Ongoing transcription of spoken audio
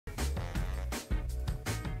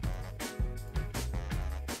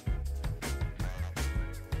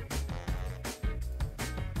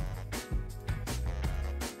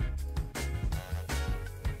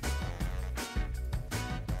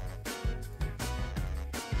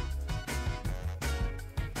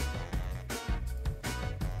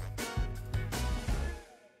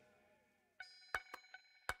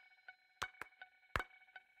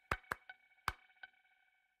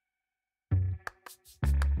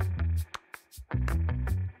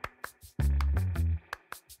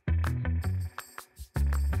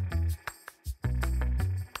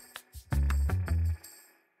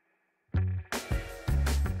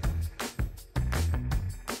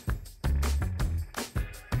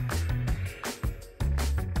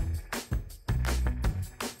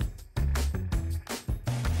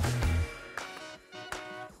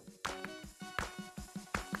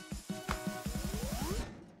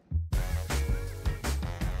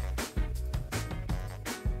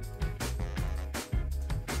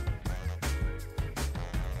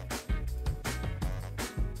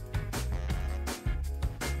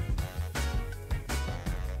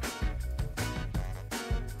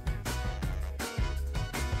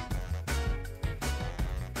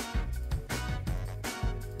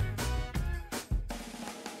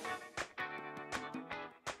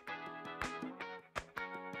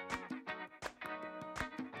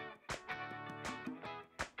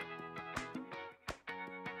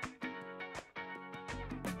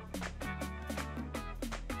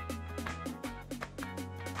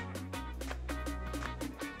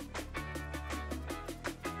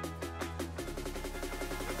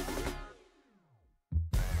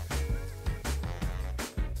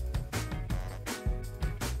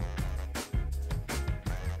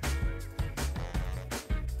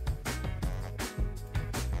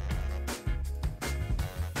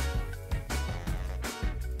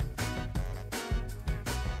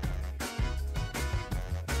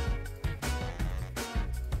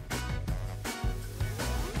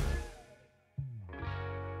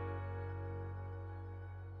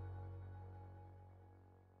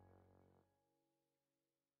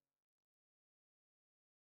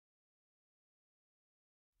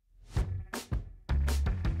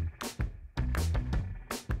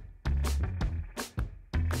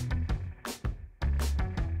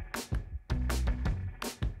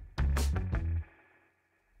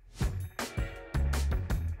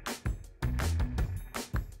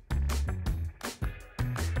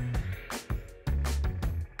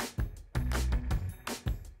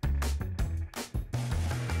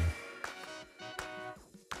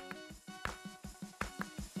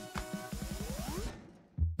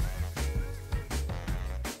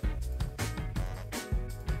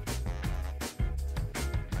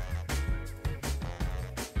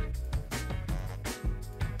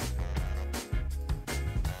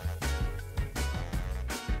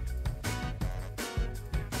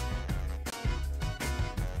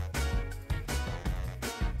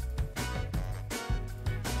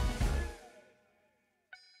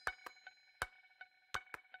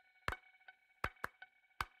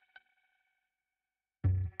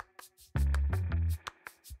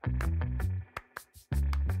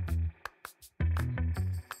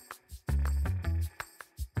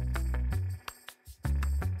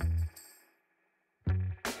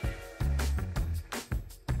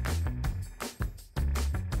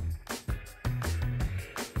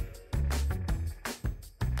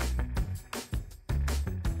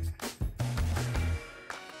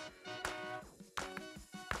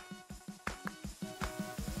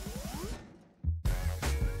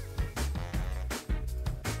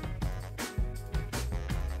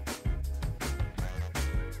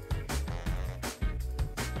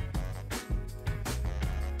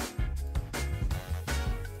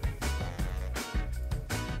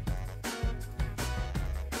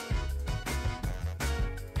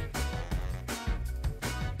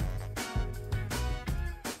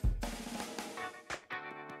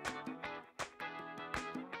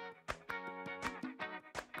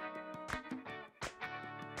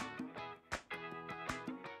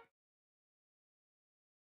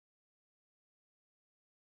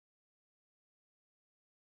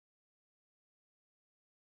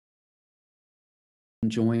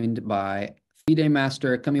joined by FIDE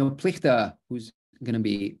master Kamil Plichta, who's going to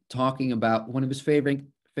be talking about one of his favorite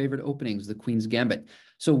openings, the Queen's Gambit.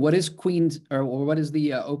 So what is what is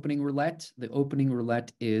the opening roulette? The opening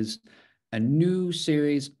roulette is a new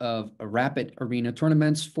series of rapid arena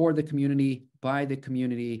tournaments for the community, by the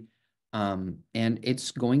community, and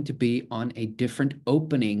it's going to be on a different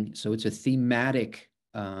opening. So it's a thematic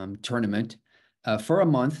tournament for a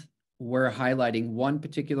month. We're highlighting one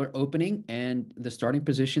particular opening, and the starting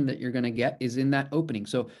position that you're going to get is in that opening.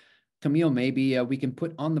 So, Kamil, maybe we can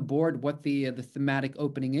put on the board what the thematic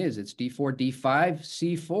opening is. It's D4, D5,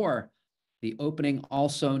 C4, the opening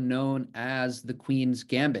also known as the Queen's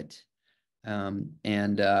Gambit.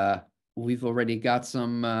 We've already got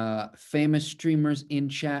some famous streamers in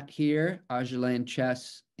chat here. Ajalain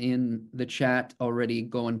Chess in the chat already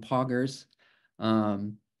going poggers.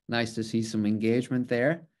 Nice to see some engagement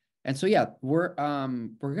there. And so, yeah, we're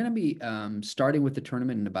going to be starting with the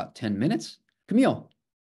tournament in about 10 minutes. Kamil,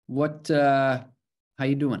 how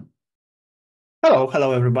you doing?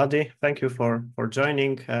 Hello, everybody. Thank you for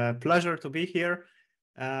joining. Pleasure to be here.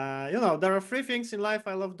 There are three things in life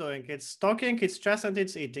I love doing. It's talking, it's chess, and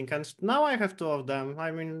it's eating. And now I have two of them.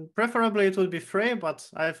 I mean, preferably it would be three, but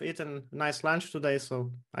I've eaten nice lunch today,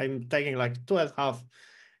 so I'm taking like 2.5.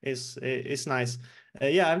 Is nice.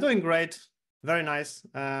 Yeah, I'm doing great. Very nice.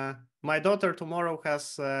 My daughter tomorrow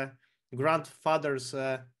has grandfather's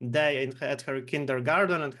day at her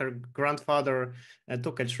kindergarten, and her grandfather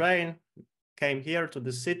took a train, came here to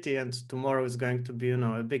the city, and tomorrow is going to be,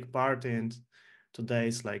 a big party. And today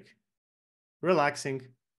is like relaxing,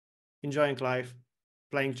 enjoying life,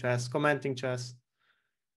 playing chess, commenting chess.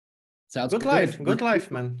 Sounds good. Good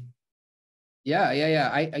life, man.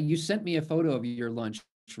 Yeah. You sent me a photo of your lunch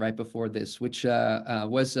right before this, which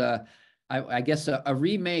was I guess a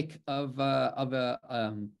remake of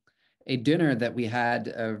a dinner that we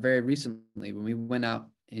had very recently when we went out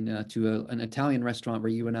to an Italian restaurant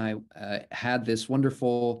where you and I had this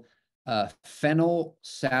wonderful fennel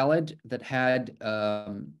salad that had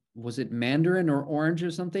was it mandarin or orange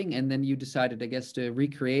or something, and then you decided, I guess, to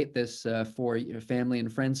recreate this for your family and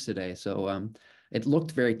friends today. So it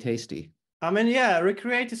looked very tasty. I mean, yeah,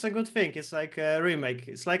 recreate is a good thing. It's like a remake.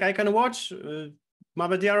 It's like I can watch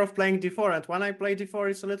Mavediarov playing d4, and when I play d4,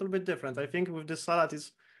 it's a little bit different. I think with this salad,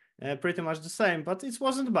 it's pretty much the same, but it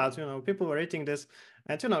wasn't bad. People were eating this,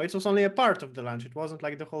 and it was only a part of the lunch. It wasn't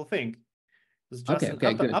like the whole thing. It was just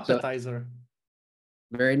an appetizer.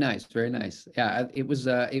 So, very nice, very nice. Yeah, it was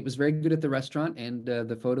very good at the restaurant, and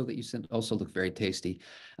the photo that you sent also looked very tasty.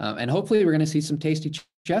 And hopefully, we're going to see some tasty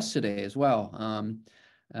chess today as well.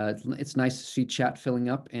 It's nice to see chat filling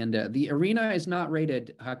up, and the arena is not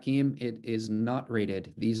rated, Hakeem. It is not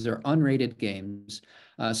rated. These are unrated games.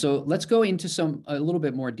 So let's go into a little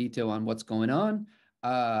bit more detail on what's going on.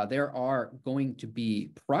 There are going to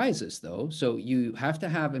be prizes, though. So you have to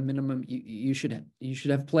have a minimum. You should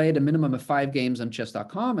have played a minimum of 5 games on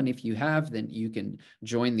chess.com, and if you have, then you can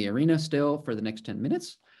join the arena still for the next 10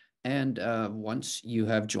 minutes. And once you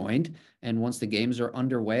have joined, and once the games are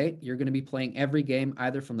underway, you're going to be playing every game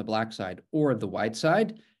either from the black side or the white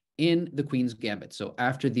side in the Queen's Gambit. So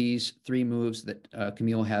after these 3 moves that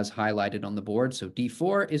Kamil has highlighted on the board, so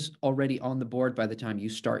D4 is already on the board by the time you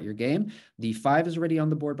start your game. D5 is already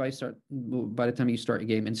on the board by the time you start your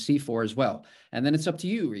game, and C4 as well. And then it's up to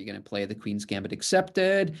you. Are you going to play the Queen's Gambit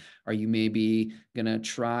accepted? Are you maybe going to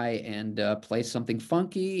try and play something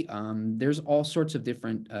funky? There's all sorts of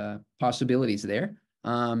different possibilities there.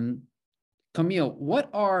 Kamil, what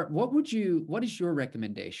is your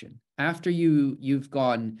recommendation after you've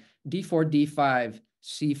gone D4, D5,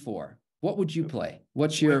 C4? What would you play?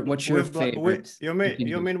 What's your favorite? You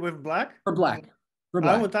mean with black? For black. For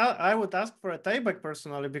black. I would ask for a tieback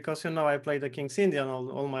personally, because I played the King's Indian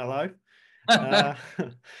all my life.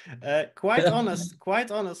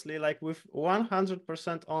 Quite honestly, like with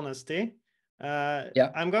 100% honesty,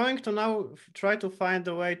 I'm going to now try to find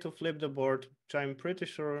a way to flip the board, which I'm pretty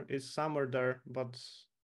sure is somewhere there, but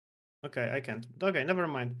okay, I can't. Okay, never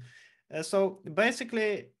mind. So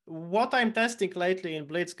basically, what I'm testing lately in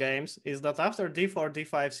Blitz games is that after D4,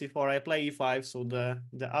 D5, C4, I play E5, so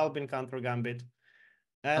the Albin counter Gambit.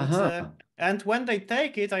 And when they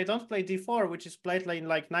take it, I don't play D4, which is played in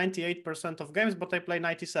like 98% of games, but I play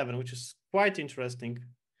 97, which is quite interesting.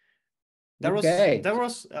 There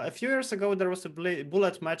was a few years ago, there was a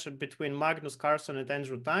bullet match between Magnus Carlsen and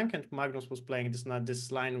Andrew Tang, and Magnus was playing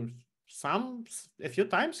this line a few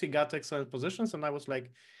times. He got excellent positions, and I was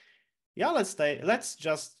like, yeah, let's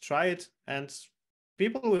just try it. And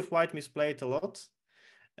people with white misplay it a lot.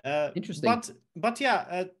 Interesting. But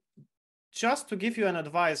yeah, just to give you an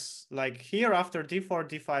advice, like here after d4,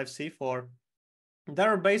 d5, c4, there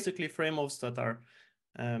are basically three moves that are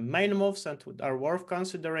main moves and are worth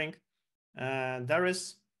considering. There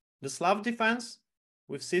is the Slav defense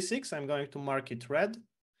with c6. I'm going to mark it red.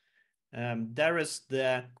 There is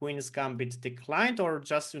the Queen's Gambit declined, or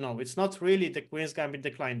just, it's not really the Queen's Gambit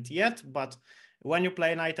declined yet, but when you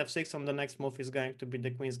play knight f6 on the next move is going to be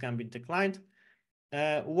the Queen's Gambit declined.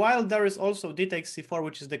 While there is also d takes c4,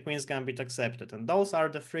 which is the Queen's Gambit accepted. And those are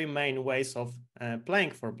the three main ways of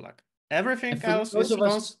playing for black. Everything else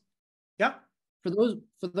is... Yeah. For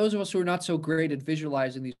those of us who are not so great at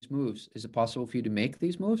visualizing these moves, is it possible for you to make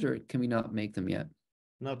these moves, or can we not make them yet?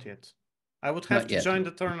 Not yet. I would have to join the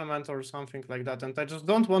tournament or something like that, and I just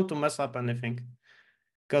don't want to mess up anything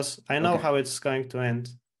because I know how it's going to end.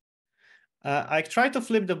 I try to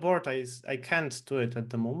flip the board. I can't do it at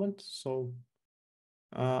the moment, so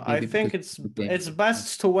I think it's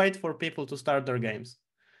best to wait for people to start their games.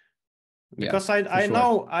 Because I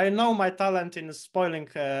know my talent in spoiling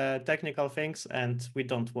technical things, and we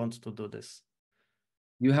don't want to do this.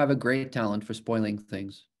 You have a great talent for spoiling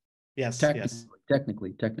things. Yes,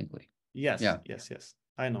 technically. Yes, yes.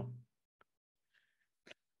 I know.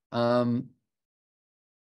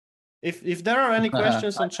 If there are any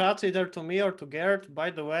questions on chat, either to me or to Geert, by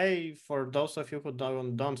the way, for those of you who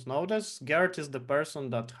don't know this, Geert is the person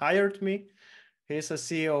that hired me. He's a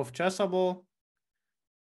CEO of Chessable.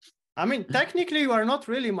 I mean, technically, you are not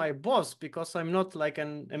really my boss because I'm not like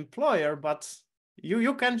an employer, but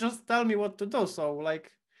you can just tell me what to do. So, like,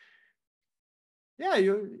 yeah,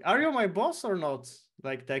 are you my boss or not?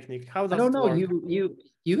 Like, technically, how does it work?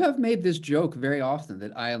 You have made this joke very often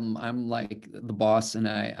that I'm like the boss and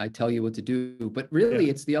I tell you what to do, but really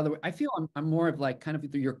it's the other way. I feel I'm more of like kind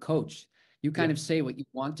of your coach. You kind of say what you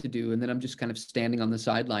want to do, and then I'm just kind of standing on the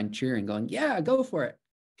sideline cheering, going, "Yeah, go for it."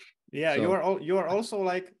 Yeah, so, you are also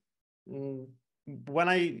like, when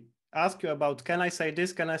I ask you about, can I say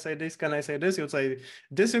this, can I say this, can I say this, you say,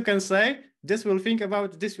 this you can say, this will think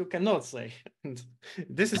about, this you cannot say.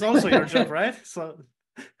 This is also your job, right? So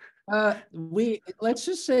let's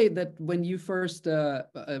just say that when you first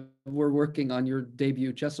were working on your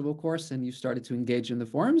debut Chessable course and you started to engage in the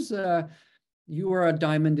forums, you were a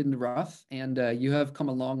diamond in the rough, and you have come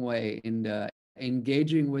a long way in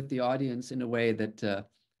engaging with the audience in a way that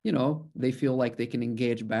they feel like they can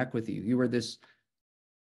engage back with you. You were this,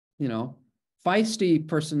 feisty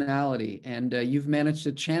personality, and you've managed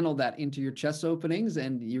to channel that into your chess openings,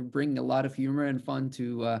 and you're bringing a lot of humor and fun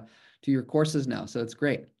to your courses now. So it's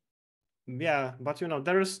great. Yeah, but you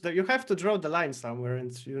have to draw the line somewhere,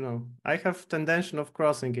 and I have tendency of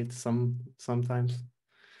crossing it sometimes.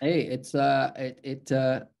 Hey, it's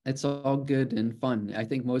all good and fun. I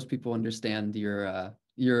think most people understand you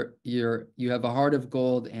have a heart of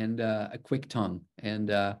gold and a quick tongue,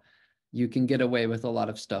 and you can get away with a lot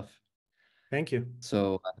of stuff. Thank you.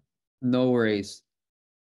 So no worries.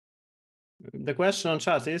 The question on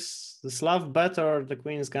chat is the Slav better or the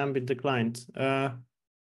Queen's Gambit declined?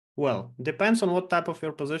 Well, depends on what type of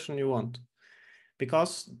your position you want.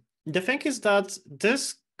 Because the thing is that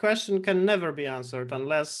this question can never be answered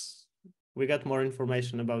unless we get more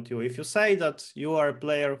information about you. If you say that you are a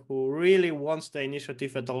player who really wants the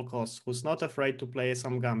initiative at all costs, who's not afraid to play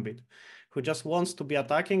some Gambit, who just wants to be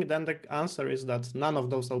attacking, then the answer is that none of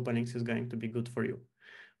those openings is going to be good for you.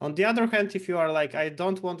 On the other hand, if you are like, I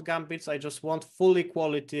don't want Gambits, I just want full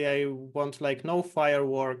equality, I want like no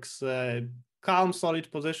fireworks, calm, solid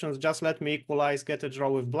positions, just let me equalize, get a draw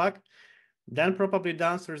with black, then probably the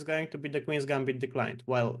answer is going to be the Queen's Gambit declined.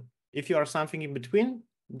 Well, if you are something in between,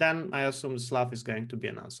 then I assume Slav is going to be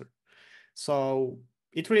an answer. So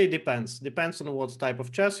it really depends on what type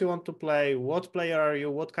of chess you want to play, what player are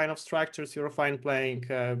you, what kind of structures you're fine playing.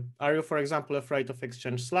 Are you, for example, afraid of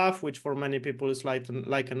exchange Slav, which for many people is like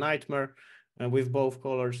a nightmare with both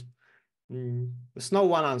colors? There's no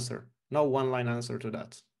one answer, no one-line answer to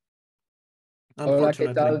that.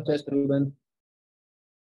 Unfortunately.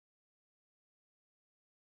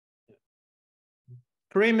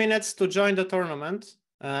 3 minutes to join the tournament.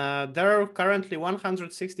 There are currently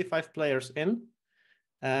 165 players in,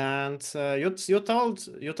 and you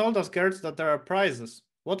told us, Geert, that there are prizes.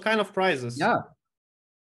 What kind of prizes? Yeah.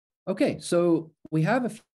 Okay, so we have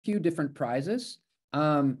a few different prizes.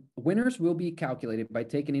 Winners will be calculated by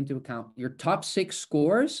taking into account your top 6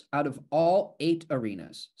 scores out of all 8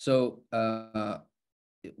 arenas. So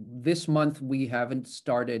this month we haven't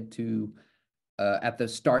started to at the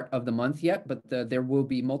start of the month yet, but there will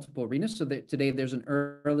be multiple arenas. So today there's an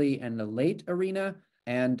early and a late arena.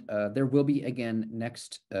 And there will be again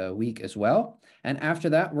next week as well. And after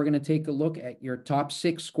that, we're going to take a look at your top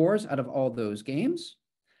 6 scores out of all those games.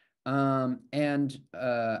 And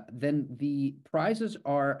then the prizes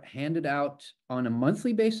are handed out on a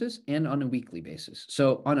monthly basis and on a weekly basis.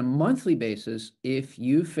 So on a monthly basis, if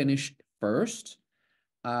you finish first,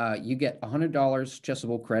 you get $100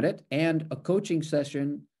 Chessable credit and a coaching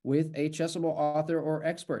session with a Chessable author or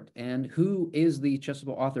expert. And who is the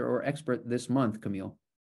Chessable author or expert this month, Kamil?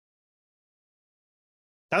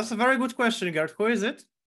 That's a very good question, Geert. Who is it?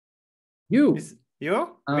 You.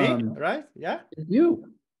 You? Me? Right? Yeah?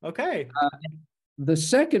 You. Okay. The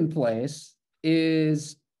second place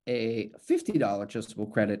is a $50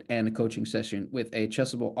 Chessable credit and a coaching session with a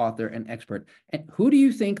Chessable author and expert. And who do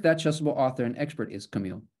you think that Chessable author and expert is,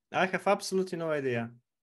 Kamil? I have absolutely no idea.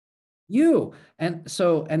 You. And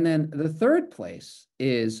then the third place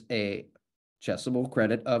is a Chessable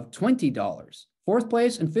credit of $20. Fourth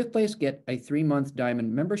place and fifth place get a 3-month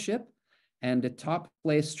diamond membership, and the top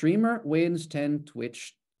place streamer wins 10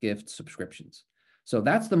 Twitch gift subscriptions. So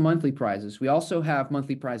that's the monthly prizes. We also have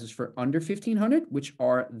monthly prizes for under 1,500, which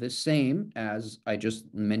are the same as I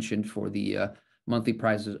just mentioned for the monthly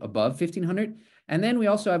prizes above 1,500. And then we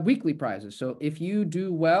also have weekly prizes. So if you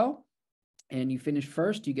do well and you finish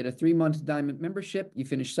first, you get a 3-month diamond membership. You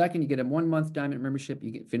finish second, you get a 1-month diamond membership.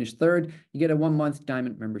 You finish third, you get a 1-month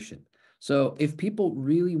diamond membership. So if people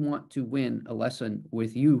really want to win a lesson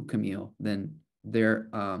with you, Kamil, then they're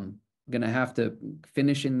going to have to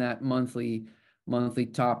finish in that monthly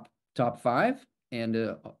top 5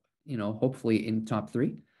 and hopefully in top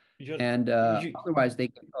 3. Otherwise they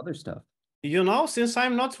get other stuff. Since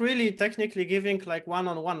I'm not really technically giving like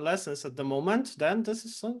one-on-one lessons at the moment, then this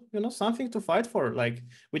is something to fight for. Like,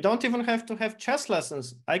 we don't even have to have chess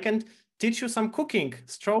lessons. I can teach you some cooking.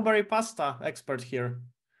 Strawberry pasta expert here.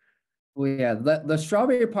 Well, yeah, the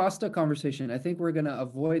strawberry pasta conversation, I think we're going to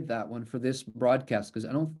avoid that one for this broadcast, because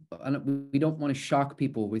we don't want to shock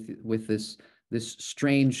people with this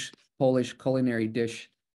strange Polish culinary dish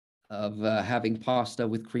of having pasta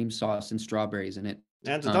with cream sauce and strawberries in it.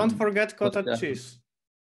 And don't forget cottage cheese.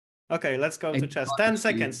 Okay, let's go to chess. 10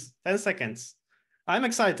 seconds. 10 seconds. I'm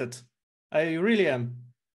excited. I really am.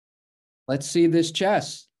 Let's see this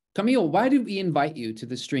chess. Kamil, why did we invite you to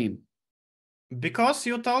the stream? Because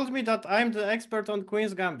you told me that I'm the expert on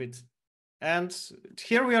Queen's Gambit. And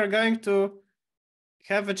here we are going to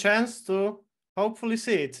have a chance to hopefully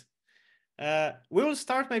see it. We will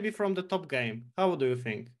start maybe from the top game. How do you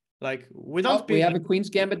think? Like, we have a Queen's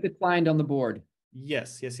Gambit declined on the board.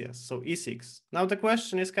 Yes. So e6. Now the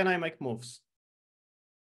question is, can I make moves?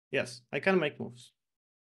 Yes, I can make moves.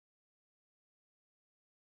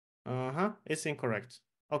 It's incorrect.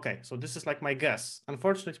 Okay, so this is like my guess.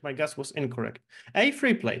 Unfortunately, my guess was incorrect.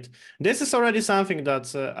 A3 plate. This is already something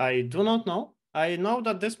that I do not know. I know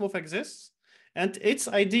that this move exists, and its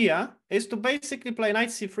idea is to basically play knight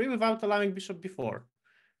c3 without allowing bishop b4.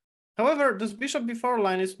 However, this bishop b4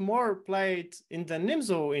 line is more played in the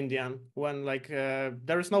Nimzo Indian when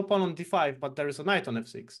there is no pawn on d5, but there is a knight on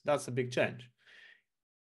f6. That's a big change.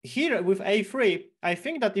 Here with a3, I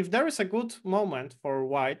think that if there is a good moment for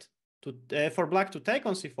white for black to take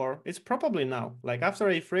on c4, it's probably now. Like after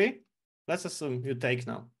a3, let's assume you take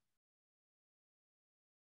now.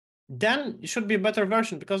 Then it should be a better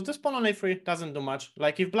version, because this pawn on a3 doesn't do much.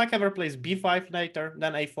 Like if black ever plays b5 later,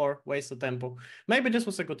 then a4, waste the tempo. Maybe this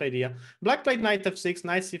was a good idea. Black played knight f6,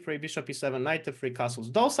 knight c3, bishop e7, knight f3,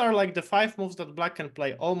 castles. Those are like the 5 moves that black can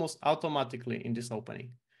play almost automatically in this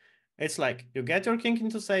opening. It's like you get your king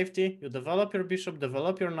into safety, you develop your bishop,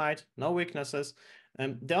 develop your knight, no weaknesses.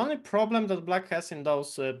 The only problem that black has in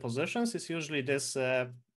those positions is usually this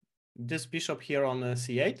bishop here on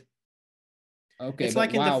c8. Okay, it's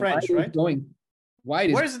like in the French, right? White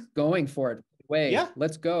is going for it. Wait, yeah.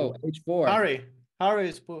 Let's go. H4.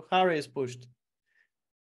 Harry is pushed.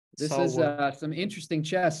 This is some interesting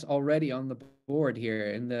chess already on the board here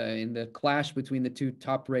in the clash between the two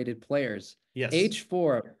top-rated players. Yes.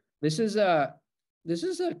 H4. This is a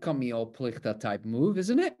Kamil Plichta type move,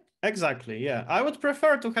 isn't it? Exactly. Yeah, I would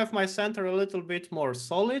prefer to have my center a little bit more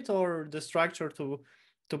solid, or the structure to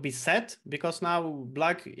be set, because now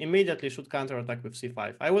black immediately should counterattack with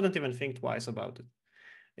c5. I wouldn't even think twice about it.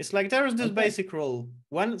 It's like there is this basic rule: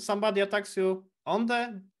 when somebody attacks you on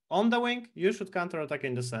the wing, you should counterattack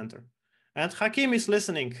in the center. And Hakim is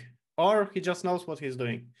listening, or he just knows what he's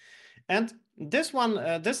doing. And this one,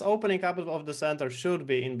 this opening up of the center should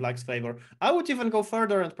be in black's favor. I would even go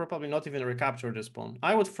further and probably not even recapture this pawn.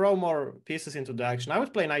 I would throw more pieces into the action. I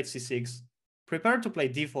would play knight c6, prepare to play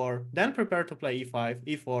d4, then prepare to play e5,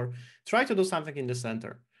 e4, try to do something in the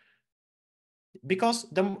center. because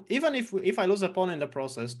even if I lose a pawn in the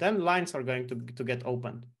process, then lines are going to get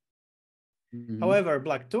opened. However,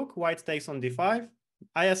 black took, white takes on d5.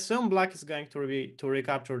 I assume black is going to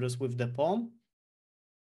recapture this with the pawn.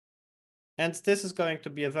 And this is going to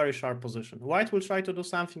be a very sharp position. White will try to do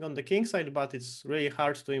something on the king side, but it's really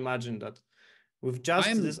hard to imagine that with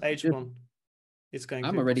just this h-pawn, it's going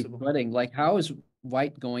to be already possible. sweating. Like, how is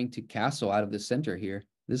white going to castle out of the center here?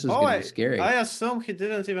 This is going to be scary. I assume he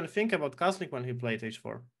didn't even think about castling when he played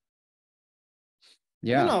h4.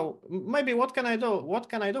 Yeah. You know, maybe what can I do? What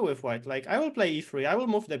can I do with white? Like, I will play e3. I will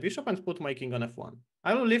move the bishop and put my king on f1.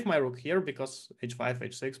 I will leave my rook here because h5,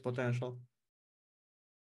 h6 potential.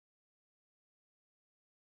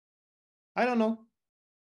 I don't know.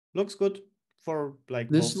 Looks good for like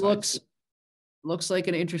this both sides. Looks like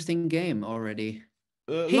an interesting game already.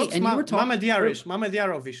 Hey, looks and you were talking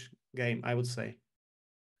Mamedyarovish game, I would say.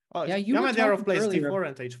 Oh, yeah, Mamedjarov plays d4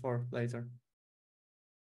 and h4 later.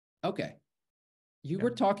 Okay. You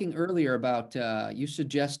were talking earlier about you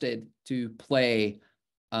suggested to play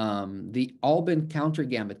the Albin counter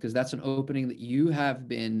gambit because that's an opening that you have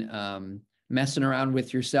been messing around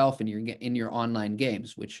with yourself in your online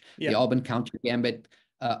games, which the Albin counter gambit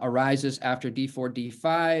arises after d4,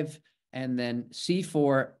 d5, and then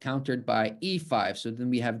c4 countered by e5. So then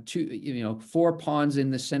we have four pawns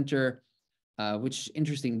in the center, which is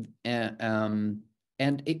interesting. And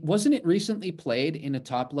wasn't it recently played in a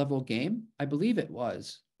top level game? I believe it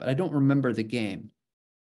was, but I don't remember the game.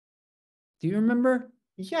 Do you remember?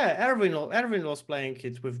 Yeah, Erwin was playing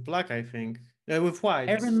it with black, I think. With white.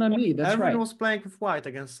 Erwin Lamy, that's right. Erwin was playing with white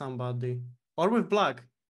against somebody. Or with black.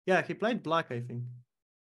 Yeah, he played black, I think.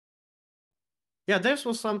 Yeah, this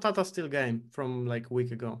was some Tata Steel game from like a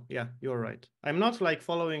week ago. Yeah, you're right. I'm not like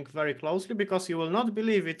following very closely because you will not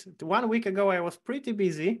believe it. 1 week ago, I was pretty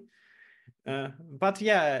busy. But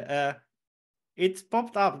yeah, it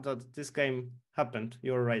popped up that this game happened.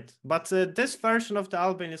 You're right. But this version of the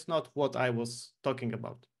Albin is not what I was talking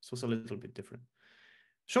about. It was a little bit different.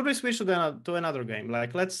 Should we switch to another game?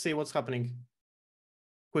 Like, let's see what's happening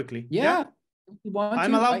quickly. Yeah.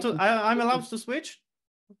 I'm allowed to switch?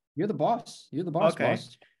 You're the boss. You're the boss, okay.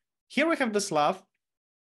 Boss. Here we have the Slav.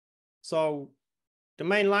 So the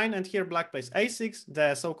main line, and here black plays a6,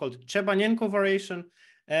 the so-called Chebanenko variation.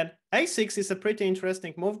 A6 is a pretty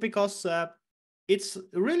interesting move because it's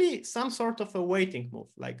really some sort of a waiting move.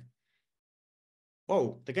 Like,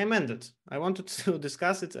 oh, the game ended. I wanted to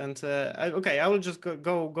discuss it, and okay, I will just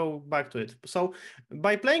go back to it. So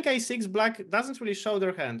by playing a6, black doesn't really show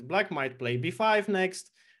their hand. Black might play b5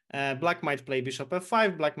 next. Black might play bishop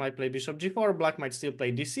f5, black might play bishop g4, black might still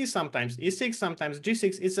play dc, sometimes e6, sometimes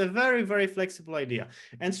g6. It's a very, very flexible idea.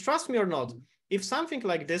 And trust me or not, if something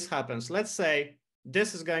like this happens, let's say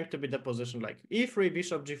this is going to be the position like e3,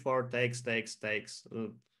 bishop g4, takes.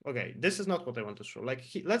 Okay, this is not what I want to show. Like,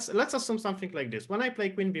 let's assume something like this. When I play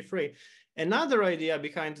queen b3, another idea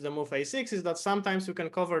behind the move a6 is that sometimes you can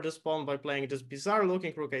cover this pawn by playing this bizarre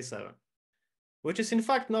looking rook a7. Which is in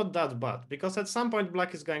fact not that bad, because at some point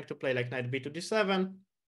black is going to play like knight b to d7,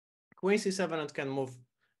 queen c7, and can move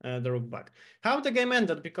the rook back. How the game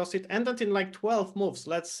ended? Because it ended in like 12 moves.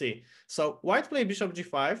 Let's see. So white played bishop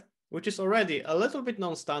g5, which is already a little bit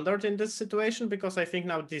non-standard in this situation, because I think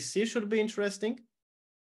now dc should be interesting.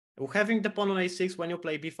 Having the pawn on a6, when you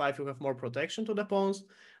play b5, you have more protection to the pawns.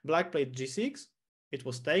 Black played g6. It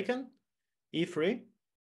was taken. e3.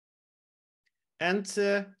 And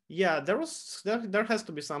yeah, there has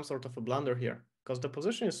to be some sort of a blunder here, because the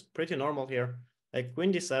position is pretty normal here. Like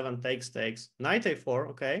queen d7, takes, knight a4,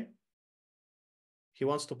 okay. He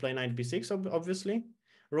wants to play knight b6, obviously.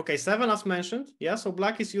 Rook a7, as mentioned. Yeah, so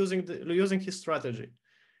black is using his strategy.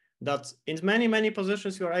 That in many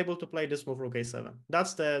positions you are able to play this move, rook a7.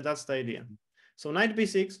 That's the idea. So knight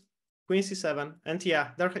b6, queen c7, and yeah,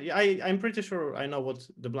 I'm pretty sure I know what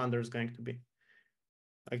the blunder is going to be.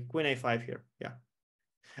 Like queen a5 here, yeah.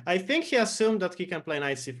 I think he assumed that he can play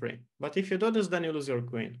knight c3, but if you do this, then you lose your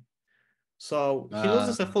queen. So he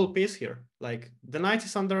loses a full piece here. Like the knight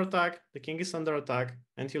is under attack, the king is under attack,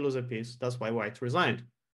 and you lose a piece. That's why white resigned.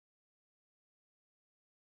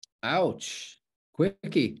 Ouch.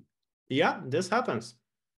 Quickie. Yeah, this happens.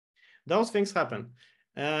 Those things happen.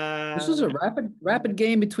 This was a rapid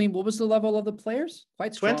game between, what was the level of the players?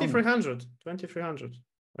 Quite strong. 2300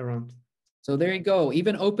 around. So there you go.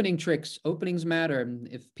 Even opening tricks, openings matter.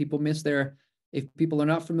 If people if people are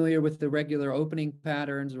not familiar with the regular opening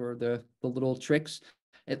patterns or the little tricks,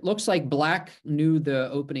 it looks like black knew the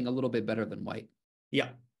opening a little bit better than white. Yeah,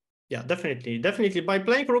 definitely. By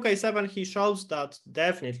playing rook a7, he shows that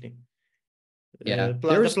definitely. Yeah,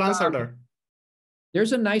 the plans are there.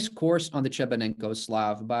 There's a nice course on the Chebanenko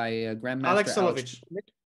Slav by Grandmaster Alex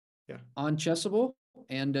yeah. on Chessable.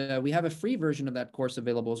 And we have a free version of that course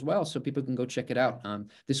available as well, so people can go check it out.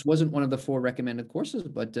 This wasn't one of the 4 recommended courses,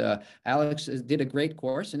 but Alex did a great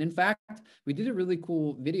course. And in fact, we did a really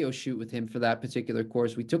cool video shoot with him for that particular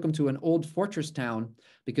course. We took him to an old fortress town,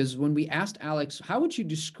 because when we asked Alex, how would you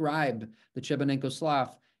describe the Chebanenko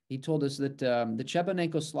Slav? He told us that the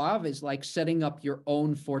Chebanenko Slav is like setting up your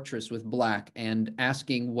own fortress with black and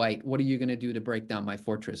asking white, what are you going to do to break down my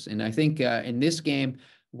fortress? And I think in this game,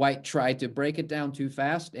 white tried to break it down too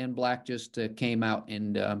fast, and black just came out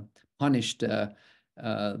and punished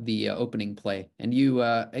the opening play. And you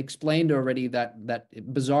explained already that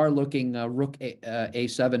bizarre-looking rook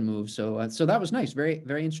A7 move. So so that was nice, very,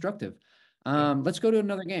 very instructive. Let's go to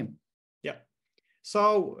another game. Yeah.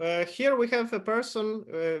 So here we have a person.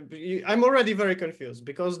 I'm already very confused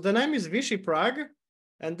because the name is Vichy Prague,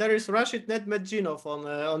 and there is Rashid Nedmedjinov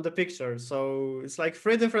on the picture. So it's like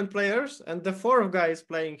 3 different players, and the 4th guy is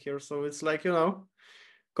playing here. So it's like, you know,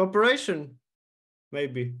 cooperation,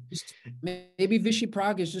 maybe. Maybe Vichy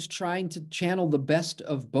Prague is just trying to channel the best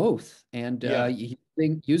of both, and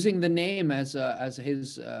using the name as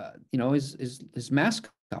his you know, his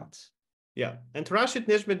mascots. Yeah, and Rashid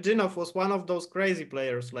Nedmedjinov was one of those crazy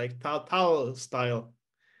players, like Tao style.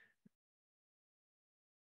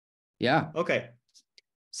 Yeah. Okay.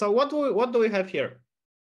 So what do we have here?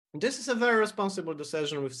 This is a very responsible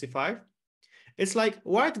decision with c5. It's like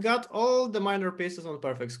white got all the minor pieces on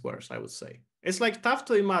perfect squares, I would say. It's like tough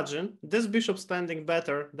to imagine this bishop standing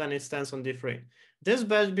better than it stands on d3. This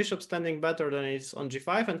bishop standing better than it's on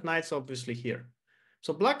g5, and knight's obviously here.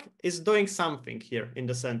 So black is doing something here in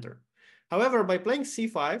the center. However, by playing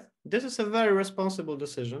c5, this is a very responsible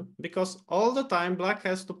decision, because all the time black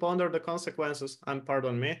has to ponder the consequences. And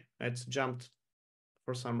pardon me, it's jumped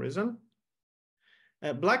for some reason.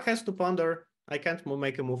 Black has to ponder. I can't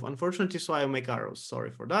make a move, unfortunately, so I make arrows.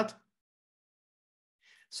 Sorry for that.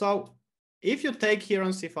 So if you take here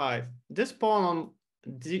on c5, this pawn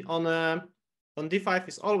on d5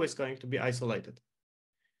 is always going to be isolated.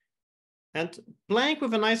 And playing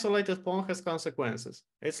with an isolated pawn has consequences.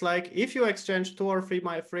 It's like if you exchange 2 or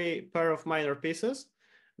 3 pair of minor pieces,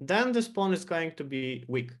 then this pawn is going to be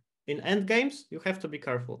weak. In endgames, you have to be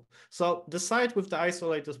careful. So the side with the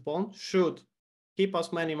isolated pawn should keep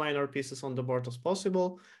as many minor pieces on the board as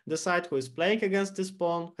possible. The side who is playing against this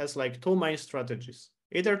pawn has like 2 main strategies.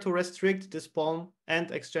 Either to restrict this pawn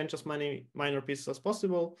and exchange as many minor pieces as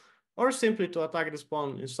possible, or simply to attack this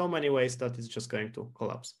pawn in so many ways that it's just going to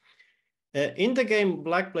collapse. In the game,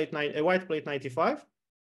 white played 95.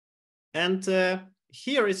 And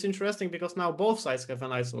here it's interesting because now both sides have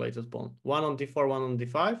an isolated pawn. One on d4, one on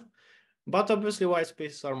d5. But obviously white's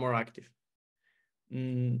pieces are more active.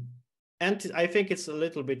 And I think it's a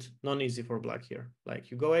little bit non-easy for black here. Like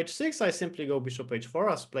you go h6, I simply go bishop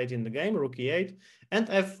h4 as played in the game, rook e8, and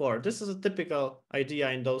f4. This is a typical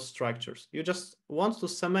idea in those structures. You just want to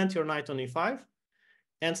cement your knight on e5.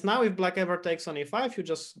 And now if black ever takes on e5, you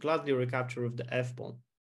just gladly recapture with the f pawn.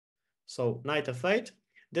 So knight f8.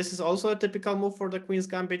 This is also a typical move for the queen's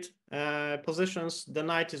gambit positions. The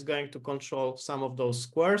knight is going to control some of those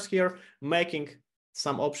squares here, making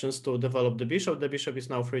some options to develop the bishop. The bishop is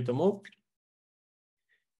now free to move.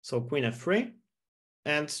 So queen f3.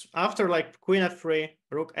 And after like queen f3,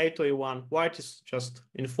 rook a to e1, white is just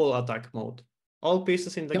in full attack mode. All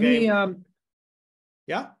pieces in the game.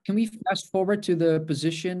 Yeah. Can we fast forward to the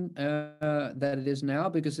position that it is now?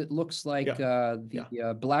 Because it looks like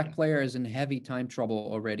the black player is in heavy time trouble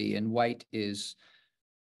already, and white is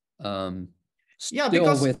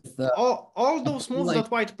because with all those moves that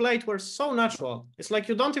white played were so natural. It's like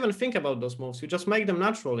you don't even think about those moves. You just make them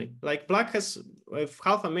naturally. Like black has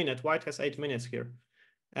half a minute, white has 8 minutes here.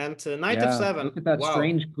 And knight f7. Look at that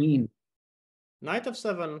strange queen. Knight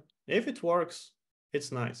f7, if it works,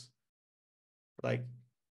 it's nice. Like,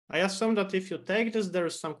 I assume that if you take this, there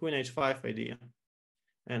is some queen h5 idea.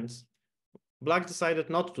 And black decided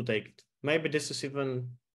not to take it. Maybe this is even...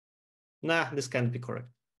 Nah, this can't be correct.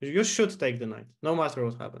 You should take the knight, no matter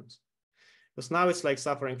what happens. Because now it's like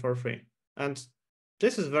suffering for free. And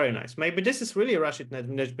this is very nice. Maybe this is really Rashid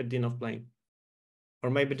Nedmedjinov playing. Or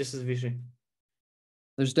maybe this is Vichy.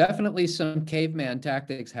 There's definitely some caveman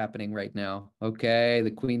tactics happening right now. Okay,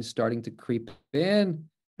 the queen's starting to creep in.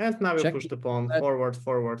 And now you push the pawn forward,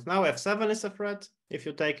 forward. Now f7 is a threat. If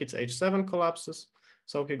you take it, h7 collapses.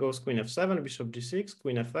 So he goes queen f7, bishop g6,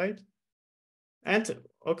 queen f8. And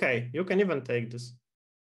okay, you can even take this.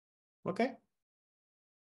 Okay.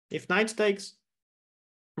 If knight takes,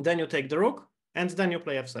 then you take the rook, and then you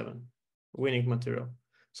play f7, winning material.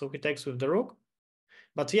 So he takes with the rook.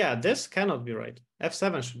 But yeah, this cannot be right.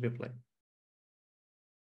 f7 should be played.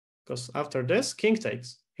 Because after this, king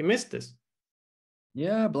takes. He missed this.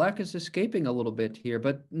 Yeah, black is escaping a little bit here,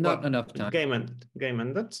 but not enough time. Game ended. Game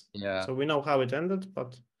ended. Yeah. So we know how it ended,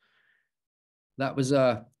 but that was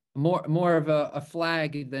more of a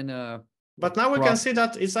flag than a. But now we can see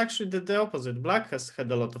that it's actually the opposite. Black has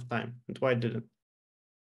had a lot of time, and white didn't.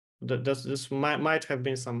 This might have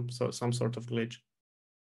been some sort of glitch.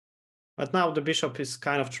 But now the bishop is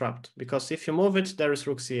kind of trapped, because if you move it, there is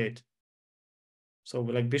rook c8. So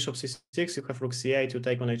like bishop c6, you have rook c8, you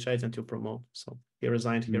take on h8 and you promote. So he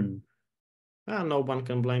resigned here. No one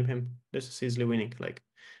can blame him. This is easily winning. Like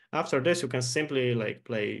after this, you can simply like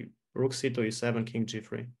play rook c2, e7, king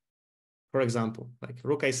g3. For example, like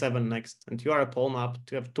rook a7 next, and you are a pawn up.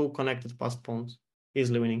 You have two connected passed pawns,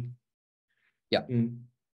 easily winning. Yeah.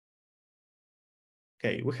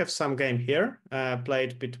 Okay, we have some game here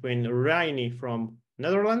played between Reini from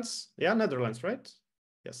Netherlands. Yeah, Netherlands, right?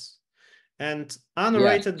 Yes. And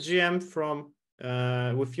unrated GM from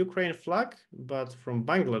with Ukraine flag, but from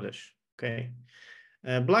Bangladesh. Okay.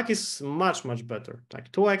 Black is much better.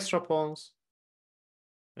 Like two extra pawns.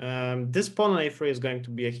 This pawn on a3 is going to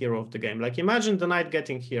be a hero of the game. Like imagine the knight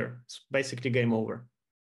getting here. It's basically game over.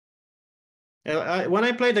 When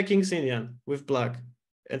I play the King's Indian with black,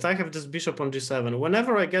 and I have this bishop on g7,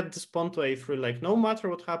 whenever I get this pawn to a3, like no matter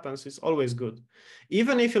what happens, it's always good.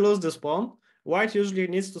 Even if you lose this pawn, white usually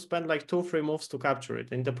needs to spend like 2-3 moves to capture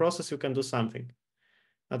it. In the process, you can do something.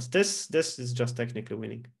 But this is just technically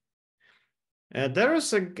winning. There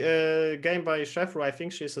is a game by Shefru. I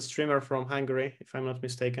think she's a streamer from Hungary, if I'm not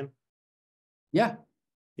mistaken. Yeah.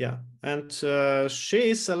 Yeah, and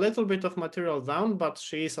she is a little bit of material down, but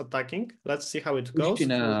she is attacking. Let's see how it goes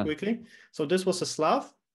quickly. So this was a Slav.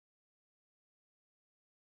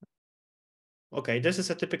 Okay, this is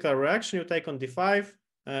a typical reaction. You take on d5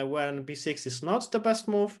 when b6 is not the best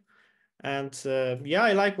move. And yeah,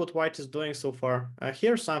 I like what white is doing so far.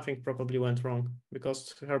 Here something probably went wrong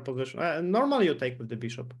because her position. Normally you take with the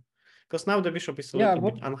bishop, because now the bishop is a little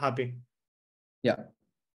bit unhappy. Yeah,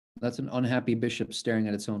 that's an unhappy bishop staring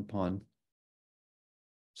at its own pawn.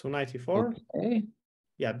 So knight e4. Okay.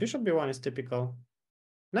 Yeah, bishop b1 is typical.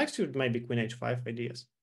 Next you maybe queen h5 ideas.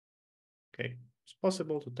 Okay, it's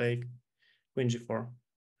possible to take queen g4.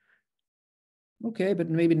 Okay, but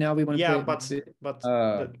maybe now we want to play. But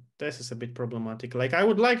this is a bit problematic. Like I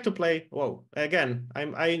would like to play. Whoa! Again,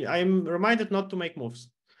 I'm reminded not to make moves.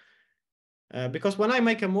 Because when I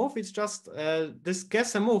make a move, it's just this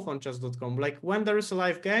guess a move on chess.com. Like when there is a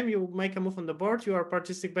live game, you make a move on the board, you are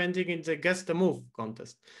participating in the guess the move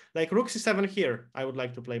contest. Like rook c7 here, I would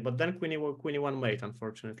like to play, but then queen e1 mate,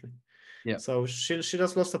 unfortunately. Yeah. So she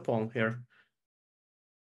just lost a pawn here,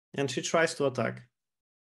 and she tries to attack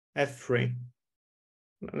f3.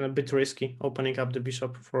 A bit risky, opening up the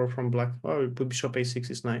bishop from black. Oh, bishop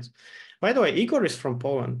a6 is nice. By the way, Igor is from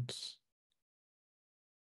Poland.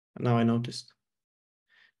 Now I noticed.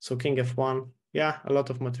 So king f1. Yeah, a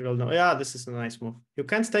lot of material now. Yeah, this is a nice move. You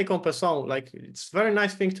can't take on Pesson. Like, it's a very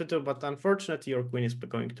nice thing to do, but unfortunately, your queen is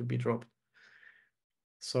going to be dropped.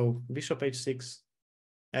 So bishop h6,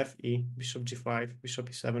 fe, bishop g5, bishop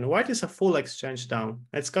e7. White is a full exchange down.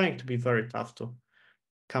 It's going to be very tough to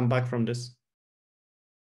come back from this.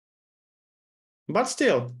 But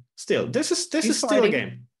still, this is still a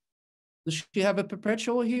game. Does she have a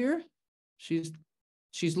perpetual here? She's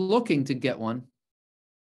looking to get one.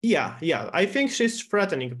 Yeah. I think she's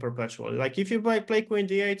threatening perpetually. Like if you play queen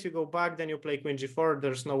d8, you go back, then you play queen g4.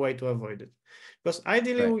 There's no way to avoid it, because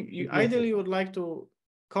ideally, ideally you would like to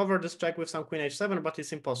cover this check with some queen h7, but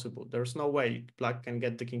it's impossible. There's no way black can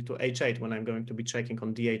get the king to h8 when I'm going to be checking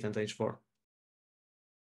on d8 and h4.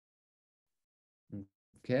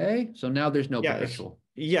 Okay, so now there's no perpetual.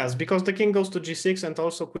 Yes, because the king goes to g6 and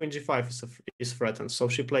also queen g5 is threatened. So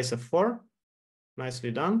she plays f4.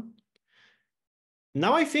 Nicely done.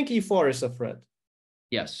 Now I think e4 is a threat.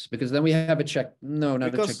 Yes, because then we have a check. No,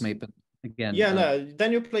 not a checkmate, but again. Yeah, no,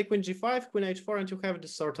 then you play queen g5, queen h4, and you have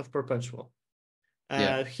this sort of perpetual.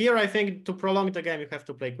 Here, I think to prolong the game, you have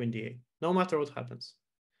to play queen d8, no matter what happens.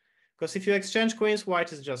 Because if you exchange queens,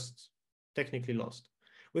 white is just technically lost.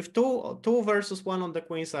 With two versus one on the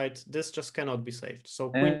queen side, this just cannot be saved. So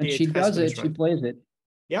queen d8 she does it. She plays it.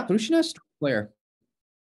 Yeah. Hrushina is a strong player.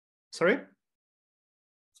 Sorry?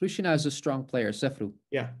 Hrushina is a strong player. Sefru.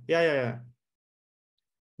 Yeah.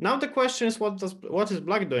 Now the question is, what is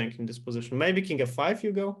black doing in this position? Maybe king f5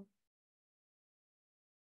 you go?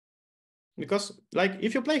 Because like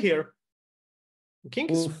if you play here, king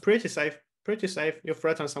is pretty safe. You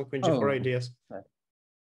threaten some queen g4 ideas.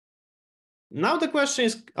 Now the question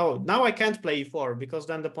is, oh, now I can't play e4 because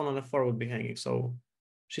then the pawn on f4 would be hanging. So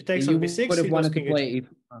she takes on b6. Would have he wanted to king play h4.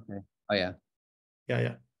 Okay. Oh yeah.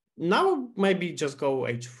 Yeah. Now maybe just go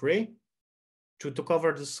h3 to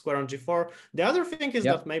cover the square on g4. The other thing is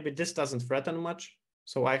that maybe this doesn't threaten much,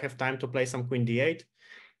 so I have time to play some queen d8.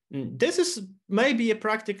 This is maybe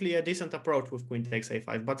practically a decent approach with queen takes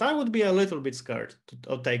a5, but I would be a little bit scared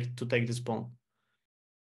to take this pawn.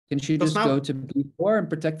 Can she just go to b4 and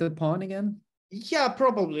protect the pawn again? Yeah,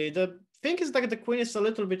 probably. The thing is that the queen is a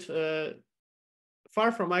little bit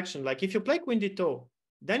far from action. Like if you play queen d2,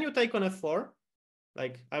 then you take on f4.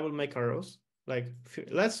 Like I will make arrows. Like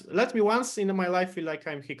let me once in my life feel like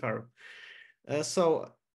I'm Hikaru.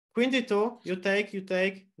 So queen d2, you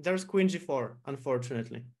take. There's queen g4,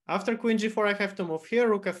 unfortunately. After queen g4, I have to move here,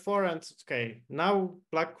 rook f4, and okay, now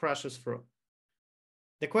black crashes through.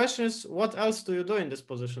 The question is, what else do you do in this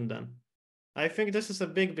position then? I think this is a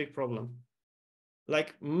big problem.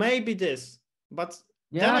 Like maybe this, but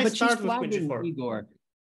then I start with queen g4. Igor.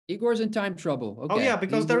 Igor's in time trouble. Okay. Oh yeah,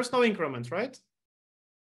 because there is no increment, right?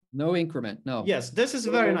 No increment, no. Yes, this is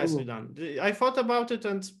very nicely done. I thought about it,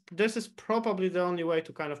 and this is probably the only way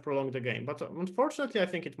to kind of prolong the game. But unfortunately, I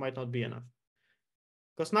think it might not be enough.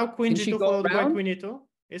 Because now queen g2 followed by queen e2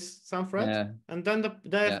 is some threat, and then the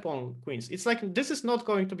f pawn queens. It's like this is not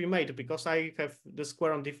going to be made because I have the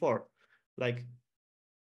square on d4. Like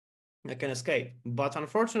I can escape, but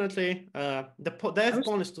unfortunately, the f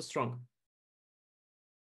pawn is too strong.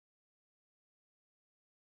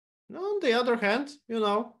 On the other hand, you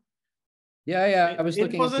know. Yeah. I was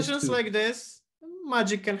looking in positions like this,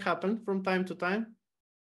 magic can happen from time to time.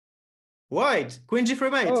 White, queen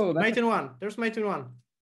g3 mate, mate in one. There's mate in one.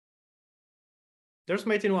 There's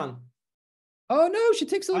mate in one. Oh no, she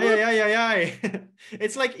takes a look. Yeah.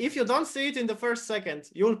 It's like if you don't see it in the first second,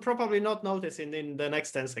 you'll probably not notice it in the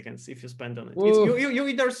next 10 seconds if you spend on it. You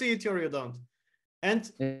either see it or you don't. And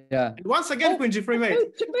once again, queen g3 mate.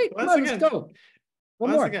 Once again. Let's go.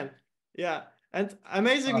 Once again. Yeah. And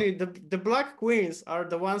amazingly, the black queens are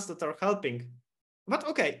the ones that are helping. But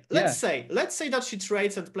okay, let's say that she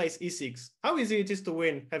trades and plays e6. How easy it is to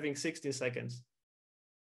win having 16 seconds?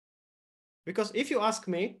 Because if you ask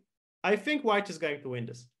me, I think white is going to win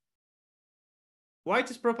this. White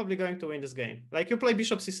is probably going to win this game. Like you play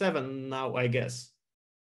bishop c7 now, I guess.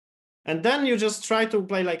 And then you just try to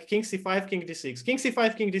play like king c5, king d6. King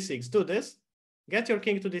c5, king d6. Do this. Get your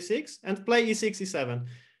king to d6 and play e6, e7.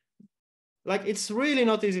 Like, it's really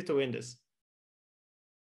not easy to win this.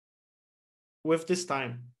 With this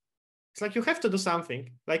time. It's like you have to do something.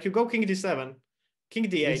 Like you go king d7, king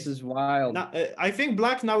d8. This is wild. Now, I think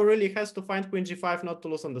black now really has to find queen g5 not to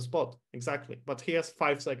lose on the spot. Exactly. But he has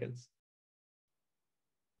 5 seconds.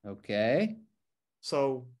 Okay.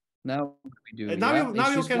 So now what do we do? Now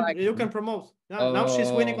you can promote. Now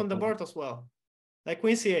she's winning on the board as well. Like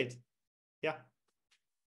queen c8. Yeah.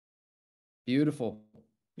 Beautiful.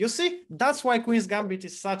 You see, that's why Queen's Gambit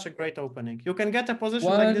is such a great opening. You can get a position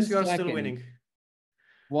like this, you are still winning.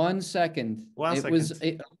 1 second.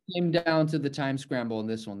 It came down to the time scramble in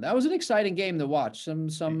this one. That was an exciting game to watch. That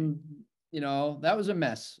was a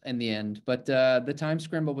mess in the end, but the time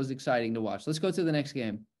scramble was exciting to watch. Let's go to the next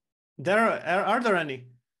game. Are there any?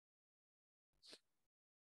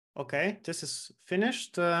 Okay, this is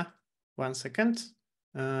finished. 1 second.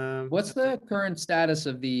 What's the current status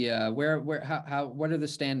of the what are the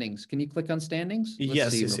standings? Can you click on standings?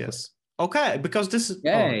 Yes. Okay, because this is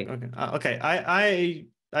okay.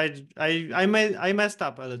 I messed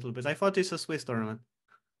up a little bit. I thought it's a Swiss tournament.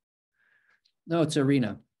 No, it's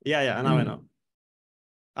arena. Yeah, now I know.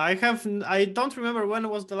 I don't remember when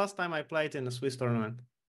was the last time I played in a Swiss tournament.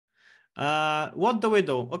 What do we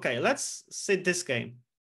do? Okay, let's see this game.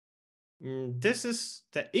 This is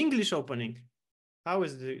the English opening. How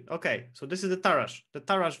is the okay? So this is the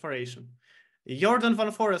Tarrasch variation. Jordan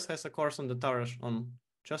van Forest has a course on the Tarrasch on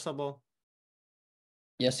Chessable.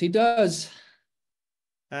 Yes, he does.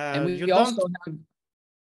 And we also have.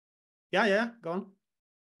 Yeah, go on.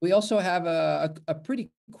 We also have a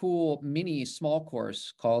pretty cool mini small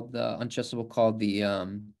course called on Chessable called the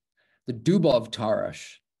Dubov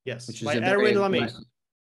Tarrasch. Yes, which is by Erwin Lamy.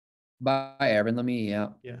 By Erwin Lamy, yeah.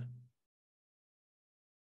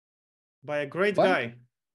 By a great guy.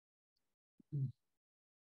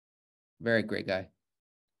 Very great guy.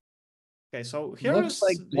 Okay, so here looks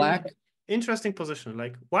like black. Interesting position.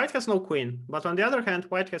 Like white has no queen, but on the other hand,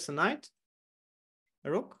 white has a knight,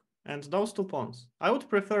 a rook, and those 2 pawns. I would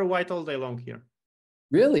prefer white all day long here.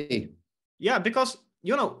 Really? Yeah, because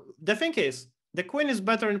the thing is, the queen is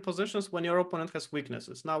better in positions when your opponent has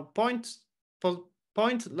weaknesses. Now, point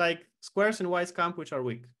like squares in white's camp which are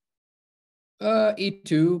weak.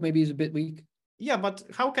 E2 maybe is a bit weak. Yeah, but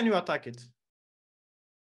how can you attack it?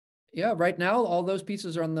 Yeah, right now all those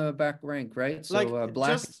pieces are on the back rank, right? So Like,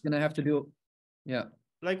 black is gonna have to do it. Yeah.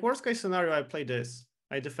 Like worst case scenario, I play this.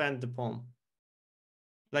 I defend the pawn.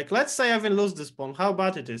 Like, let's say I even lose this pawn. How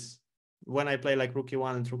bad it is when I play like rook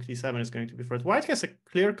e1 and rook d7 is going to be first. White has a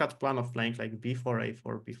clear-cut plan of playing like b4,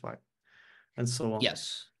 a4, b5, and so on.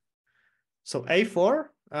 Yes. So a4,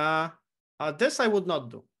 this I would not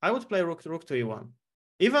do. I would play rook to e1.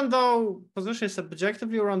 Even though position is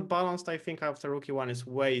objectively around balanced, I think after rook e1 is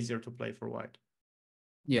way easier to play for white.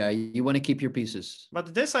 Yeah, you want to keep your pieces.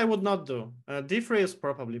 But this I would not do. d3 is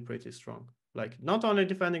probably pretty strong. Like, not only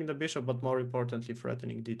defending the bishop, but more importantly,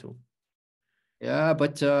 threatening d2. Yeah,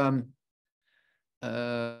 but the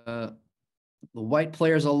white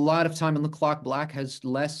player has a lot of time on the clock. Black has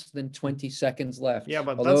less than 20 seconds left. Yeah,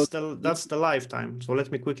 but that's the lifetime. So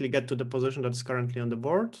let me quickly get to the position that's currently on the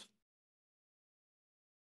board.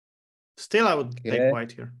 Still, I would take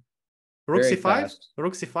white here. Rook c5,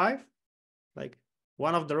 rook c5. Like,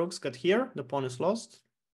 one of the rooks got here. The pawn is lost.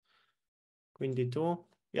 Queen d2.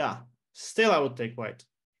 Yeah, still I would take white.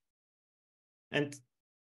 And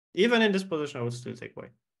even in this position, I would still take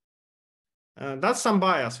white. That's some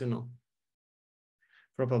bias, you know.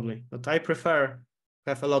 Probably. But I prefer to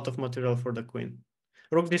have a lot of material for the queen.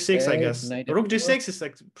 Rook d6, I guess. Rook d6 is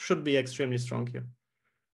should be extremely strong here.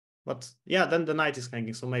 But yeah, then the knight is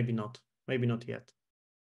hanging, so maybe not. Maybe not yet.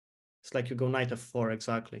 It's like you go knight f4,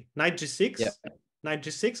 exactly. Knight g6. Yeah. Knight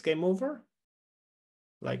g6, game over.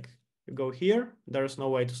 Like, you go here. There's no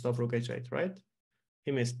way to stop rook h8, right?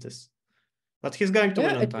 He missed this. But he's going to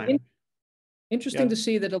win on time. Interesting to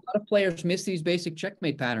see that a lot of players miss these basic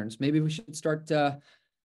checkmate patterns. Maybe we should start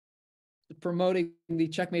promoting the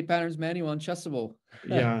checkmate patterns manual on Chessable.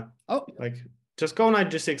 Yeah. Oh, like, just go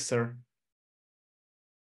knight g6, sir.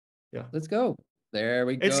 Yeah. Let's go. There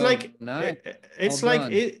we go. It's like nice. It's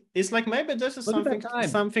like maybe this is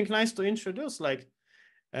something nice to introduce. Like,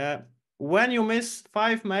 when you miss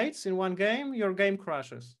 5 mates in one game, your game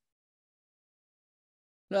crashes.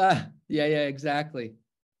 Yeah, exactly.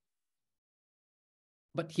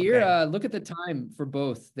 But here, look at the time for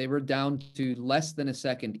both. They were down to less than a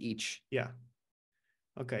second each. Yeah.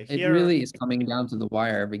 Okay. It really is coming down to the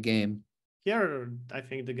wire every game. Here, I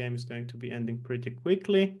think the game is going to be ending pretty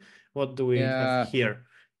quickly. What do we have here?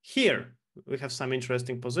 Here, we have some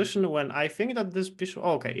interesting position when I think that this bishop...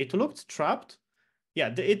 Okay, it looked trapped. Yeah,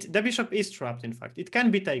 the bishop is trapped, in fact. It can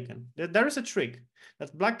be taken. There is a trick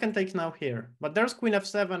that black can take now here. But there's queen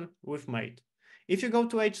f7 with mate. If you go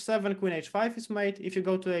to h7, queen h5 is mate. If you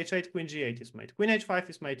go to h8, queen g8 is mate. Queen h5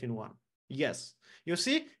 is mate in 1. Yes. You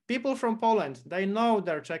see, people from Poland, they know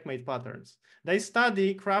their checkmate patterns. They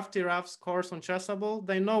study Crafty Ruff's course on Chessable.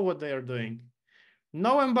 They know what they are doing.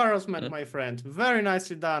 No embarrassment, my friend. Very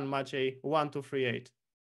nicely done, Maciej. 1238.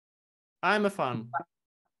 I'm a fan.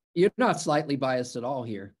 You're not slightly biased at all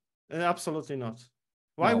here. Absolutely not.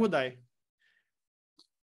 Why would I?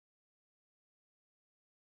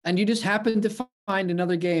 And you just happened to find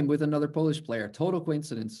another game with another Polish player. Total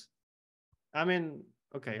coincidence. I mean,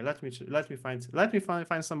 okay, let me find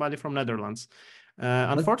somebody from Netherlands.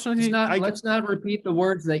 Unfortunately, let's not repeat the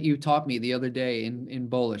words that you taught me the other day in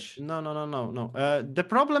Polish. No. The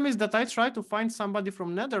problem is that I try to find somebody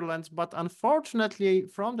from Netherlands, but unfortunately,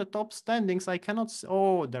 from the top standings, I cannot.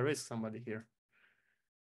 Oh, there is somebody here.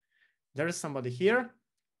 There is somebody here.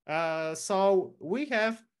 So we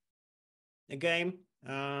have a game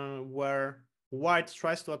where white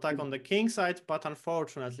tries to attack on the king side, but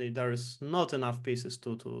unfortunately, there is not enough pieces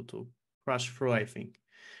to crash through, I think.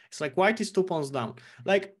 It's like white is 2 pawns down.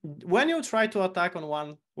 Like, when you try to attack on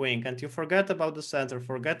one wing and you forget about the center,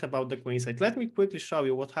 forget about the queen side, let me quickly show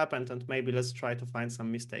you what happened and maybe let's try to find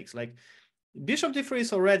some mistakes. Like, bishop d3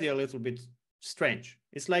 is already a little bit strange.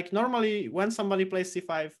 It's like normally when somebody plays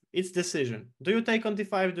c5, it's decision. Do you take on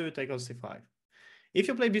d5? Do you take on c5? If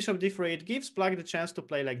you play bishop d3, it gives black the chance to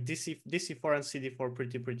play like dc4 and cd4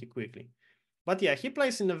 pretty quickly. But yeah, he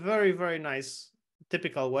plays in a very, very nice,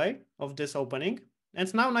 typical way of this opening.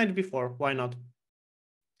 And now knight b4, why not?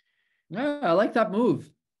 Yeah, I like that move.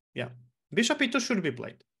 Yeah, bishop e2 should be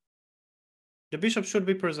played. The bishop should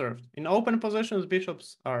be preserved. In open positions,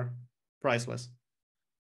 bishops are priceless.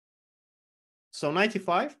 So knight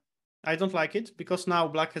e5, I don't like it because now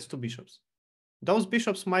black has 2 bishops. Those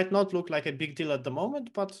bishops might not look like a big deal at the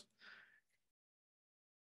moment, but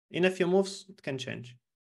in a few moves, it can change.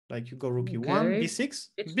 Like you go rook e1, b6,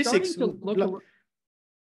 b6.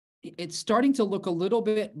 It's starting to look a little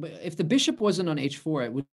bit, but if the bishop wasn't on h4,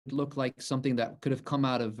 it would look like something that could have come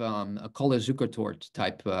out of a Kola Zukertort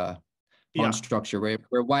type pawn structure,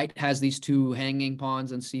 where white has these two hanging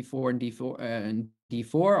pawns on c4 and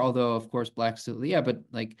d4, although of course black still, but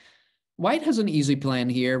like white has an easy plan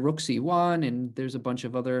here, rook c1, and there's a bunch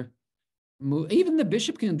of other moves. Even the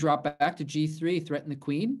bishop can drop back to g3, threaten the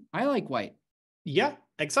queen. I like white. Yeah,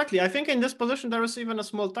 exactly. I think in this position there is even a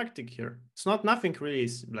small tactic here. It's not nothing really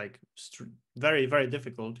like very, very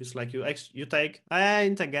difficult. It's like you take,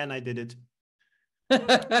 and again I did it.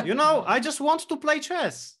 You know, I just want to play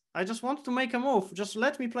chess. I just want to make a move. Just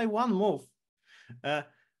let me play one move.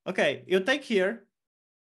 Okay, you take here.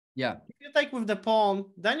 Yeah. If you take with the pawn,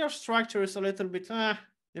 then your structure is a little bit,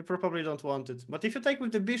 you probably don't want it. But if you take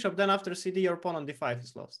with the bishop, then after CD, your pawn on d5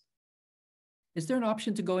 is lost. Is there an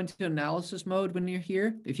option to go into analysis mode when you're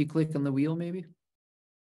here? If you click on the wheel, maybe?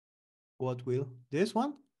 What wheel? This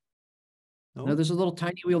one? No, there's a little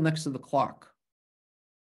tiny wheel next to the clock.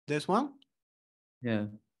 This one? Yeah.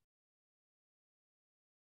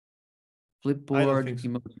 Flipboard.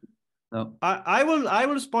 No. I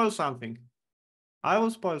will spoil something. I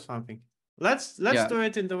will spoil something. Let's do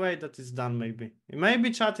it in the way that it's done.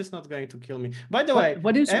 Maybe chat is not going to kill me. By the way,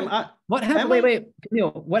 what happens? Wait,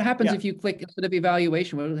 Camille, what happens if you click instead of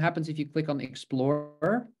evaluation? What happens if you click on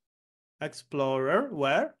Explorer? Explorer,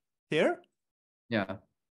 where? Here? Yeah.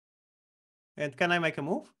 And can I make a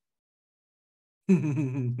move?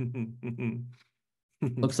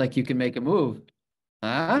 Looks like you can make a move.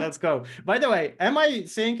 Huh? Let's go. By the way, am I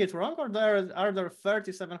saying it wrong, or are there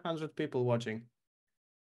 3,700 people watching?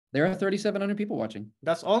 There are 3,700 people watching.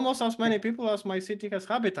 That's almost as many people as my city has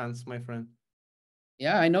inhabitants, my friend.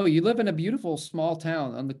 Yeah, I know. You live in a beautiful small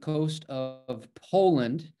town on the coast of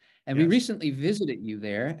Poland, and we recently visited you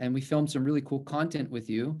there, and we filmed some really cool content with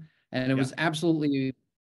you, and it was absolutely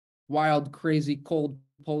wild, crazy, cold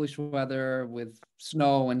Polish weather with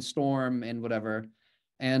snow and storm and whatever.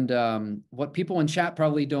 And what people in chat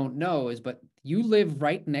probably don't know is, but you live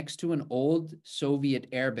right next to an old Soviet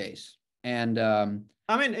air base. And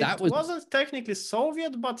I mean, it wasn't technically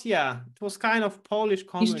Soviet, but yeah, it was kind of Polish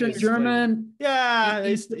communist. Eastern German. Yeah.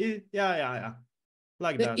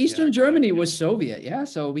 Like that. Eastern Germany was Soviet, yeah.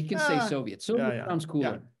 So we can say Soviet. Soviet sounds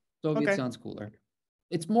cooler. Soviet sounds cooler.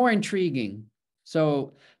 It's more intriguing.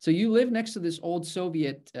 So you live next to this old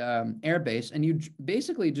Soviet air base, and you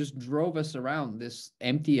basically just drove us around this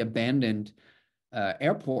empty, abandoned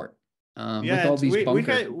airport. With all these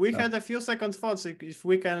bunkers. We had a few second thoughts if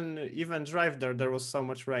we can even drive there. There was so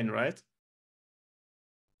much rain, right?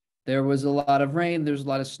 There was a lot of rain. There's a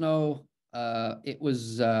lot of snow. It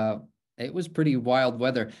was pretty wild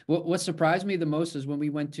weather. What surprised me the most is when we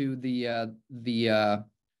went to the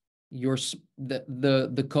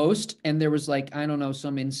coast, and there was like, I don't know,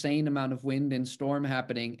 some insane amount of wind and storm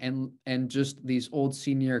happening, and just these old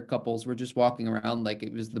senior couples were just walking around like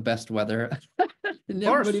it was the best weather. And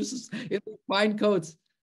everybody was in fine coats.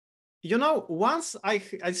 You know, once I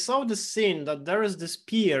saw the scene that there is this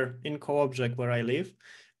pier in Co-Object where I live,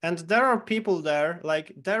 and there are people there,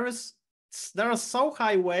 like there are so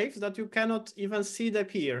high waves that you cannot even see the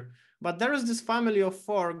pier. But there is this family of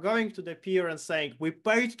 4 going to the pier and saying, "We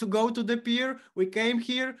paid to go to the pier. We came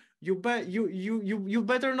here. You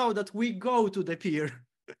better know that we go to the pier."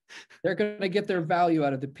 They're gonna get their value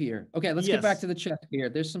out of the pier. Okay, let's get back to the chess here.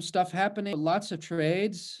 There's some stuff happening. Lots of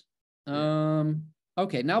trades.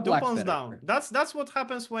 Okay, now black's better. Down. That's what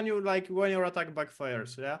happens when your attack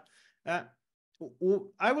backfires. Yeah.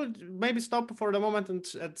 I will maybe stop for the moment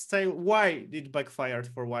and say why it backfired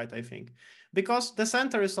for white. I think because the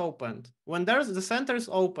center is opened. When the center is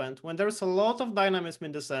opened, when there's a lot of dynamism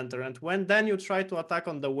in the center, and when then you try to attack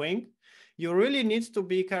on the wing, you really need to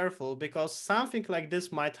be careful because something like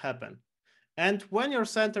this might happen. And when your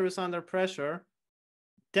center is under pressure,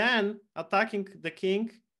 then attacking the king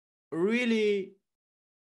really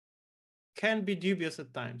can be dubious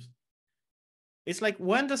at times. It's like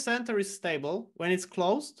when the center is stable, when it's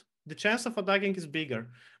closed, the chance of attacking is bigger.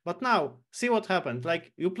 But now, see what happened.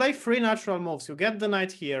 Like, you play 3 natural moves, you get the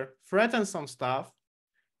knight here, threaten some stuff,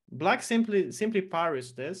 black simply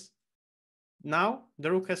parries this. Now,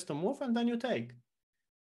 the rook has to move, and then you take.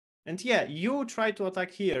 And yeah, you try to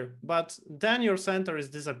attack here, but then your center is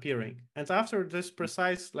disappearing. And after this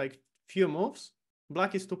precise, like, few moves,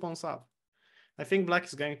 black is 2 pawns up. I think black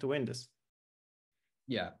is going to win this.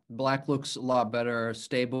 Yeah, black looks a lot better,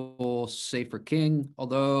 stable, safer king,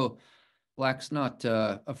 although black's not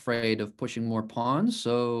afraid of pushing more pawns,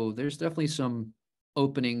 so there's definitely some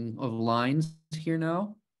opening of lines here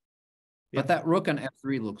now. But that rook on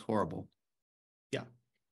f3 looks horrible.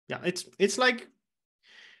 Yeah, it's like,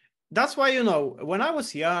 that's why, you know, when I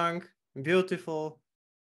was young, beautiful,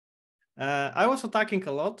 I was attacking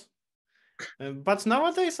a lot. But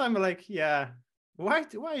nowadays I'm like, yeah, why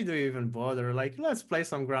do you even bother? Like, let's play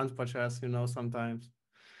some grandpa chess, you know, sometimes.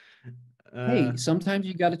 Hey, sometimes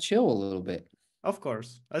you got to chill a little bit. Of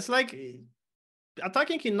course. It's like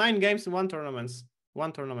attacking in 9 games in one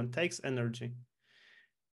tournament takes energy.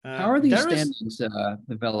 How are these standings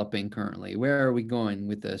developing currently? Where are we going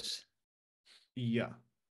with this? Yeah.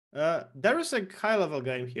 There is a high-level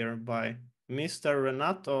game here by Mr.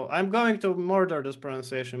 Renato. I'm going to murder this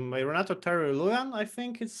pronunciation. By Renato Terry-Luyan, I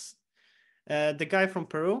think it's the guy from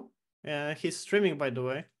Peru. He's streaming, by the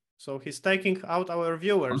way. So he's taking out our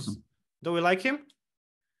viewers. Awesome. Do we like him?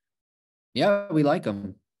 Yeah, we like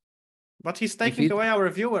him. But he's taking away our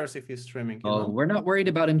viewers if he's streaming. You know? We're not worried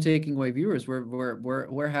about him taking away viewers.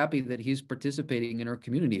 We're happy that he's participating in our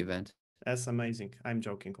community event. That's amazing. I'm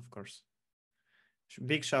joking, of course.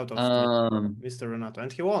 Big shout out to Mr. Renato.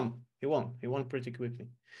 And he won. He won pretty quickly.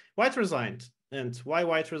 White resigned. And why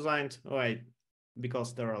White resigned? Why?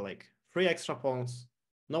 Because there are like 3 extra pawns,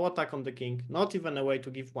 no attack on the king, not even a way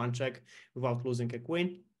to give 1 check without losing a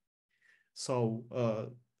queen. So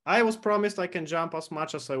I was promised I can jump as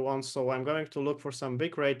much as I want, so I'm going to look for some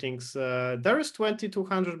big ratings. There is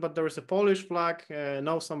 2200, but there is a Polish flag.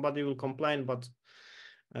 No, somebody will complain, but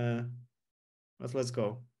let's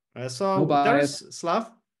go. So no there's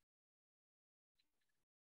Slav.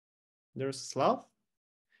 There's Slav.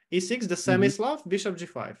 E6, the semi-Slav, bishop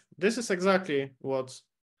g5. This is exactly what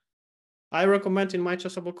I recommend in my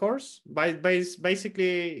chessable course.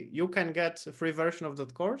 Basically, you can get a free version of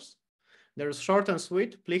that course. There's short and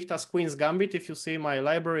sweet, Plichta's Queen's Gambit. If you see my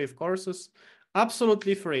library of courses,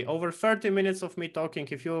 absolutely free. Over 30 minutes of me talking.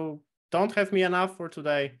 If you don't have me enough for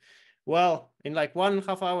today, well, in like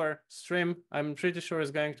 1.5 hour stream, I'm pretty sure it's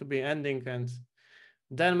going to be ending. And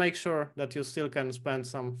then make sure that you still can spend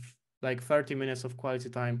some like 30 minutes of quality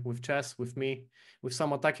time with chess, with me, with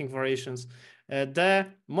some attacking variations. The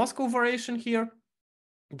Moscow variation here,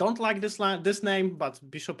 don't like this name, but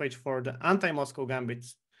Bishop H4, the anti-Moscow Gambit,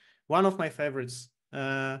 one of my favorites.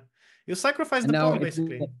 You sacrifice the pawn,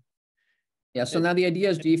 basically. Yeah, so now the idea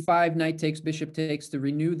is g5, knight takes, bishop takes to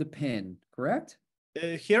renew the pin, correct?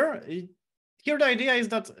 Here the idea is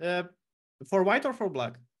that for white or for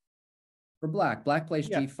black? For black plays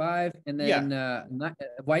g5, and then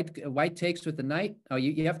white takes with the knight. Oh,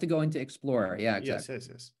 you have to go into explorer. Yeah, exactly.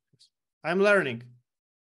 Yes. I'm learning.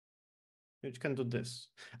 You can do this.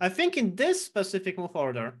 I think in this specific move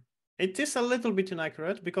order, it is a little bit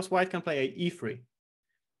inaccurate because white can play e3.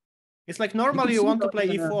 It's like normally you want to play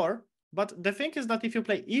e4, but the thing is that if you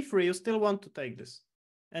play e3, you still want to take this.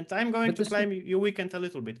 And I'm going to claim you weakened a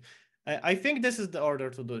little bit. I think this is the order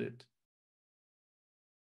to do it.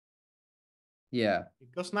 Yeah.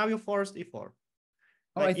 Because now you forced e4. Oh,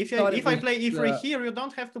 like if I play e3 here, you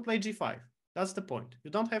don't have to play g5. That's the point. You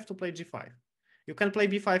don't have to play g5. You can play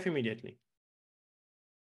b5 immediately.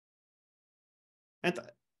 And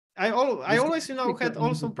I always, you know, had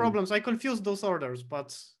also problems. I confused those orders,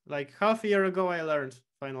 but like half a year ago, I learned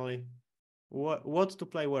finally what to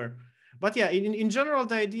play where. But yeah, in general,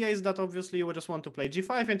 the idea is that obviously you would just want to play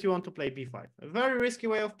g5 and you want to play b5. A very risky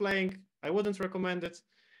way of playing. I wouldn't recommend it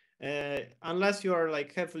unless you are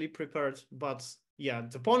like heavily prepared. But yeah,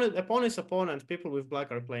 the pawn is a pawn, and people with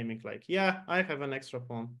black are claiming like, yeah, I have an extra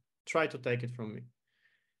pawn. Try to take it from me.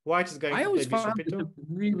 White is going to play bishop e2. It's a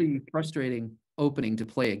really frustrating opening to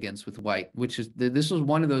play against with white, which is this was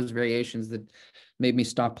one of those variations that made me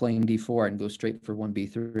stop playing d4 and go straight for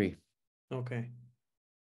 1b3. Okay.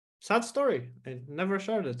 Sad story. I never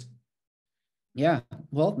shared it. Yeah,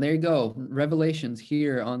 well, there you go. Revelations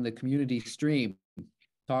here on the community stream,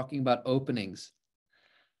 talking about openings.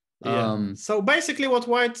 Yeah. So basically what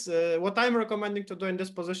I'm recommending to do in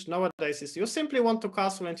this position nowadays is you simply want to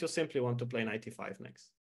castle and you simply want to play knight e5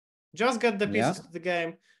 next. Just get the pieces to the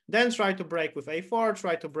game, then try to break with a4,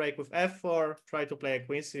 try to break with f4, try to play a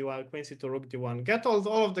queen c1, queen c2, rook d1, get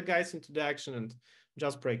all of the guys into the action and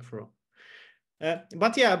just break through.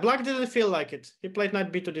 But yeah, black didn't feel like it. He played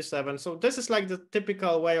knight b to d7. So this is like the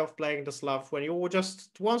typical way of playing the Slav. When you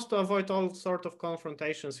just want to avoid all sort of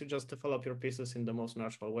confrontations, you just develop your pieces in the most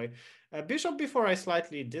natural way. Bishop b4 I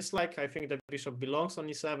slightly dislike. I think the bishop belongs on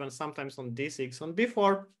e7, sometimes on d6. On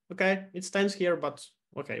b4, okay, it stands here, but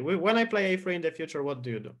okay, when I play a3 in the future, what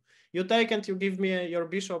do? You take and you give me your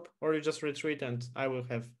bishop, or you just retreat and I will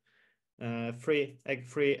have free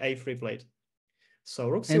a3 played. So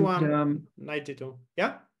rook c1, knight d2.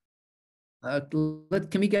 Yeah?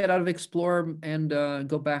 Can we get out of Explorer and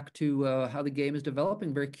go back to how the game is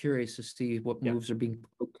developing? Very curious to see what moves are being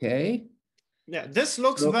okay. Yeah, this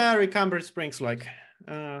looks very Cambridge Springs like.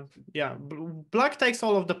 Yeah, black takes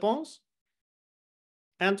all of the pawns.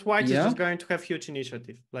 And white is just going to have huge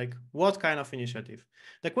initiative. Like, what kind of initiative?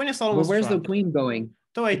 The queen is almost where's trapped. the queen going?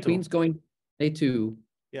 To A2. The queen's going A2.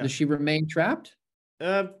 Yeah. Does she remain trapped?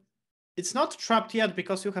 It's not trapped yet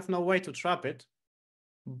because you have no way to trap it.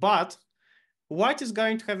 But white is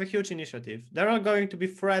going to have a huge initiative. There are going to be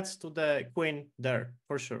threats to the queen there,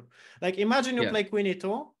 for sure. Like, imagine you play queen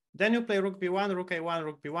E2, then you play rook B1, rook A1,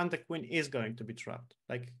 rook B1, the queen is going to be trapped.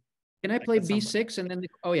 Like, can I play B6 and then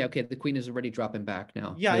the queen is already dropping back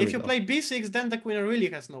now. Yeah, if you play B6, then the queen really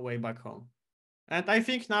has no way back home. And I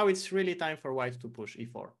think now it's really time for white to push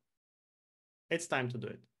E4. It's time to do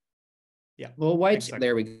it. Yeah. Well, white,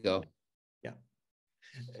 there we go. Yeah.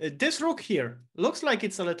 This rook here looks like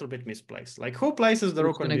it's a little bit misplaced. Like, who places the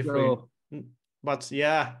rook on B3? But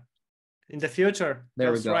yeah, in the future,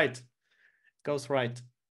 goes right. Goes right.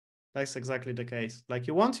 That's exactly the case. Like,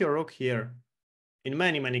 you want your rook here in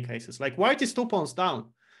many, many cases. Like, white is 2 pawns down.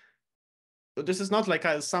 This is not like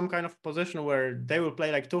some kind of position where they will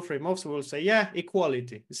play like 2-3 moves. We will say, yeah,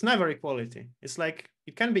 equality. It's never equality. It's like,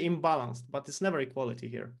 it can be imbalanced, but it's never equality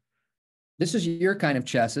here. This is your kind of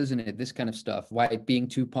chess, isn't it? This kind of stuff. White being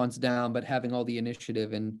 2 pawns down, but having all the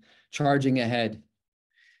initiative and charging ahead.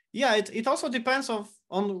 Yeah, it also depends on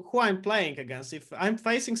who I'm playing against. If I'm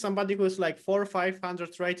facing somebody who is like 400 or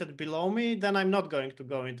 500 rated below me, then I'm not going to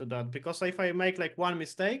go into that, because if I make like one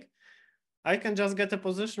mistake, I can just get a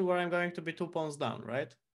position where I'm going to be 2 pawns down,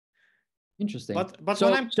 right? Interesting. But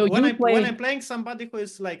so, when I'm playing somebody who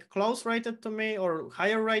is like close rated to me or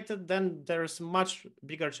higher rated, then there's much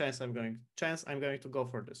bigger chance I'm going to go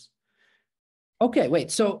for this. Okay,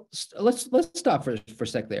 wait. So let's stop for a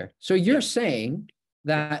sec there. So you're saying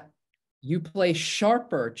that you play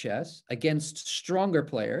sharper chess against stronger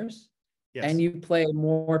players, and you play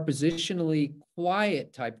more positionally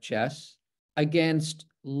quiet type chess against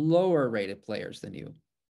lower rated players than you.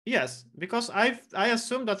 Yes, because I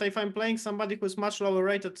assume that if I'm playing somebody who's much lower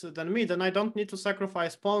rated than me, then I don't need to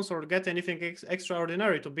sacrifice pawns or get anything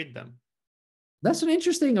extraordinary to beat them. That's an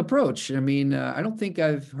interesting approach. I mean, I don't think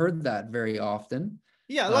I've heard that very often.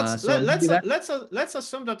 Yeah, let's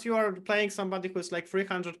assume that you are playing somebody who's like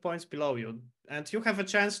 300 points below you, and you have a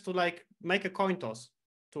chance to like make a coin toss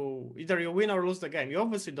to either you win or lose the game. You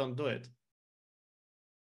obviously don't do it.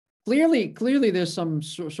 Clearly, there's some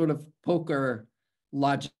sort of poker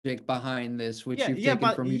logic behind this, which you've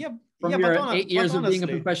taken from your 8 years of being a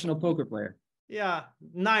professional poker player. Yeah,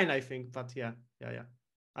 9, I think, but yeah,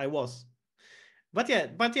 I was. But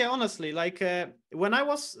yeah, honestly, like when I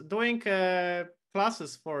was doing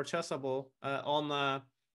classes for Chessable on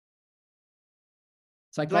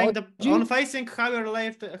psychology, on facing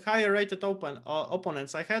higher rated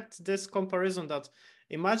opponents, I had this comparison that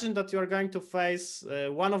imagine that you are going to face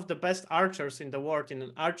one of the best archers in the world in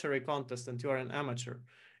an archery contest, and you are an amateur.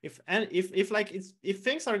 If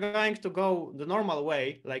things are going to go the normal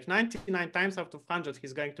way, like 99 times out of 100,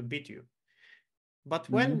 he's going to beat you. But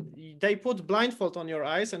when they put blindfold on your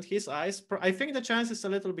eyes and his eyes, I think the chance is a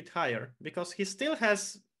little bit higher, because he still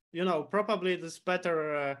has, you know, probably this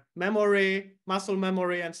better memory, muscle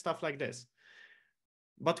memory and stuff like this.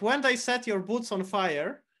 But when they set your boots on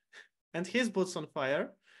fire and his boots on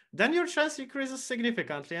fire, then your chance increases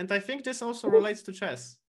significantly. And I think this also relates to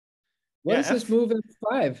chess. What is this move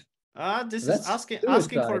F5? This is asking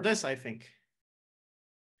for this, I think.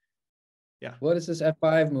 Yeah. What is this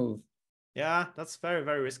F5 move? Yeah, that's very,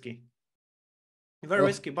 very risky. Very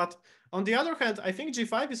risky. But on the other hand, I think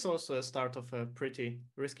G5 is also a start of a pretty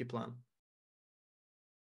risky plan.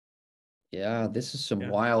 Yeah, this is some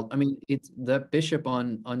wild. I mean, it's the bishop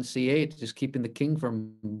on C8 just keeping the king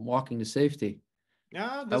from walking to safety.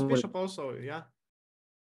 Yeah, this bishop also, yeah.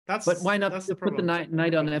 But why not put the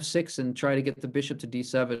knight on F6 and try to get the bishop to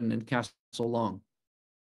D7 and castle long?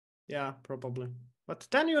 Yeah, probably. But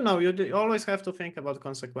then, you know, you always have to think about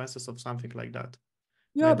consequences of something like that.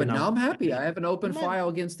 Yeah, maybe but now I'm happy. I have an open file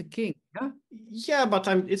against the king. Yeah. Yeah, but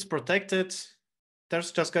it's protected.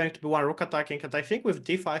 There's just going to be one rook attacking, and I think with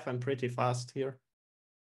D5 I'm pretty fast here.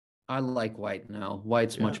 I like white now.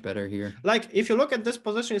 White's much better here. Like, if you look at this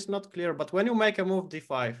position, it's not clear, but when you make a move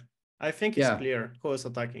D5, I think it's clear who is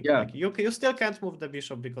attacking. Yeah. Like, you still can't move the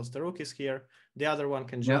bishop because the rook is here. The other one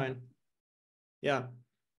can join. Yeah.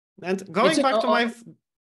 And going back to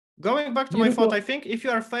my thought, I think if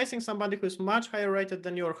you are facing somebody who is much higher rated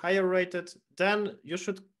than you're higher rated, then you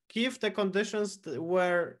should give the conditions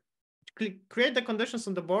create the conditions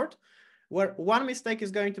on the board where one mistake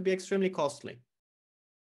is going to be extremely costly.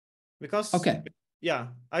 Because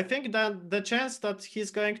I think that the chance that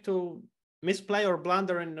he's going to misplay or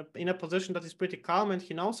blunder in a position that is pretty calm and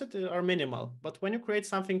he knows it are minimal. But when you create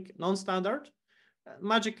something non-standard,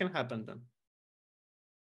 magic can happen then.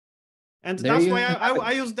 And that's why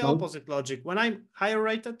I use the opposite logic. When I'm higher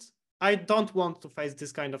rated, I don't want to face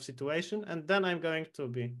this kind of situation. And then I'm going to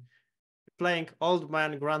be playing old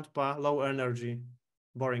man, grandpa, low energy,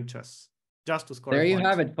 boring chess just to score. There you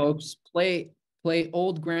have it, folks. Play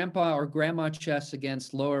old grandpa or grandma chess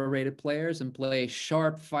against lower rated players and play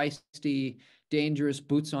sharp, feisty, dangerous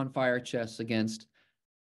boots on fire chess against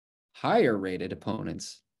higher rated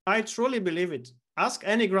opponents. I truly believe it. Ask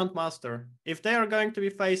any grandmaster if they are going to be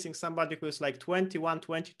facing somebody who is like 21,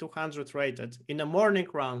 2200 rated in a morning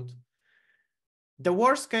round. The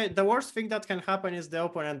worst thing that can happen is the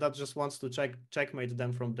opponent that just wants to checkmate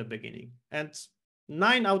them from the beginning. And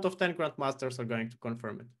 9 out of 10 grandmasters are going to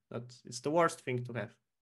confirm it. It's the worst thing to have.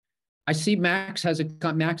 I see Max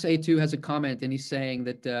A2 has a comment, and he's saying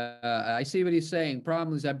that I see what he's saying.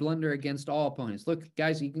 Problem is I blunder against all opponents. Look,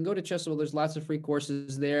 guys, you can go to Chessable. There's lots of free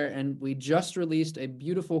courses there, and we just released a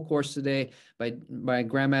beautiful course today by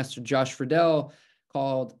Grandmaster Josh Friedel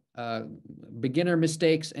called Beginner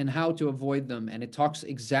Mistakes and How to Avoid Them, and it talks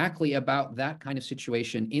exactly about that kind of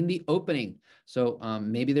situation in the opening. So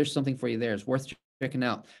maybe there's something for you there. It's worth checking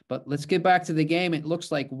out. But let's get back to the game. It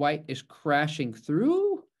looks like White is crashing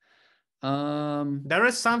through. There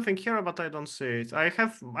is something here, but I don't see it. I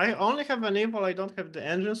only have an evil. I don't have the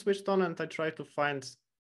engine switched on, and I try to find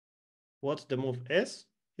what the move is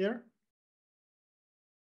here.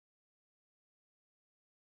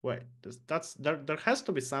 Wait, there has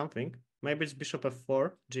to be something. Maybe it's bishop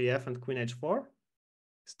f4, gf, and queen h4.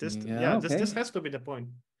 Is this? Yeah, okay. This has to be the point,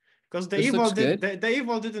 because the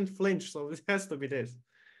evil didn't flinch, so it has to be this.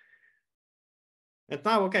 And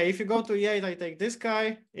now, okay, if you go to e8, I take this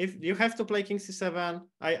guy. If you have to play king c7,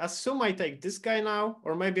 I assume I take this guy now,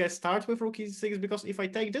 or maybe I start with rook e6, because if I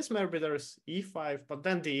take this, maybe there's e5, but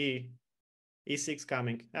then the e6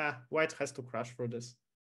 coming. White has to crash for this.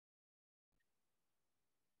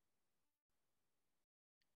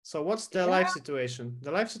 So what's the live situation?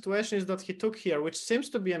 The live situation is that he took here, which seems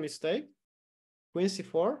to be a mistake. Queen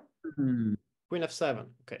c4, queen f7,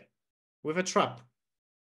 okay, with a trap.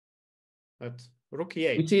 But rook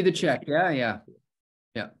e8. We see the check. Yeah.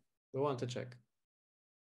 We want to check.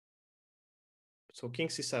 So king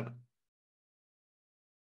c7.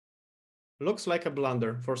 Looks like a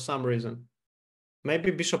blunder for some reason.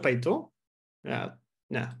 Maybe bishop a2? Yeah,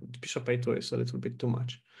 bishop a2 is a little bit too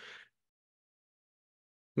much.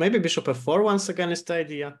 Maybe bishop f4 once again is the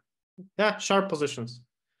idea. Yeah, sharp positions.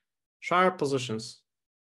 Sharp positions.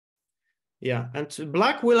 Yeah, and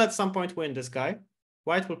black will at some point win this guy.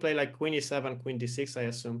 White will play like queen e7, queen d6, I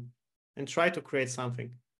assume, and try to create something.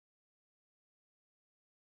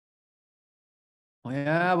 Oh,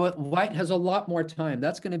 yeah, but White has a lot more time.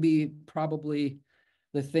 That's going to be probably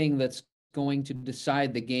the thing that's going to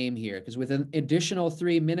decide the game here, because with an additional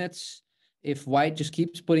 3 minutes, if White just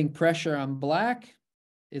keeps putting pressure on Black,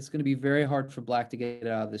 it's going to be very hard for Black to get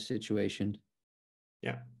out of this situation.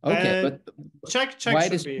 Yeah. Okay, but check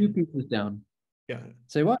White is 2 pieces down. Yeah.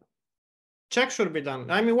 Say what? Check should be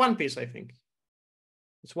done. I mean, 1 piece, I think.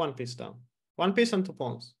 It's 1 piece down. 1 piece and 2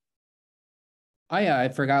 pawns. Oh, yeah, I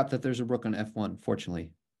forgot that there's a rook on f1,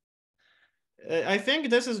 fortunately. I think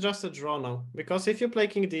this is just a draw now, because if you play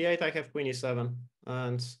king d8, I have queen e7.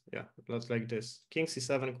 And yeah, that's like this. King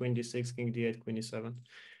c7, queen d6, king d8, queen e7.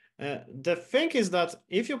 The thing is that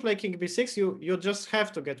if you play king b6, you just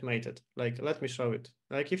have to get mated. Like, let me show it.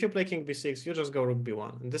 Like, if you play king b6, you just go rook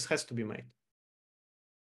b1, and this has to be made.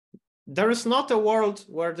 There is not a world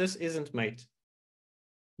where this isn't made.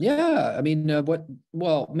 Yeah, I mean,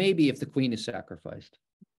 well, maybe if the queen is sacrificed.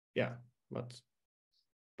 Yeah, but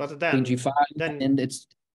then queen g5, and it's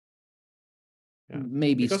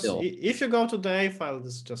maybe because still. If you go to the A file,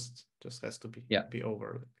 this just has to be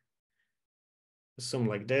over. Like, assume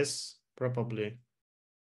like this, probably.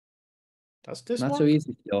 Does this not work? so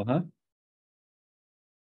easy still, huh?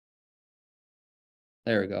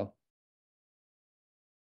 There we go.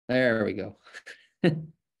 There we go.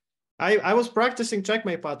 I was practicing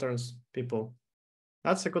checkmate patterns, people.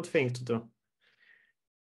 That's a good thing to do.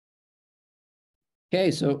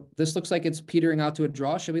 Okay, so this looks like it's petering out to a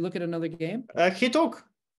draw. Should we look at another game? He took.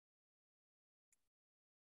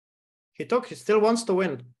 He still wants to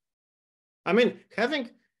win. I mean, having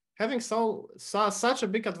such a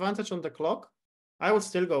big advantage on the clock, I would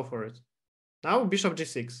still go for it. Now bishop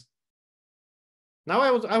g6. Now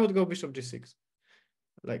I would go bishop g6.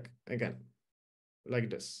 Like, again, like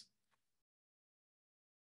this.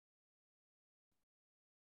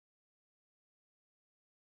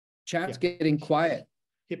 Chat's getting quiet.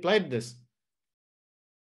 He played this.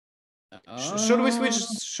 Should we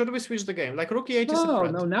switch the game? Like rook e8 is a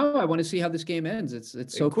threat. No, now I want to see how this game ends.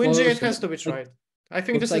 It's so queen close. g8 has to be tried. I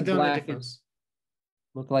think this is the only difference.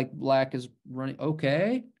 Look like black is running.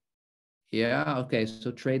 Okay. Yeah. Okay.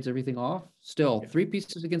 So trades everything off. Still 3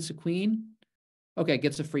 pieces against the queen. Okay.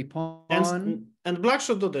 Gets a free pawn. And black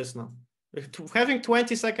should do this now. Having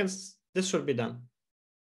 20 seconds, this should be done.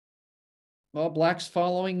 Well, black's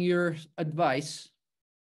following your advice.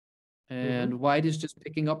 And white is just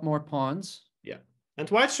picking up more pawns. Yeah. And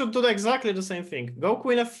white should do exactly the same thing. Go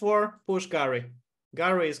queen f4, push Gary.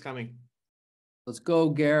 Gary is coming. Let's go,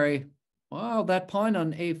 Gary. Wow, that pawn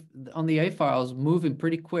on the A file is moving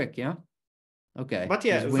pretty quick, yeah? Okay. But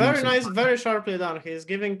yeah, very nice, very sharply done. He's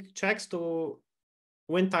giving checks to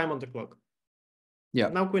win time on the clock. Yeah.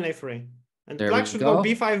 Now queen a3. And there black should go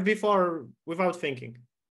b5, b4 without thinking.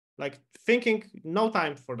 Like thinking, no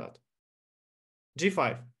time for that.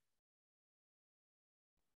 g5.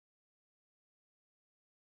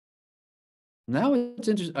 Now it's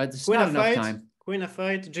interesting. It's queen not f8, enough time. Queen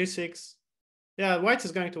f8, g6. Yeah, white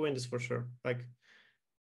is going to win this for sure. Like,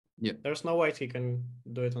 yeah, there's no way he can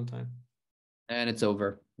do it on time. And it's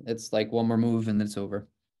over. It's like one more move and then it's over.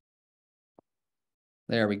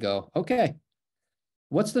 There we go. Okay.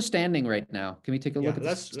 What's the standing right now? Can we take a look at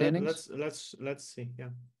the standings? Let's see. Yeah.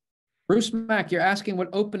 Bruce Mack, you're asking what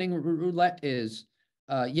opening roulette is.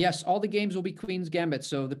 Yes, all the games will be Queen's Gambit.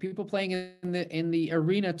 So the people playing in the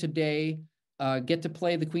arena today get to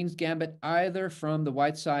play the Queen's Gambit either from the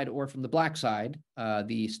white side or from the black side.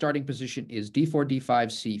 The starting position is d4,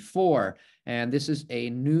 d5, c4. And this is a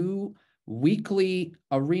new weekly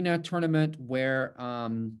arena tournament where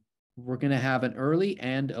we're going to have an early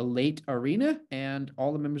and a late arena, and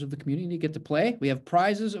all the members of the community get to play. We have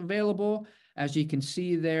prizes available. As you can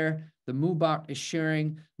see there, the Moobot is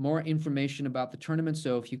sharing more information about the tournament.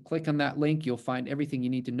 So if you click on that link, you'll find everything you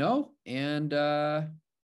need to know. And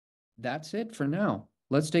that's it for now.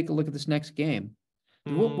 Let's take a look at this next game.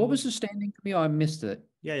 What was the standing, Camille? I missed it.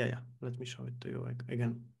 Yeah. Let me show it to you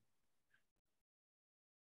again.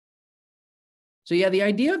 So yeah, the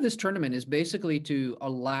idea of this tournament is basically to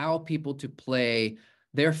allow people to play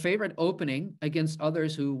their favorite opening against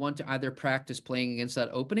others who want to either practice playing against that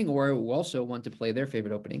opening or who also want to play their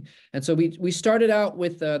favorite opening. And so we started out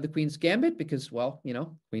with the Queen's Gambit because, well, you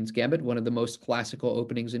know, Queen's Gambit, one of the most classical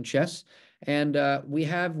openings in chess. And we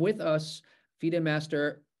have with us FIDE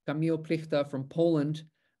master Kamil Plichta from Poland,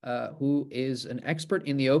 who is an expert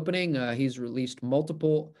in the opening. He's released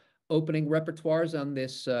multiple opening repertoires on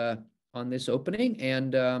this opening,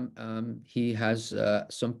 and he has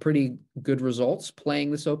some pretty good results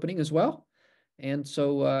playing this opening as well. And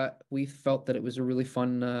so we felt that it was a really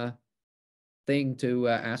fun thing to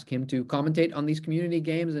ask him to commentate on these community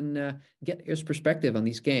games and get his perspective on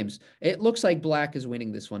these games. It looks like black is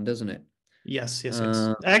winning this one, doesn't it? Yes.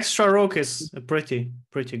 Extra rook is a pretty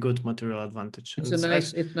good material advantage. It's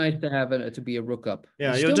nice to have to be a rook up.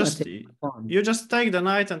 Yeah, you just take the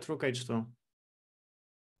knight and rook h2.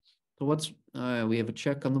 So what's we have a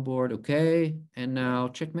check on the board, okay, and now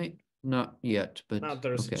checkmate. Not yet, but now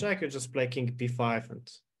there's a check. You just play king b5 and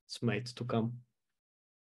it's mate to come.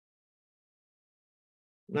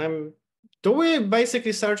 Do we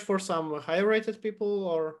basically search for some higher rated people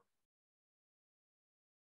or?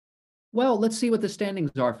 Well, let's see what the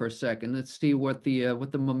standings are for a second. Let's see what the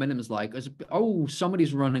momentum is like. Oh,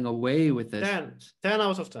 somebody's running away with this. 10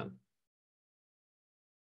 out of 10.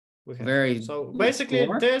 So basically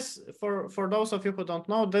this, for those of you who don't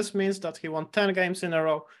know, this means that he won 10 games in a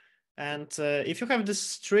row. And if you have this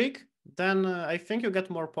streak, then I think you get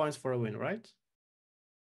more points for a win, right?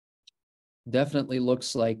 Definitely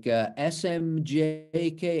looks like SMJKA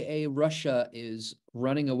Russia is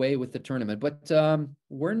running away with the tournament. But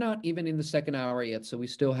we're not even in the second hour yet, so we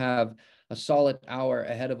still have a solid hour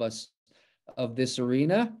ahead of us of this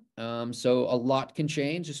arena. So a lot can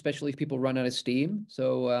change, especially if people run out of steam.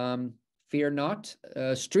 So fear not.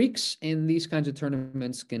 Streaks in these kinds of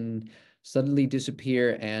tournaments can suddenly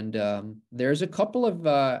disappear. And there's a couple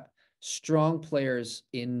of strong players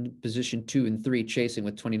in position 2 and 3 chasing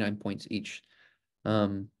with 29 points each.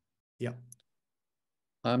 Yeah.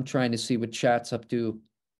 I'm trying to see what chat's up to.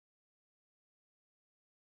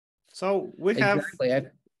 So we have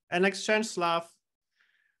an exchange Slav.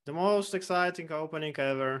 The most exciting opening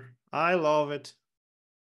ever. I love it.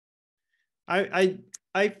 I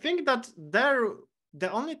think that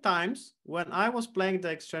the only times when I was playing the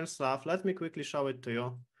exchange Slav, let me quickly show it to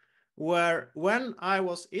you, where when I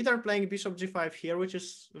was either playing bishop g5 here, which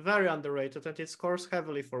is very underrated and it scores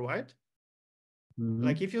heavily for white.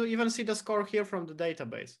 Like if you even see the score here from the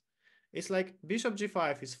database, it's like bishop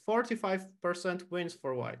g5 is 45% wins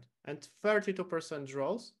for white and 32%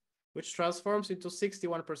 draws, which transforms into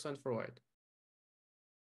 61% for white.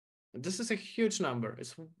 This is a huge number.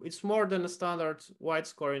 It's more than a standard white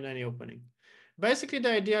score in any opening. Basically,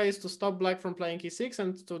 the idea is to stop black from playing e6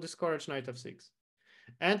 and to discourage knight f6.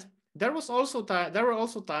 And there were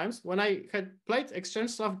also times when I had played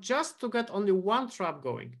exchange stuff just to get only one trap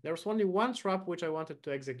going. There was only one trap which I wanted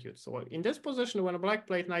to execute. So in this position, when black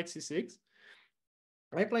played knight c6,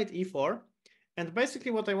 I played e4. And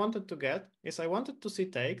basically what I wanted to get is I wanted to see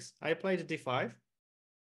takes. I played d5.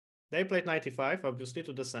 They played knight e5, obviously,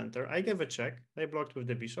 to the center. I gave a check. They blocked with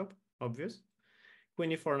the bishop, obvious.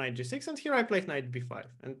 Queen e4, knight g6, and here I played knight b5.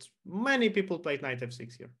 And many people played knight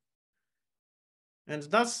f6 here. And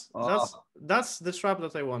that's the trap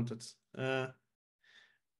that I wanted.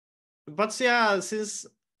 But yeah, since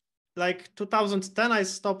like 2010, I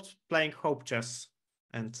stopped playing hope chess,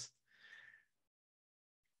 and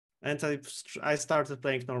I started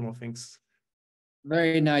playing normal things.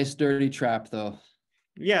 Very nice, dirty trap, though.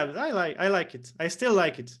 Yeah, I like it. I still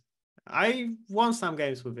like it. I won some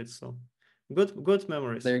games with it, so good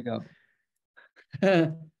memories. There you go.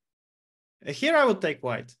 Here I would take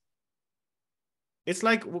white. It's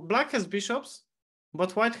like black has bishops,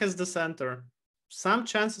 but white has the center. Some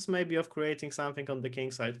chances maybe of creating something on the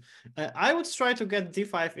king side. I would try to get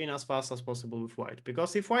d5 in as fast as possible with white,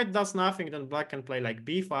 because if white does nothing, then black can play like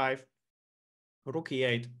b5, rook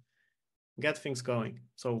e8, get things going.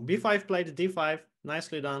 So b5 played d5,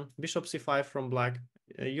 nicely done. Bishop c5 from black,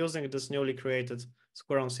 using this newly created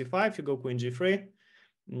square on c5, you go queen g3.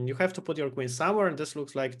 You have to put your queen somewhere, and this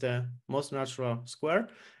looks like the most natural square.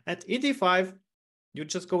 At ed5, you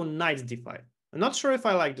just go knight d5. I'm not sure if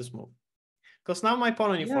I like this move, because now my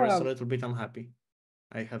pawn on e4 is a little bit unhappy.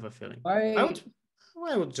 I have a feeling.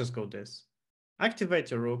 I would just go this. Activate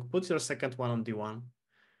your rook, put your second one on d1.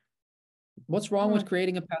 What's wrong with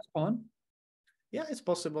creating a passed pawn? Yeah, it's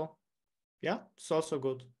possible. Yeah, it's also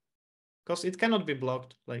good, because it cannot be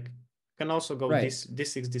blocked. Like, can also go d6,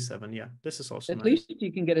 d7. Yeah, this is also At least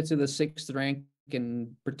you can get it to the 6th rank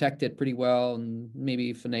and protect it pretty well, and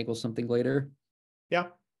maybe finagle something later.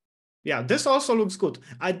 Yeah, this also looks good.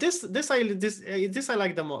 This I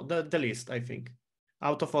like the least, I think,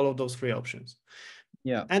 out of all of those 3 options.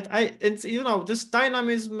 Yeah, and you know, this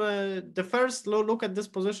dynamism. The first look at this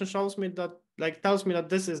position shows me that, like, tells me that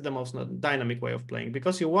this is the most dynamic way of playing,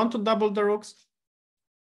 because you want to double the rooks,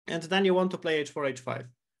 and then you want to play h4, h5.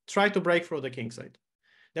 Try to break through the king side.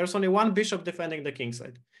 There's only one bishop defending the king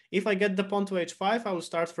side. If I get the pawn to h5, I will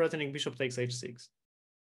start threatening bishop takes h6,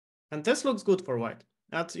 and this looks good for white.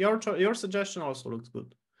 That's your suggestion also looks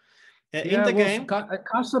good. In the game,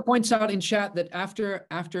 Costa points out in chat that after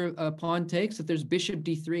a pawn takes, that there's bishop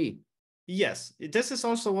d3. Yes, this is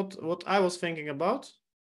also what I was thinking about,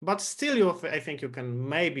 but still, I think you can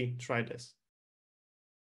maybe try this.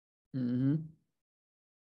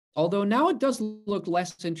 Although now it does look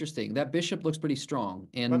less interesting. That bishop looks pretty strong,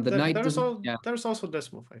 and the knight doesn't. There's also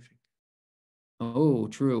this move, I think. Oh,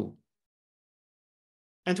 true.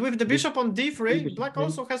 And with the bishop on d3, black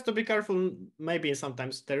also has to be careful. Maybe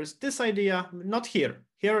sometimes there is this idea, not here.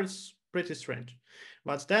 Here it's pretty strange.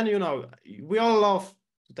 But then, you know, we all love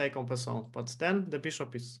to take en passant, but then the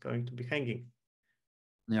bishop is going to be hanging.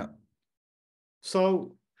 Yeah.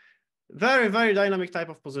 So very, very dynamic type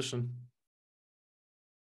of position.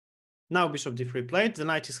 Now bishop d3 played, the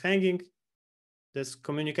knight is hanging. This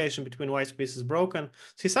communication between white's piece is broken.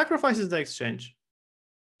 So he sacrifices the exchange.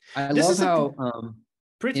 I love how...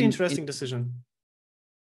 Pretty interesting decision.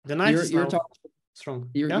 The knight is now strong.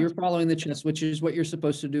 You're following the chess, which is what you're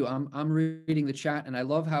supposed to do. I'm reading the chat, and I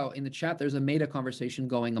love how in the chat there's a meta conversation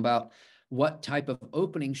going about what type of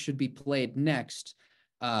opening should be played next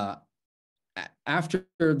after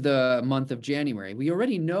the month of January. We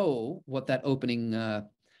already know what that opening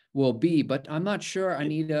will be, but I'm not sure. I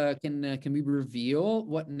need can we reveal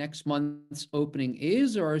what next month's opening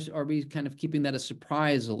is, or are we kind of keeping that a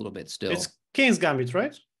surprise a little bit still? It's King's Gambit,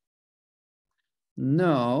 right?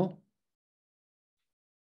 No.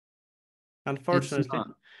 Unfortunately.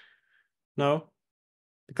 No.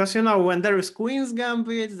 Because, you know, when there is Queen's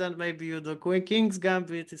Gambit, then maybe you do King's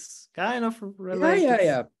Gambit. It's kind of related.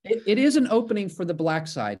 Yeah. It is an opening for the black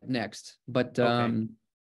side next, but okay.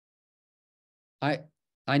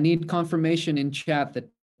 I need confirmation in chat that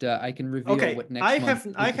I can reveal what next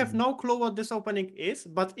month. I have no clue what this opening is,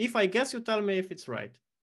 but if I guess, you tell me if it's right.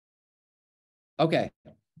 Okay.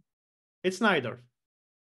 It's neither.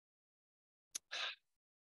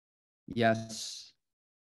 Yes.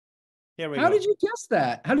 Here we go. How did you guess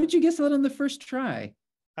that? How did you guess that on the first try?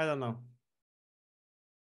 I don't know.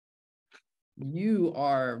 You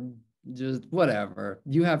are just whatever.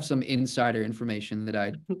 You have some insider information that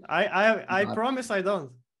I promise I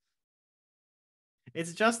don't.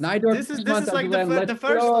 It's just Najdorf this is like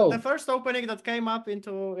the first opening that came up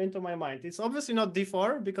into my mind. It's obviously not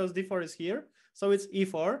d4 because d4 is here, so it's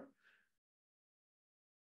e4.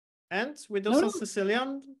 And we do some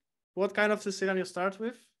Sicilian. What kind of Sicilian you start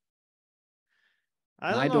with?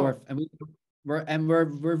 I don't know. And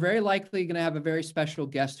we're very likely going to have a very special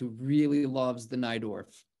guest who really loves the Najdorf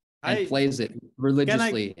and plays it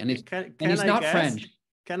religiously. And he's not French.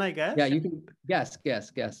 Can I guess? Yeah, you can guess.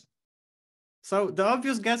 So the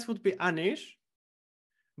obvious guess would be Anish,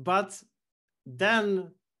 but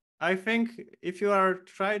then I think if you are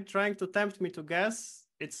trying to tempt me to guess,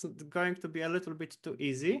 it's going to be a little bit too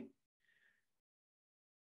easy.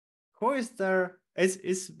 Who is there?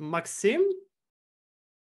 Is Maxime?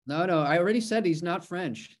 No, I already said he's not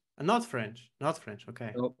French. Not French.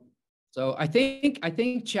 Okay. So I think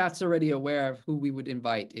chat's already aware of who we would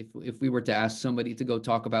invite if we were to ask somebody to go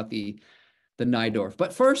talk about the Najdorf.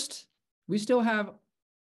 But first, we still have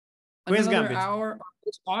another hour of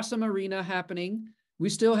this awesome arena happening. We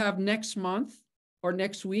still have next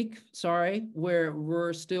week, where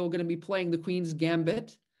we're still going to be playing the Queen's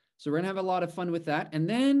Gambit. So we're going to have a lot of fun with that. And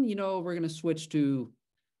then, we're going to switch to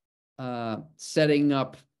setting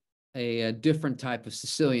up a different type of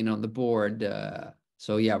Sicilian on the board.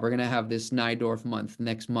 So yeah, we're going to have this Najdorf month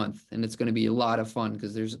next month, and it's going to be a lot of fun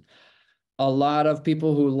because there's a lot of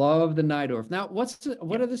people who love the Najdorf. Now,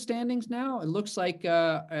 what are the standings now? It looks like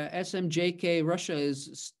SMJK Russia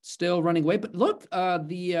is still running away, but look,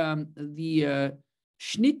 the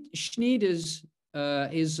Schneid is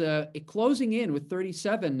closing in with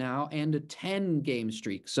 37 now and a 10 game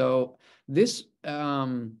streak. So this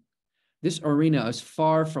arena is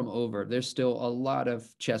far from over. There's still a lot of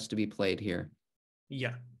chess to be played here.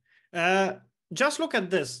 Yeah. Just look at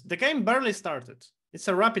this. The game barely started. It's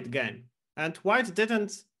a rapid game. And White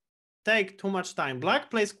didn't take too much time. Black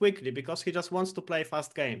plays quickly because he just wants to play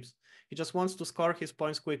fast games. He just wants to score his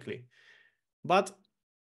points quickly. But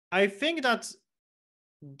I think that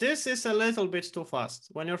this is a little bit too fast.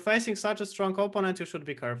 When you're facing such a strong opponent, you should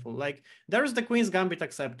be careful. Like, there's the Queen's Gambit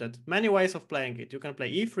accepted. Many ways of playing it. You can play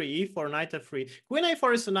e3, e4, knight f3. Queen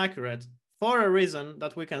a4 is inaccurate for a reason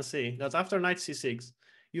that we can see, that after knight c6,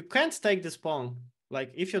 you can't take this pawn.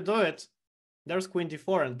 Like, if you do it, there's queen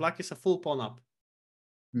d4 and black is a full pawn up.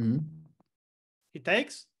 Mm-hmm. He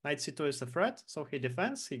takes, knight c2 is a threat, so he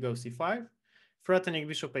defends, he goes c5, threatening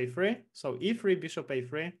bishop a3, so e3, bishop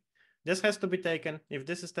a3. This has to be taken. If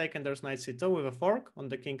this is taken, there's knight c2 with a fork on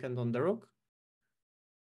the king and on the rook.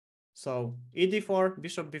 So e d4,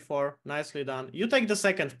 bishop b4, nicely done. You take the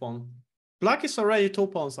second pawn. Black is already 2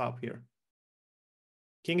 pawns up here.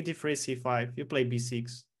 King d3, c5, you play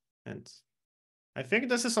b6, and I think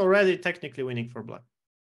this is already technically winning for black.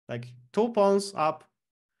 Like 2 pawns up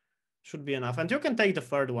should be enough. And you can take the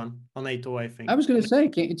third one on a2, I think. I was going to say,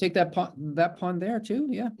 can't you take that pawn there too?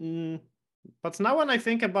 Yeah. But now when I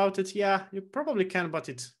think about it, yeah, you probably can, but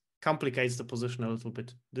it complicates the position a little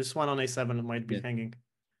bit. This one on a7 might be hanging.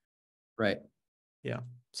 Right. Yeah.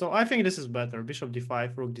 So I think this is better. Bishop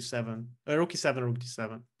d5, rook d7, rook e7, rook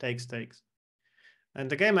d7. Takes. And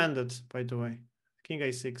the game ended, by the way. King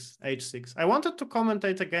a6, h6. I wanted to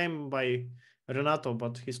commentate a game by Renato,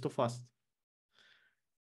 but he's too fast.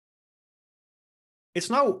 It's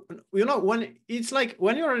now, when it's like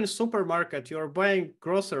when you're in a supermarket, you're buying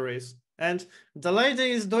groceries, and the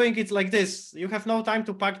lady is doing it like this. You have no time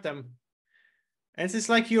to pack them. And it's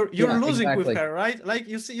like you're losing with her, right? Like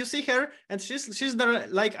you see her, and she's there.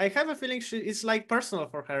 Like I have a feeling it's like personal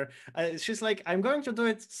for her. She's like, I'm going to do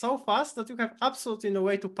it so fast that you have absolutely no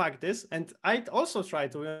way to pack this. And I also try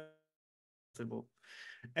to.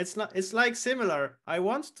 It's like similar. I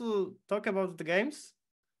want to talk about the games,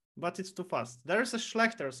 but it's too fast. There's a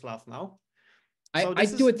Schlechter-Slav now. So I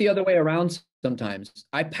do it the other way around sometimes.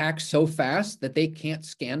 I pack so fast that they can't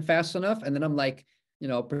scan fast enough, and then I'm like,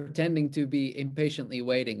 pretending to be impatiently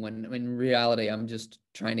waiting when in reality I'm just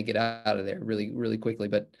trying to get out of there really, really quickly.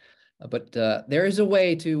 But there is a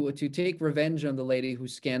way to take revenge on the lady who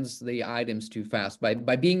scans the items too fast by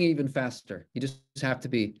being even faster. You just have to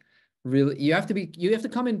be really, you have to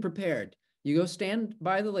come in prepared. You go stand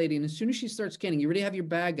by the lady, and as soon as she starts scanning, you already have your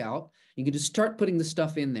bag out. You can just start putting the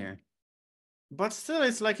stuff in there. But still,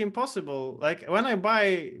 it's like impossible. Like when I buy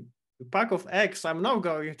a pack of eggs, I'm not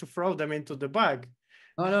going to throw them into the bag.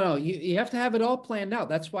 Oh, no. You have to have it all planned out.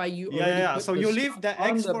 That's why you. Yeah. So you leave the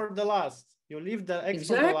eggs for the last. You leave the eggs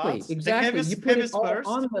for the last. Exactly. You put it all first.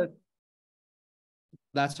 on the.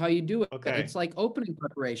 That's how you do it. Okay. It's like opening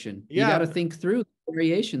preparation. Yeah. You got to think through the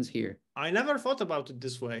variations here. I never thought about it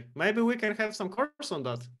this way. Maybe we can have some course on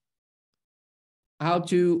that. how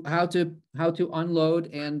to unload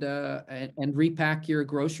and repack your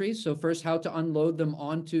groceries. So first, how to unload them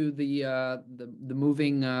onto the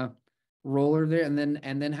moving roller there, and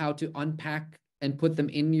then how to unpack and put them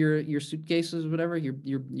in your suitcases, whatever,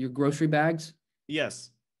 your grocery bags.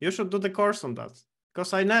 Yes, you should do the course on that,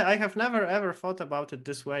 because I have never ever thought about it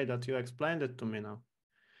this way that you explained it to me now.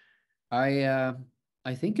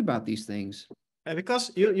 I think about these things.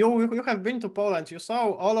 Because you have been to Poland, you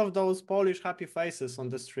saw all of those Polish happy faces on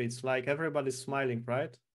the streets, like everybody's smiling,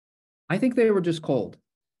 right? I think they were just cold.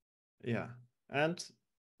 Yeah, and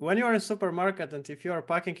when you are in a supermarket and if you are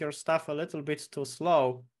packing your stuff a little bit too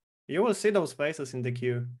slow, you will see those faces in the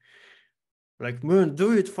queue. Like, man,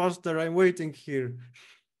 do it faster, I'm waiting here.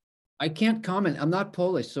 I can't comment. I'm not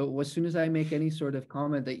Polish, so as soon as I make any sort of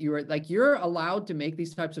comment that you're allowed to make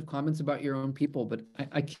these types of comments about your own people, but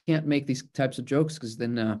I can't make these types of jokes because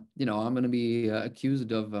then you know, I'm going to be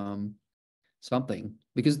accused of something,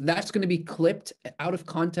 because that's going to be clipped out of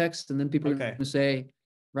context, and then people are going to say,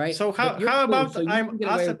 right? So how about I'm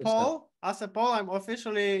as a Pole, I'm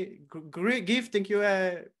officially gifting you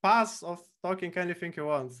a pass of talking anything you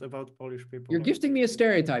want about Polish people. You're gifting me a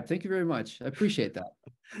stereotype. Thank you very much. I appreciate that.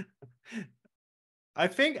 I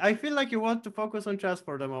feel like you want to focus on chess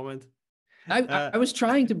for the moment. I was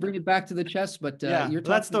trying to bring it back to the chess, but yeah, you're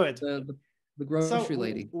let's do it. The grocery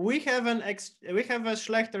lady. We have a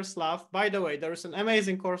Schlechter Slav. By the way, there is an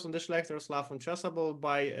amazing course on the Schlechter Slav on Chessable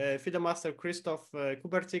by FIDE master Christof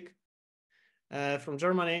Kubertik from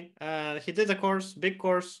Germany. He did a course, big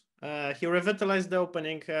course. He revitalized the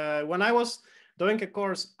opening. When I was doing a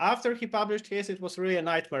course after he published his, it was really a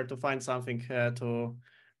nightmare to find something to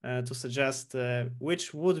suggest,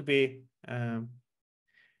 which would be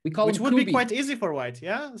which would be quite easy for White.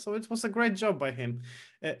 Yeah, so it was a great job by him.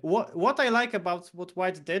 What I like about what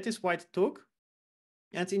White did is White took,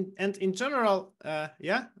 and in general,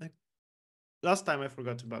 yeah. Last time I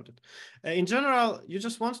forgot about it. In general, you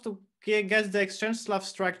just want to get the exchange Slav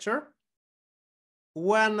structure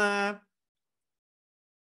when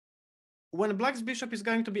Black's bishop is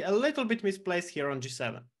going to be a little bit misplaced here on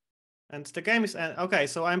g7, and the game is okay.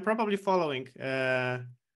 So I'm probably following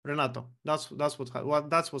Renato. That's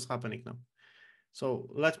what's happening now. So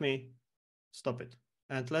let me stop it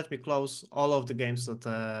and let me close all of the games that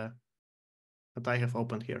I have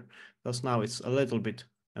opened here, because now it's a little bit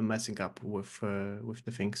messing up with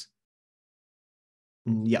the things.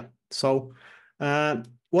 Yeah. So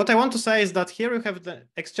what I want to say is that here you have the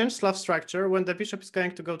exchange Slav structure when the bishop is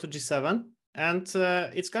going to go to g7, and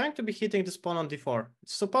it's going to be hitting this pawn on d4.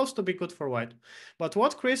 It's supposed to be good for White. But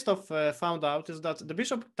what Christof found out is that the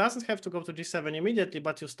bishop doesn't have to go to g7 immediately,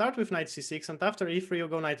 but you start with knight c6, and after e3 you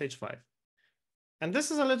go knight h5. And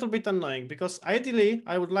this is a little bit annoying, because ideally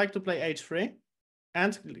I would like to play h3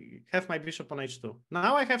 and have my bishop on h2.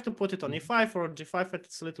 Now I have to put it on e5 or g5, and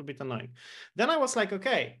it's a little bit annoying. Then I was like,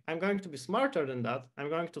 okay, I'm going to be smarter than that. I'm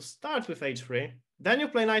going to start with h3. Then you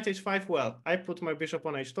play knight h5. Well, I put my bishop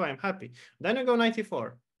on h2. I'm happy. Then you go knight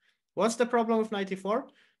e4. What's the problem with knight e4?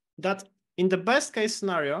 That in the best case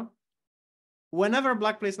scenario, whenever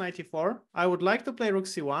Black plays knight e4, I would like to play rook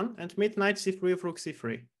c1 and meet knight c3 with rook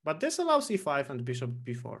c3. But this allows e5 and bishop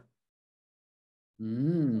b4.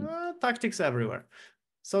 Tactics everywhere.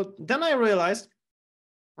 So then I realized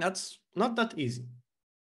that's not that easy.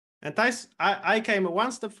 And I came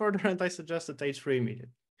one step further and I suggested h3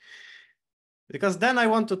 immediately. Because then I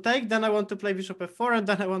want to take, then I want to play bishop f4, and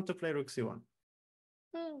then I want to play rook c1.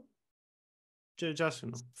 Just, you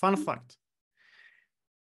know, fun fact.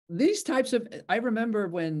 These types of, I remember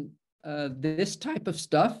when this type of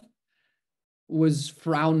stuff was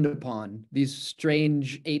frowned upon, these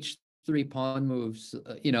strange h3 pawn moves,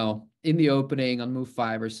 you know, in the opening on move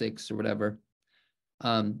 5 or 6 or whatever.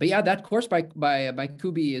 But yeah, that course by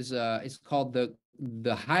Kubi is called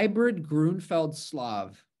the Hybrid Grunfeld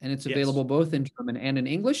Slav, and it's available both in German and in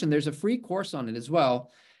English, and there's a free course on it as well.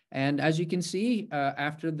 And as you can see,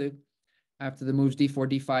 after the moves d4,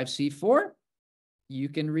 d5, c4, you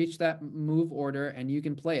can reach that move order and you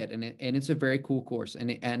can play it, and it's a very cool course.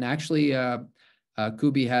 And actually,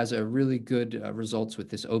 Kubi has a really good results with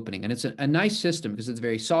this opening, and it's a nice system because it's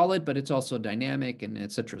very solid, but it's also dynamic and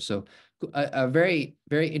etc. So a very,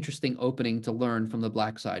 very interesting opening to learn from the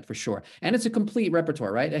black side for sure. And it's a complete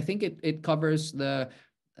repertoire, right? I think it covers the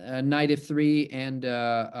knight f3 and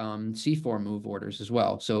c4 move orders as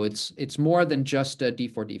well. So it's more than just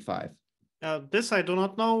d4, d5. This I do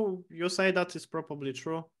not know. You say that is probably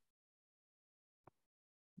true.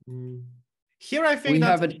 Here I think we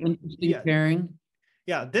have an interesting pairing.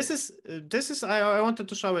 Yeah, this is I wanted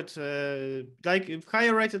to show it. Like if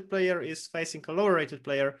higher rated player is facing a lower rated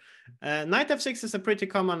player, knight f6 is a pretty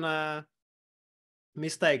common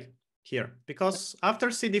mistake here, because after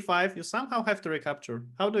cd5 you somehow have to recapture.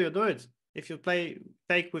 How do you do it? If you play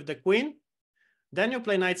take with the queen, then you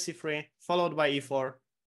play knight c3 followed by e4.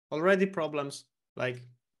 Already problems, like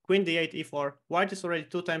queen d8, e4. White is already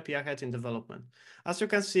 2 tempi ahead in development. As you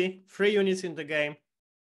can see, 3 units in the game,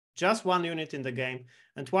 just 1 unit in the game,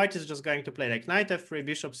 and white is just going to play like knight f3,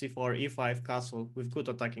 bishop c4, e5, castle with good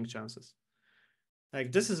attacking chances.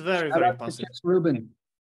 Like this is very, very passive.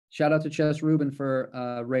 Shout out to Chess Ruben for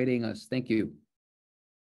rating us. Thank you.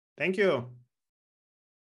 Thank you.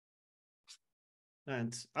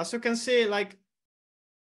 And as you can see, like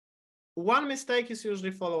one mistake is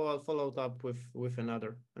usually followed up with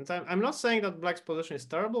another. And I'm not saying that black's position is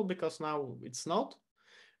terrible, because now it's not,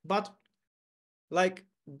 but like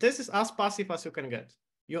this is as passive as you can get.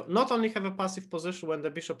 You not only have a passive position when the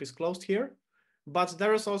bishop is closed here, but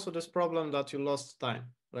there is also this problem that you lost time.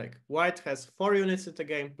 Like white has 4 units in the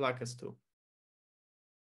game, black has 2.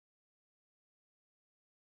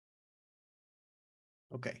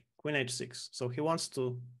 Okay, queen h6. So he wants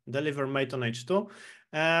to deliver mate on h2.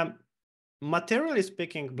 Materially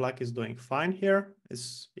speaking, black is doing fine here.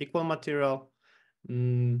 It's equal material.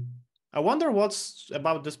 I wonder what's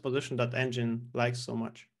about this position that engine likes so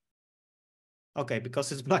much. Okay,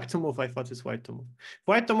 because it's black to move, I thought it's white to move.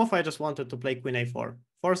 White to move, I just wanted to play queen a4.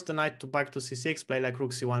 Force the knight to back to c6, play like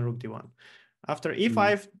rook c1, rook d1. After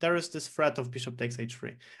e5, there is this threat of bishop takes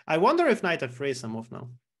h3. I wonder if knight f3 is a move now.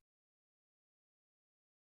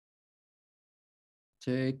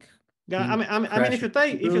 Take. Yeah, I mean, if you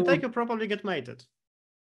take, you probably get mated.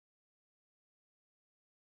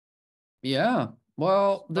 Yeah,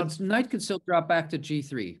 well, the knight could still drop back to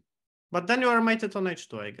g3. But then you are mated on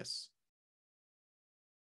h2, I guess.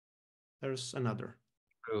 There's another.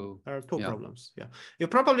 True. There are 2 problems. Yeah, you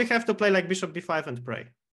probably have to play like bishop b5 and pray,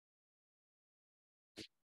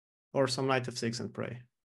 or some knight f6 and pray.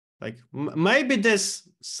 Like maybe this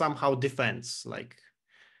somehow defends. Like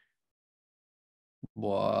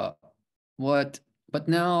what? But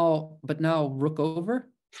now rook over.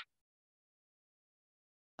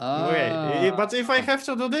 Okay, but if I have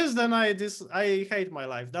to do this, then I hate my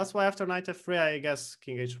life. That's why after knight f3, I guess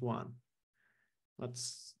king h1.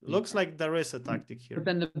 That's looks like there is a tactic here. But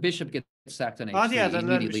then the bishop gets sacked on h3. Oh yeah,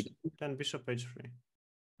 then bishop h3.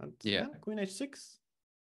 And, yeah, queen h6.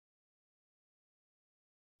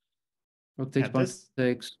 Rook takes, pawn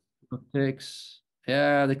takes, rook takes.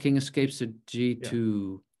 Yeah, the king escapes to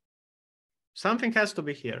g2. Yeah. Something has to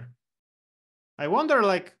be here. I wonder,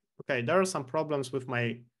 like, okay, there are some problems with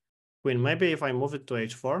my queen. Maybe if I move it to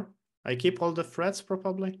h4, I keep all the threats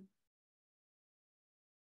probably.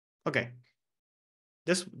 Okay.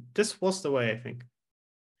 This was the way, I think.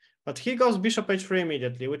 But he goes bishop h3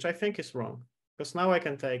 immediately, which I think is wrong, because now I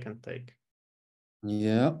can take and take.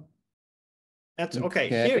 Yeah. That's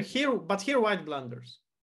okay. Here white blunders.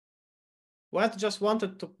 White just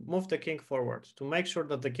wanted to move the king forward to make sure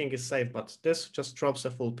that the king is safe, but this just drops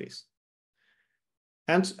a full piece.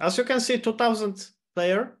 And as you can see, 2000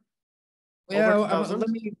 player. Yeah,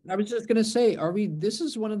 I was just gonna say, this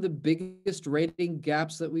is one of the biggest rating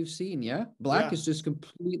gaps that we've seen, yeah? Black is just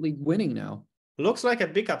completely winning now. Looks like a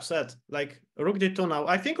big upset, like rook d2 now.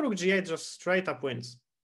 I think rook g8 just straight up wins.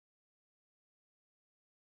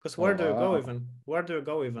 Because where do you go even? Where do you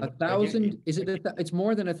go even? 1,000, like, is it? It's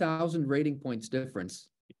more than 1,000 rating points difference.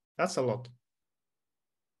 That's a lot.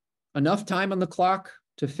 Enough time on the clock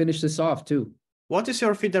to finish this off too. What is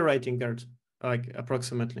your FIDE rating, Geert? Like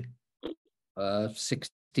approximately?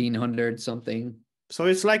 1,600 something. So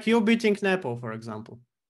it's like you beating Nepo, for example.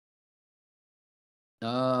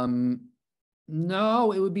 No,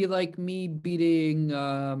 it would be like me beating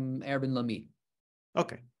Erwin Lamy.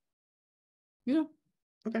 Okay. Yeah.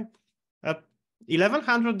 Okay.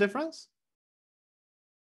 1,100 difference?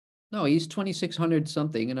 No, he's 2,600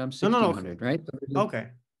 something, and I'm 1,600, no. right? Okay.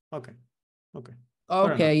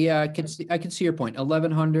 Okay, yeah, I can see your point.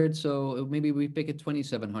 1,100, so maybe we pick it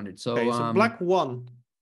 2,700. So, okay, so black won.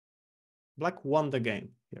 Black won the game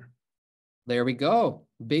here. There we go.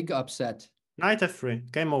 Big upset. Knight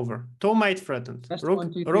f3, game over. 2 mate threatened.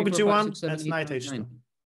 Rook g1 and knight h2.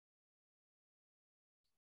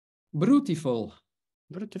 Beautiful.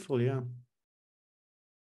 Beautiful, yeah.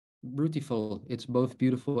 Beautiful. It's both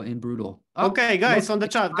beautiful and brutal. Okay, guys on the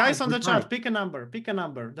chat. Guys on the chat, pick a number. Pick a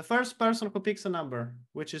number. The first person who picks a number,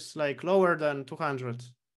 which is like lower than 200.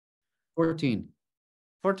 14.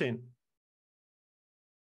 14.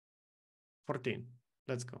 14.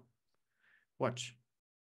 Let's go. Watch.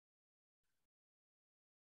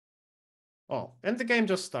 Oh, and the game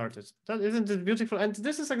just started. Isn't it beautiful? And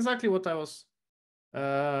this is exactly what I was...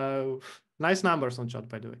 nice numbers on chat,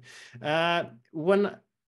 by the way.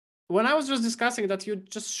 When I was just discussing that you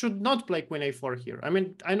just should not play queen a4 here. I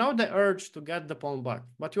mean, I know the urge to get the pawn back,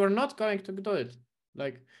 but you are not going to do it.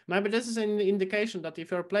 Like, maybe this is an indication that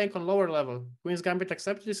if you're playing on lower level, Queen's Gambit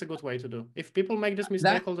accepted is a good way to do. If people make this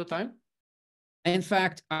mistake all the time. In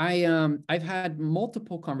fact, I've had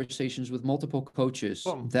multiple conversations with multiple coaches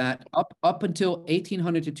that up until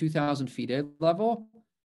 1800 to 2000 FIDE level,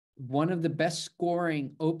 one of the best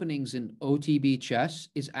scoring openings in OTB chess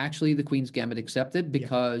is actually the Queen's Gambit accepted,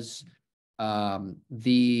 because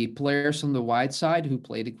the players from the wide side who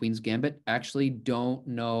play the Queen's Gambit actually don't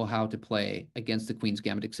know how to play against the Queen's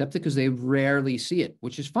Gambit accepted, because they rarely see it,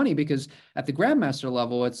 which is funny because at the Grandmaster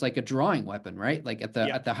level, it's like a drawing weapon, right? Like at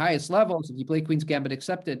the highest levels, if you play Queen's Gambit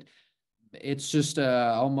accepted, it's just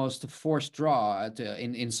almost a forced draw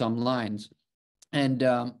in some lines. And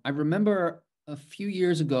I remember a few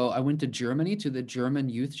years ago, I went to Germany to the German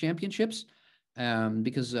Youth Championships,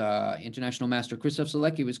 because international master Christof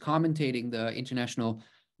Sielecki was commentating the international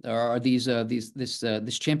or this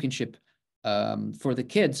championship for the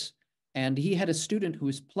kids, and he had a student who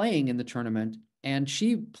was playing in the tournament, and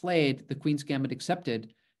she played the Queen's Gambit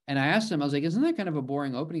accepted. And I asked him, I was like, "Isn't that kind of a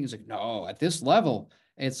boring opening?" He's like, "No, at this level,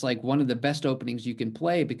 it's like one of the best openings you can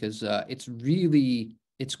play, because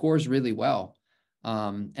it scores really well."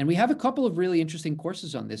 And we have a couple of really interesting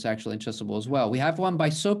courses on this actually in Chessable as well. We have one by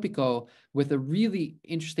Sopiko with a really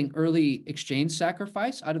interesting early exchange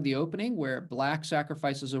sacrifice out of the opening, where black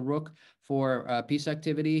sacrifices a rook for piece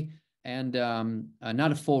activity, and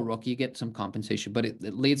not a full rook. You get some compensation, but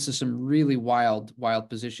it leads to some really wild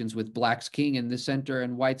positions with black's king in the center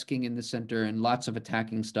and white's king in the center, and lots of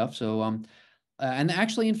attacking stuff. So, and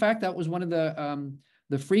actually, in fact, that was one of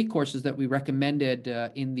the free courses that we recommended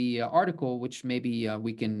in the article, which maybe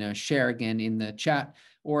we can share again in the chat,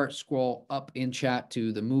 or scroll up in chat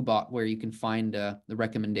to the MooBot where you can find the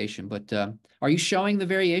recommendation. But are you showing the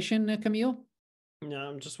variation, Kamil? Yeah,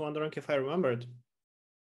 I'm just wondering if I remember it,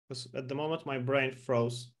 because at the moment my brain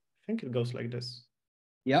froze. I think it goes like this.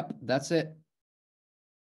 Yep, that's it.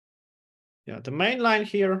 Yeah, the main line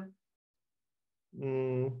here.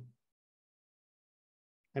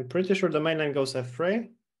 I'm pretty sure the main line goes f3,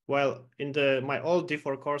 while in my old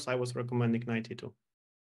d4 course, I was recommending knight e2.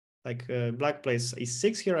 Like black plays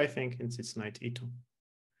e6 here, I think, and it's knight e2.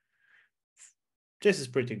 This is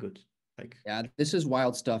pretty good. Like, yeah, this is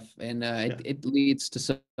wild stuff, and it leads to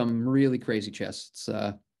some really crazy chess. It's,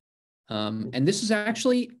 and this is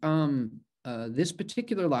actually this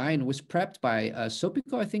particular line was prepped by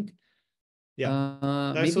Sopiko, I think.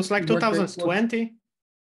 Yeah, this was like 2020.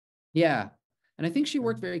 Yeah. And I think she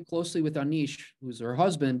worked very closely with Anish, who's her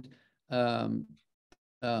husband, on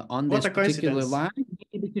this particular line,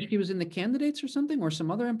 because she was in the candidates or something, or some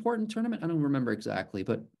other important tournament. I don't remember exactly,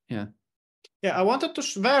 but yeah. Yeah, I wanted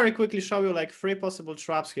to very quickly show you like 3 possible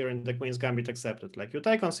traps here in the Queen's Gambit accepted. Like, you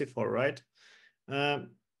take on c4, right?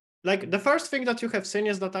 Like, the first thing that you have seen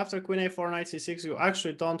is that after Queen a4, Knight c6, you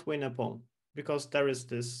actually don't win a pawn, because there is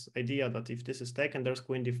this idea that if this is taken, there's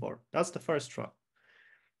Queen d4. That's the first trap.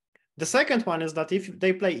 The second one is that if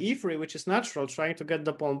they play e3, which is natural, trying to get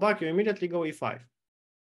the pawn back, you immediately go e5.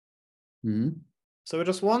 So you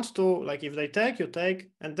just want to, like, if they take, you take,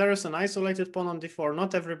 and there is an isolated pawn on d4.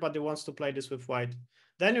 Not everybody wants to play this with white.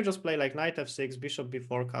 Then you just play like knight f6, bishop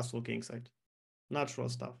b4, castle kingside. Natural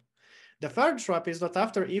stuff. The third trap is that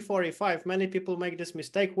after e4, e5, many people make this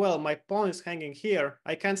mistake. Well, my pawn is hanging here.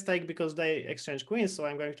 I can't take because they exchange queens, so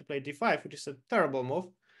I'm going to play d5, which is a terrible move.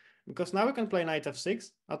 Because now we can play knight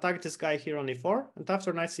f6, attack this guy here on e4, and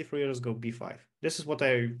after knight c3, you just go b5. This is what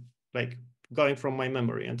I like going from my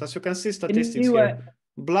memory. And as you can see statistics here,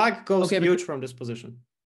 black goes huge from this position.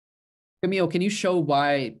 Kamil, can you show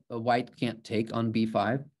why a white can't take on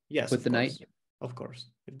b5? Yes, with the knight? Of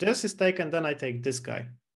course. If this is taken, then I take this guy.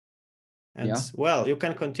 And well, you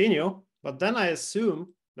can continue, but then I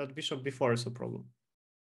assume that bishop b4 is a problem.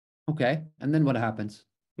 Okay, and then what happens?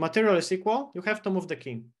 Material is equal, you have to move the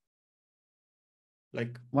king.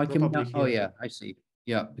 Like, why can we not? Oh yeah, I see.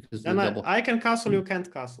 Yeah, because then I can castle, you can't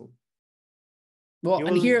castle. Well,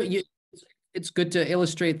 and here it's good to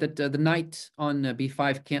illustrate that the knight on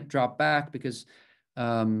b5 can't drop back because,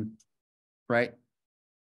 right?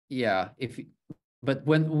 Yeah, but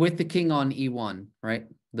when with the king on e1, right?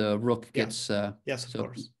 The rook gets yes, of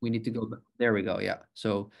course. We need to go back. There we go. Yeah.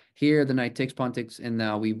 So here the knight takes pawn takes, and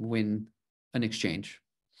now we win an exchange.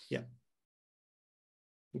 Yeah.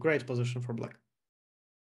 Great position for black.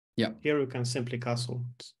 Yeah. Here you can simply castle.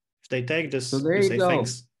 If they take this, so there you say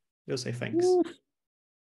thanks. You say thanks. Oof.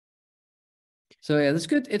 So yeah, that's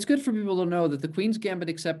good. It's good for people to know that the Queen's Gambit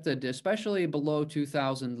accepted, especially below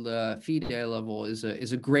 2000 FIDE level, is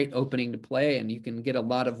a great opening to play, and you can get a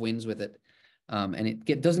lot of wins with it. And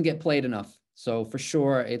it doesn't get played enough. So for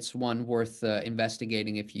sure, it's one worth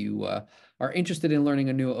investigating if you are interested in learning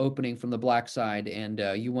a new opening from the black side and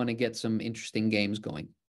you want to get some interesting games going.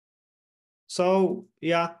 So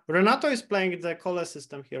yeah, Renato is playing the Kole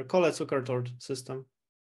system here, Kole Zuckertort system,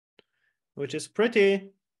 which is pretty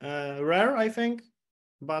rare, I think,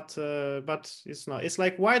 but it's not. It's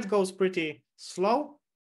like white goes pretty slow,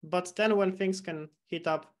 but then when things can heat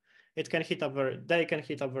up, they can heat up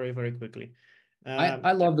very, very quickly.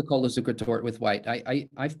 I love the Kole Zuckertort with white.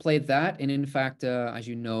 I've played that, and in fact, as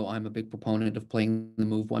you know, I'm a big proponent of playing the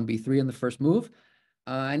move 1b3 in the first move.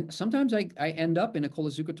 And sometimes I end up in a Kole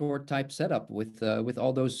Zuckertort type setup with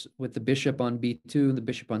all those, with the bishop on b2 and the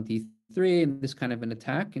bishop on d3 and this kind of an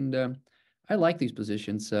attack. And I like these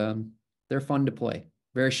positions. They're fun to play.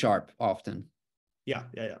 Very sharp often. Yeah.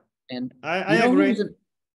 And I agree.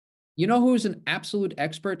 You know who's an absolute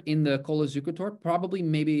expert in the Kole Zuckertort? Probably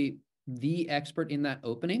maybe the expert in that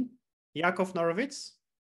opening? Yakov Norovitz?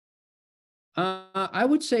 I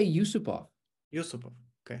would say Yusupov.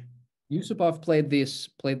 Okay. Yusupov played this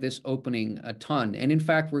opening a ton, and in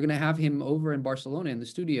fact, we're going to have him over in Barcelona in the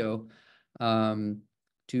studio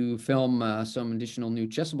to film some additional new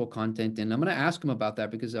Chessable content, and I'm going to ask him about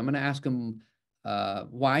that because I'm going to ask him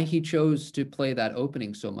why he chose to play that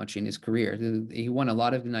opening so much in his career. He won a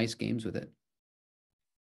lot of nice games with it.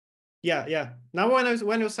 Yeah. Now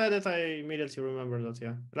when you said it, I immediately remember that,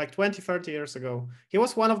 yeah. Like 20, 30 years ago. He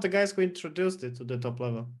was one of the guys who introduced it to the top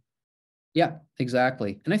level. Yeah,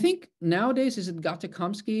 exactly. And I think nowadays, is it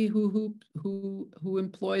Gatakomsky who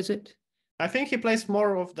employs it? I think he plays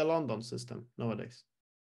more of the London system nowadays.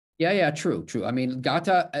 Yeah, true. I mean,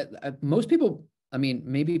 Gata, most people, I mean,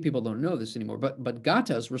 maybe people don't know this anymore, but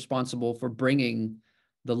Gata is responsible for bringing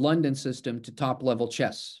the London system to top level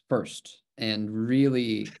chess first and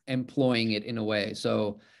really employing it in a way.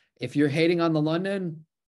 So if you're hating on the London,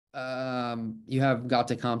 you have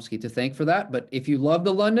Gatakomsky to thank for that. But if you love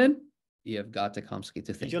the London, you have Gatakomsky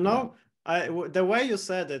to thank. You know, the way you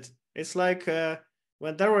said it, it's like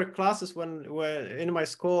when there were classes when in my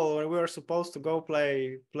school when we were supposed to go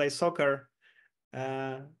play soccer,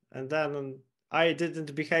 and then I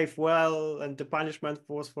didn't behave well, and the punishment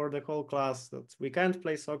was for the whole class that we can't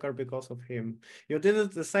play soccer because of him. You did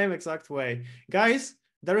it the same exact way, guys.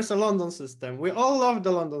 There is a London system. We all love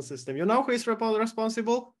the London system. You know who is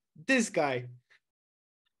responsible? This guy.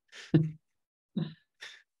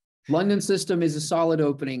 London system is a solid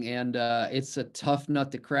opening, and it's a tough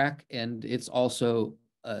nut to crack, and it's also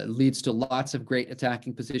leads to lots of great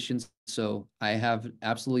attacking positions. So I have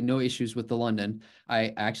absolutely no issues with the London.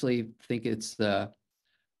 I actually think it's a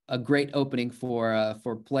great opening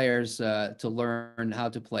for players to learn how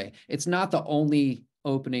to play. It's not the only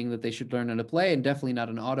opening that they should learn how to play, and definitely not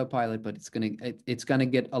an autopilot, but it's gonna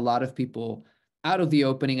get a lot of people out of the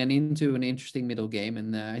opening and into an interesting middle game.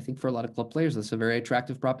 And I think for a lot of club players, that's a very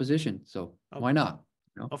attractive proposition. So why not?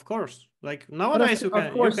 You know? Of course. Like nowadays,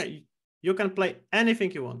 you can play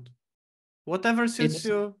anything you want. Whatever suits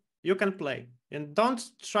you, you can play. And don't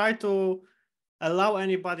try to allow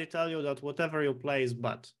anybody tell you that whatever you play is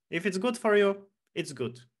bad. If it's good for you, it's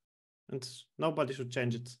good. And nobody should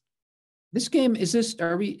change it. This game is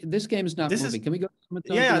this game is not moving. Can we go?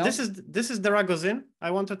 This is the Ragozin. I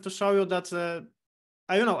wanted to show you that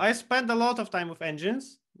I spent a lot of time with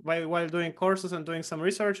engines while doing courses and doing some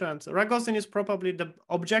research, and Ragozin is probably the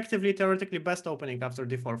objectively theoretically best opening after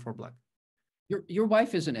d4 for black. Your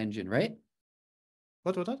wife is an engine, right?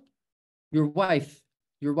 What? Your wife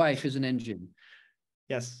is an engine.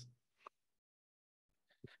 Yes.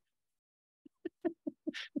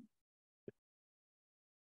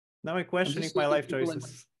 Now I'm questioning my life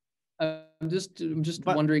choices. I'm just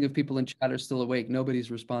wondering if people in chat are still awake.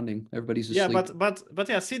 Nobody's responding. Everybody's asleep. Yeah, but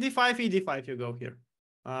yeah, CD5, ED5, you go here.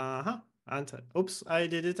 And oops, I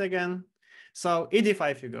did it again. So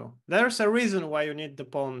ED5 you go. There's a reason why you need the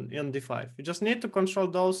pawn in D5. You just need to control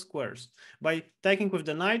those squares. By taking with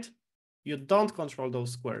the knight, you don't control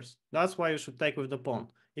those squares. That's why you should take with the pawn.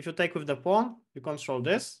 If you take with the pawn, you control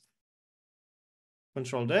this.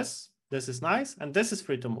 Control this. This is nice, and this is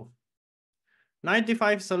free to move. Knight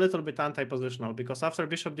d5 is a little bit anti-positional because after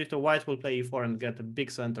bishop d2, white will play e4 and get a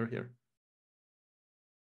big center here.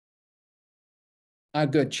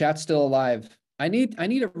 Good. Chat's still alive. I need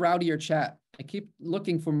a rowdier chat. I keep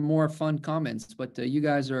looking for more fun comments, but you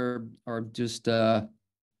guys are just come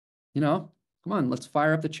on, let's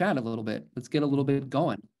fire up the chat a little bit. Let's get a little bit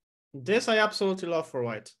going. This I absolutely love for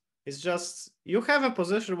white. It's just you have a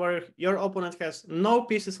position where your opponent has no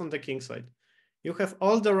pieces on the king side. You have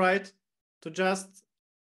all the right to just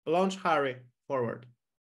launch Harry forward.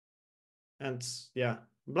 And yeah,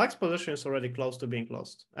 black's position is already close to being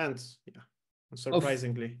lost. And yeah,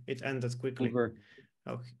 surprisingly, it ended quickly. Over.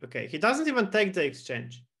 Oh, okay, he doesn't even take the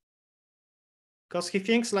exchange. Because he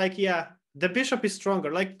thinks like, yeah, the bishop is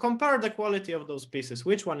stronger. Like, compare the quality of those pieces.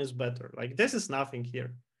 Which one is better? Like, this is nothing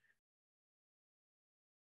here.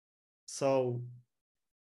 So.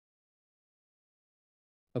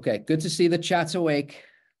 Okay, good to see the chat's awake.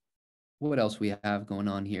 What else we have going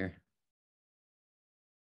on here?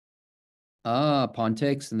 Pawn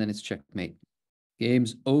takes, and then it's checkmate.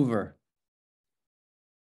 Game's over.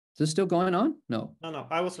 Is this still going on? No. No,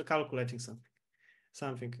 I was calculating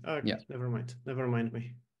something. Okay, yeah. Never mind me.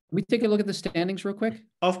 Can we take a look at the standings real quick?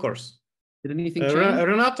 Of course. Did anything change?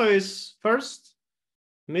 Renato is first.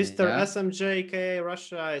 Mr. SMJK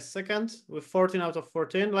Russia is second with 14 out of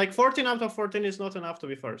 14. Like 14 out of 14 is not enough to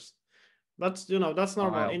be first. But, you know, that's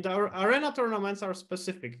normal. In the arena tournaments are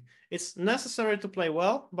specific. It's necessary to play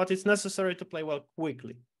well, but it's necessary to play well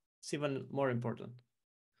quickly. It's even more important.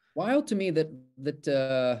 Wild to me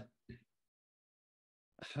that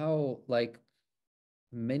how like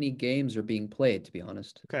many games are being played, to be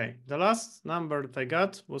honest. Okay, the last number that I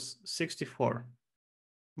got was 64,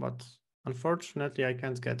 but unfortunately I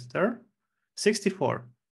can't get there. 64.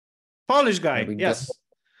 Polish guy, yes.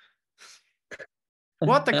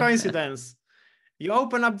 What a coincidence. You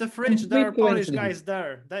open up the fridge, there are Polish guys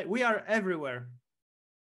there. We are everywhere.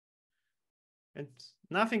 And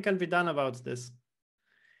nothing can be done about this.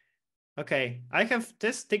 Okay, I have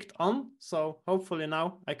this ticked on, so hopefully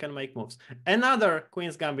now I can make moves. Another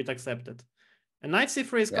Queen's Gambit accepted. A Knight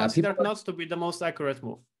C3 is considered not to be the most accurate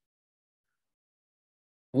move.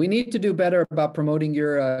 We need to do better about promoting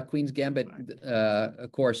your Queen's Gambit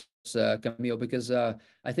course, Kamil, because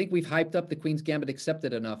I think we've hyped up the Queen's Gambit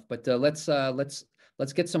accepted enough. But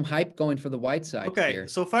let's get some hype going for the white side. Okay, here.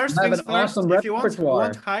 So first things first, if you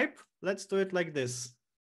want hype, let's do it like this.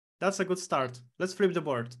 That's a good start. Let's flip the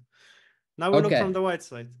board. Now we look from the white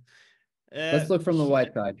side. Let's look from the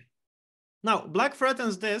white side. Now, black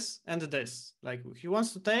threatens this and this. Like, he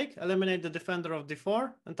wants to take, eliminate the defender of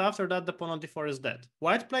d4, and after that, the pawn on d4 is dead.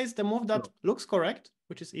 White plays the move that looks correct,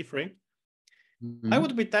 which is e3. I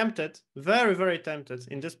would be tempted, very, very tempted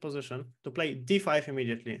in this position to play d5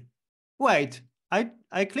 immediately. Wait,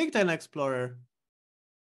 I clicked an explorer.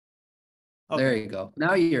 Okay. There you go.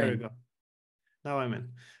 Now you're in. There you go. Now I'm in.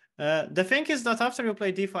 The thing is that after you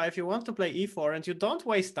play d5, you want to play e4, and you don't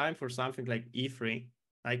waste time for something like e3.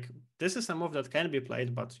 Like, this is a move that can be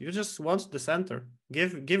played, but you just want the center.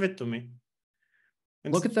 Give it to me.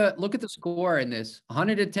 And look at the score in this.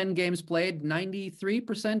 110 games played,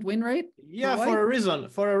 93% win rate. Yeah, for a reason.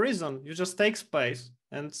 For a reason. You just take space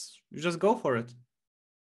and you just go for it.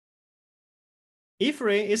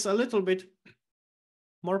 e3 is a little bit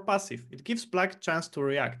more passive. It gives black a chance to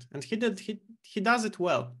react, and he does it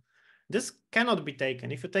well. This cannot be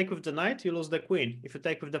taken. If you take with the knight, you lose the queen. If you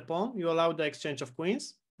take with the pawn, you allow the exchange of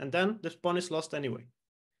queens, and then the pawn is lost anyway.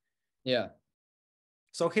 Yeah.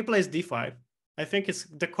 So he plays d5. I think it's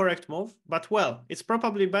the correct move, but well, it's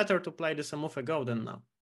probably better to play this a move ago than now.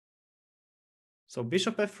 So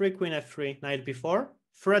bishop f3, queen f3, knight b4,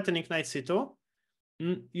 threatening knight c2.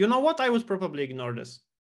 You know what? I would probably ignore this.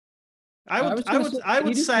 I would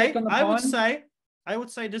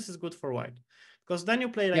say this is good for white. Because then you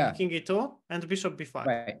play like king e2 and bishop b5.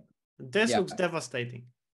 Right. This looks devastating.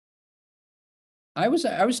 I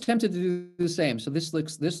was tempted to do the same. So this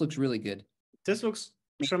looks really good. This looks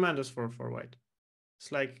tremendous for white.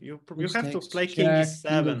 It's like you have to play king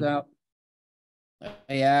e7.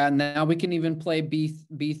 Yeah, now we can even play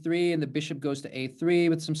b3 and the bishop goes to a3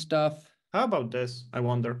 with some stuff. How about this? I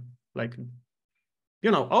wonder. Like,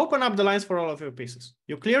 you know, open up the lines for all of your pieces.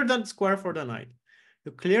 You clear the square for the knight.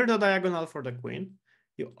 You clear the diagonal for the queen.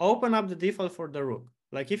 You open up the d-file for the rook.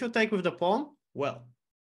 Like, if you take with the pawn, well.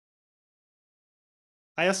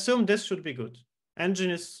 I assume this should be good. Engine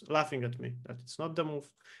is laughing at me that it's not the move,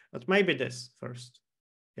 but maybe this first.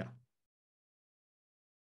 Yeah.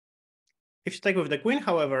 If you take with the queen,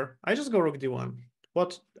 however, I just go rook d1.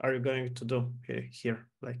 What are you going to do here?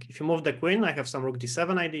 Like, if you move the queen, I have some rook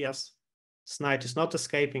d7 ideas. This knight is not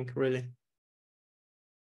escaping, really.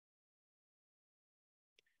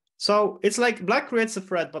 So it's like black creates a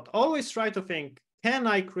threat, but always try to think, can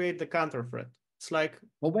I create the counter threat? It's like,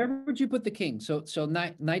 well, where would you put the king? So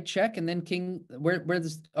knight check and then king. Where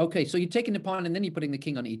this? Okay, so you're taking the pawn and then you're putting the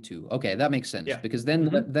king on e2. Okay, that makes sense because then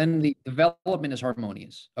the development is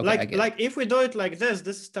harmonious. Okay, like if we do it like this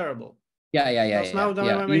is terrible. Yeah. Because now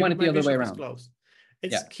You want it the my other way bishop is around. close.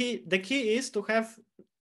 It's key. The key is to have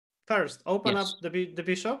first open up the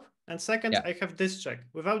bishop, and second I have this check.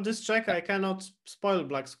 Without this check, I cannot spoil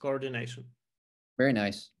black's coordination. Very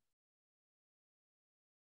nice.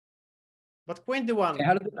 But queen d1.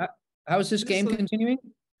 Okay, how is this game continuing?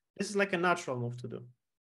 This is like a natural move to do.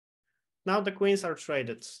 Now the queens are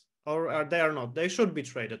traded, or they are not. They should be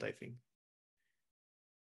traded, I think.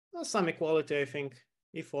 Some equality, I think.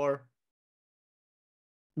 E4.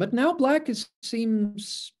 But now black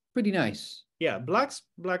seems pretty nice. Yeah, black's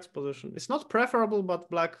position. It's not preferable, but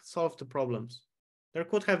black solved the problems. There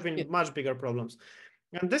could have been much bigger problems.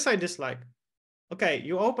 And this I dislike. Okay,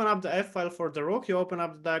 you open up the f file for the rook, you open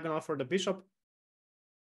up the diagonal for the bishop.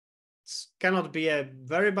 It cannot be a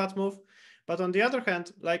very bad move. But on the other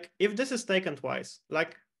hand, like if this is taken twice,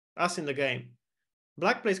 like us in the game,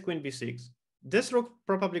 black plays queen b6. This rook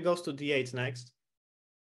probably goes to d8 next.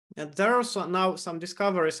 And there are now some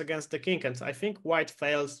discoveries against the king, and I think white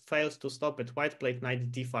fails to stop it. White played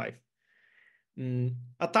knight d5.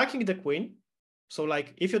 Attacking the queen. So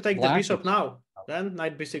like if you take the bishop now, then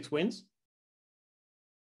knight b6 wins.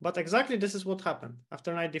 But exactly this is what happened.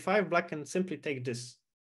 After knight d5, black can simply take this.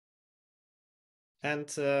 And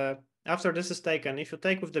after this is taken, if you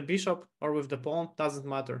take with the bishop or with the pawn, doesn't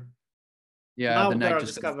matter. Yeah, now there are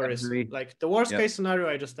discoveries. Like the worst case scenario,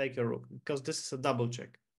 I just take your rook because this is a double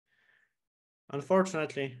check.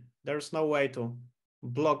 Unfortunately, there's no way to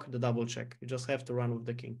block the double check. You just have to run with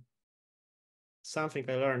the king. Something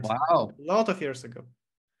I learned a lot of years ago.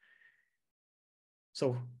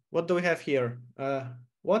 So what do we have here?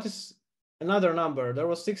 What is another number? There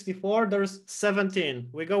was 64, there's 17.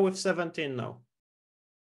 We go with 17 now.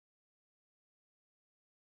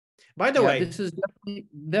 By the way, this is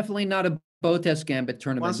definitely not a bow test Gambit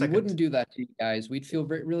tournament. We wouldn't do that to you guys. We'd feel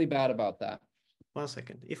really bad about that. 1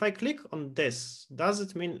 second. If I click on this, does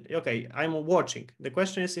it mean, okay, I'm watching. The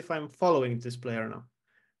question is if I'm following this player now.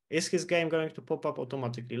 Is his game going to pop up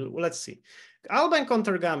automatically? Let's see. Alban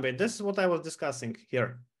counter Gambit. This is what I was discussing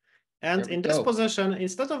here. And in this position,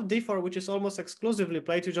 instead of d4, which is almost exclusively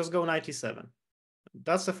played, you just go knight e7.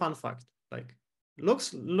 That's a fun fact. Like,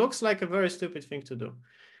 looks like a very stupid thing to do.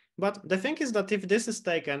 But the thing is that if this is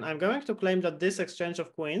taken, I'm going to claim that this exchange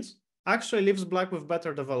of queens actually leaves black with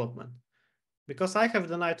better development. Because I have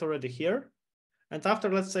the knight already here. And after,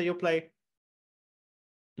 let's say you play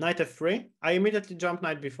knight f3, I immediately jump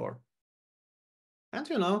knight b4. And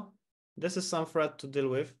you know, this is some threat to deal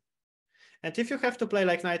with. And if you have to play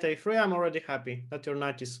like knight a3, I'm already happy that your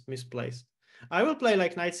knight is misplaced. I will play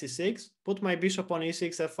like knight c6, put my bishop on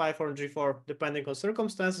e6, f5, or g4, depending on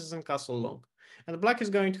circumstances, and castle long. And black is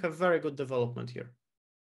going to have very good development here.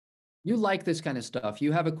 You like this kind of stuff.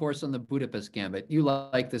 You have a course on the Budapest Gambit. You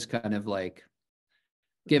like this kind of like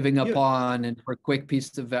giving a pawn and for quick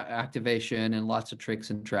piece of activation and lots of tricks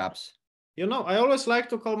and traps. You know, I always like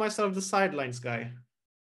to call myself the sidelines guy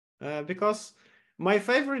because my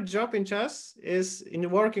favorite job in chess is in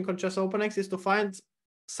working on chess openings is to find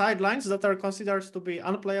sidelines that are considered to be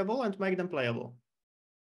unplayable and make them playable.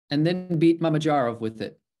 And then beat Mamajarov with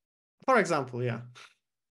it. For example, yeah.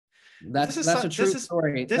 That's a true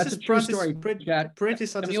story. That's a true story. Pretty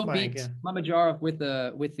satisfying. Yeah. Mamajarov with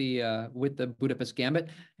the Budapest Gambit.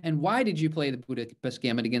 And why did you play the Budapest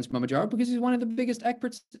Gambit against Mamajarov? Because he's one of the biggest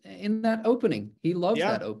experts in that opening. He loves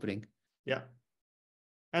that opening. Yeah.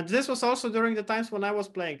 And this was also during the times when I was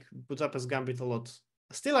playing Budapest Gambit a lot.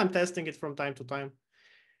 Still, I'm testing it from time to time.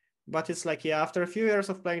 But it's like, yeah, after a few years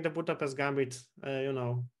of playing the Budapest Gambit, you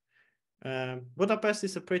know, Budapest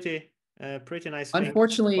is a pretty nice thing.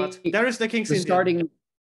 Unfortunately, but there is the King's Indian.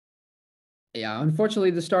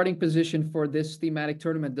 Unfortunately, the starting position for this thematic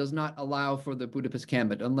tournament does not allow for the Budapest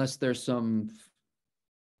Gambit unless there's some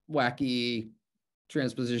wacky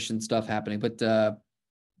transposition stuff happening. But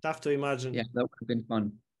tough to imagine. Yeah, that would have been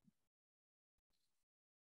fun.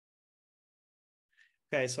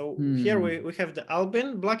 Okay, so here we have the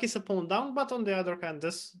Albin. Black is a pawn down, but on the other hand,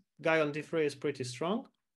 this guy on d3 is pretty strong.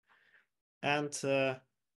 And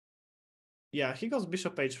yeah, he goes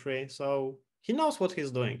bishop h3, so he knows what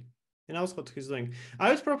he's doing. He knows what he's doing. I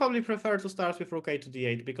would probably prefer to start with rook a to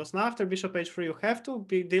d8, because now after bishop h3, you have to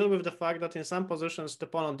deal with the fact that in some positions, the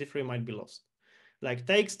pawn on d3 might be lost. Like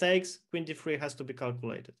takes, queen d3 has to be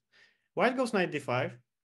calculated. White goes knight d5.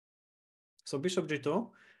 So bishop g2.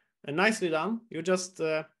 And nicely done. You just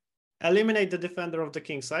eliminate the defender of the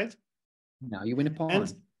king side. Now you win a pawn.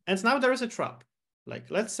 And now there is a trap.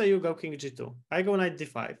 Like, let's say you go king g2. I go knight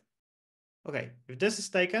d5. Okay, if this is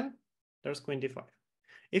taken, there's queen d5.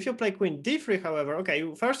 If you play queen d3, however,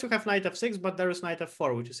 okay, first you have knight f6, but there is knight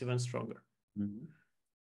f4, which is even stronger.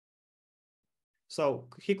 So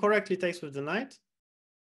he correctly takes with the knight.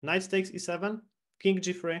 Knight takes e7, king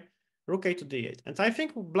g3, rook a to d8. And I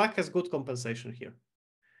think black has good compensation here.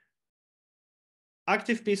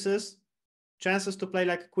 Active pieces, chances to play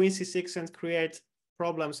like queen c6 and create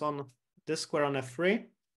problems on this square on f3.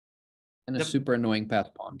 And a super annoying pass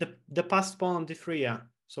pawn. The passed pawn on d3, yeah.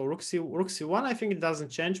 So rook c1, I think it doesn't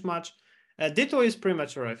change much. d2 is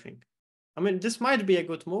premature, I think. I mean, this might be a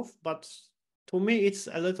good move, but to me, it's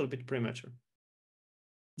a little bit premature.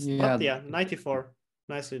 Yeah. But yeah, 94,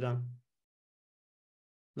 nicely done.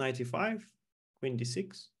 95, queen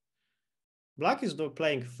d6. Black is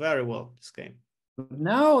playing very well this game.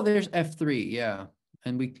 Now there's f3, yeah.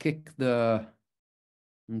 And we kick the...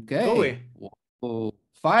 Okay. Gooey. Whoa.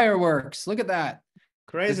 Fireworks, look at that.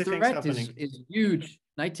 Crazy things happening. Is huge.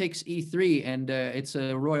 Knight takes e3, and it's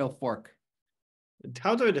a royal fork.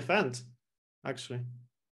 How do you defend, actually?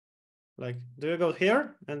 Like, do you go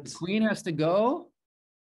here? And the queen has to go.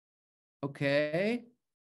 Okay.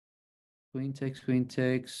 Queen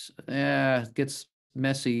takes. Yeah, it gets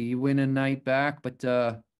messy. You win a knight back, but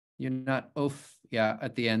you're not off. Yeah,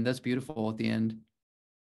 at the end. That's beautiful at the end.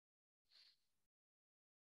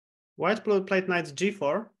 White played knight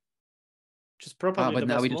g4, which is probably but the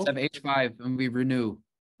now best we just move. have h5 and we renew.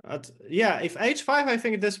 Yeah, if h5, I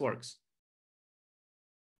think this works.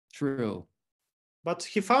 True. But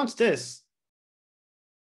he found this.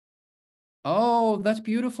 Oh, that's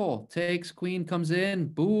beautiful. Takes, queen comes in.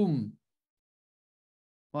 Boom.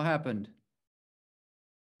 What happened?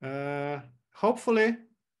 Hopefully,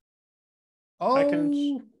 I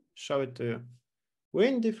can show it to you.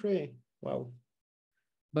 Win d3. Wow.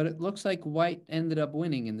 But it looks like white ended up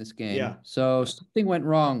winning in this game. Yeah. So something went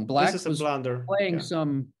wrong. Black was blunder. Playing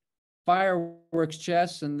some fireworks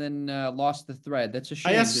chess and then lost the thread. That's a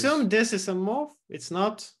shame. I assume this is a move. It's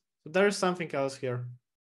not. There is something else here.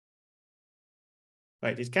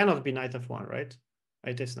 Right. It cannot be knight f1, right?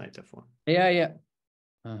 It is knight f1. Yeah.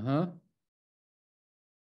 Uh-huh.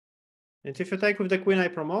 And if you take with the queen, I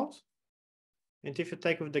promote. And if you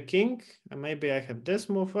take with the king, maybe I have this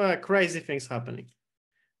move. Crazy things happening.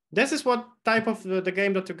 This is what type of the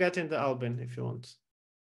game that you get in the Albin, if you want.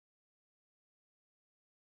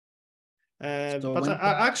 But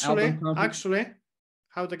actually,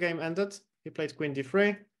 how the game ended, he played queen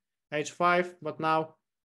d3, h5, but now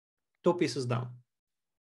 2 pieces down.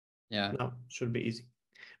 Yeah. Now should be easy.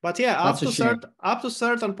 But yeah, up to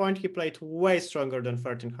certain point, he played way stronger than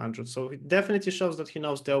 1300. So it definitely shows that he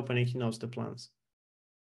knows the opening, he knows the plans.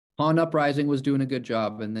 Pawn Uprising was doing a good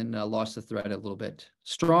job and then lost the thread a little bit.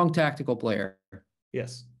 Strong tactical player.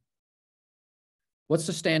 Yes. What's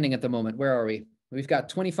the standing at the moment? Where are we? We've got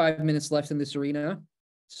 25 minutes left in this arena.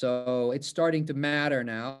 So it's starting to matter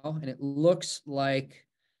now. And it looks like,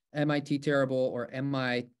 am I terrible or am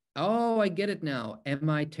I... Oh, I get it now. Am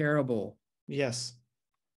I terrible? Yes.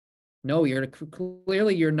 No,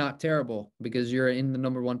 clearly you're not terrible because you're in the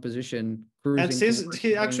 #1 position. And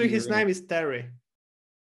his name is Terry.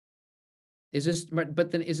 Is this?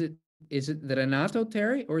 But then is it the Renato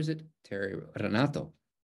Terry or is it Terry Renato?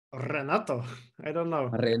 Renato, I don't know.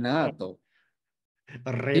 Renato.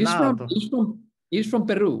 Renato. He's from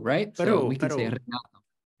Peru, right? Peru. So we can say Renato.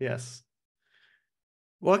 Yes.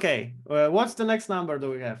 Okay. What's the next number do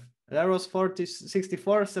we have? There was 40,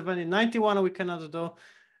 64, 70, 91. We cannot do.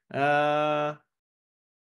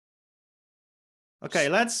 Okay,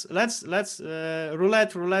 let's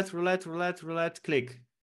roulette, click.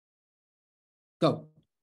 Go.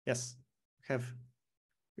 Yes, have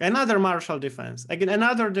another martial defense. Again,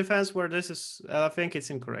 another defense where this is, I think it's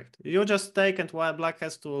incorrect. You just take and while black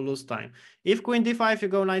has to lose time. If queen d5, you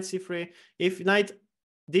go knight c3. If knight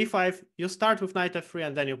d5, you start with knight f3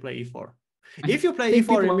 and then you play e4. If you play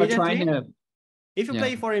e4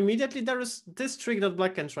 immediately, there is this trick that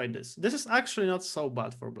black can try this. This is actually not so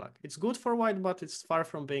bad for black. It's good for white, but it's far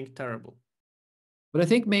from being terrible. But I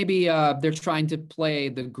think maybe they're trying to play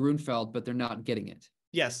the Grunfeld, but they're not getting it.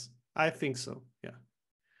 Yes, I think so. Yeah.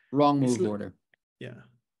 Wrong move order. Yeah.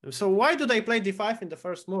 So why do they play d5 in the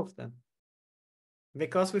first move then?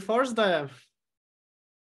 Because we forced them.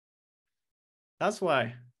 That's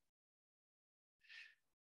why.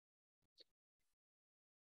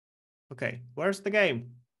 Okay, where's the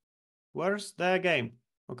game? Where's the game?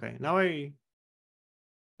 Okay, now I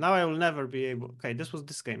will never be able. Okay, this was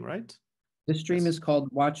this game, right? This stream is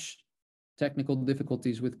called Watch Technical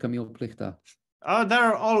Difficulties with Kamil Plichta. Oh, there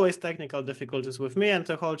are always technical difficulties with me, and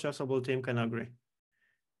the whole chessable team can agree.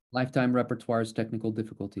 Lifetime Repertoire's technical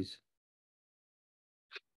difficulties.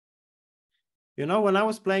 You know, when I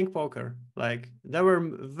was playing poker, like there were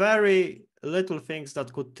very little things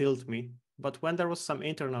that could tilt me. but when there was some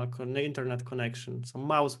internet connection, some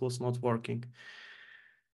mouse was not working.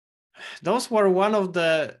 Those were one of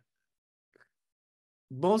the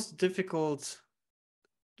most difficult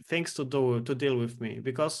things to deal with me,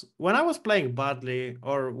 because when I was playing badly,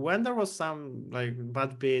 or when there was some like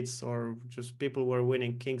bad beats, or just people were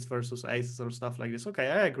winning kings versus aces or stuff like this, okay,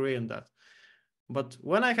 I agree on that. But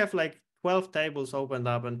when I have like 12 tables opened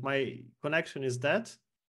up and my connection is dead,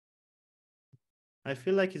 I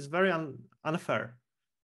feel like it's very unfair.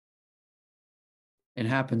 It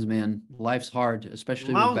happens, man. Life's hard,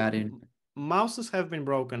 especially with bad internet. Mouses have been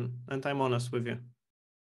broken, and I'm honest with you.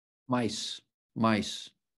 Mice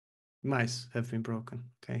have been broken.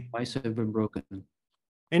 Okay. Mice have been broken.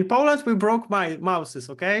 In Poland, we broke my mouses.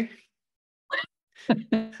 Okay.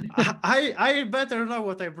 I better know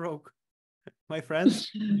what I broke, my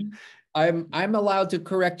friends. I'm allowed to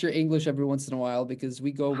correct your English every once in a while because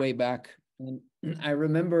we go way back. And I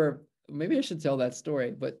remember, maybe I should tell that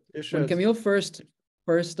story, but when Kamil first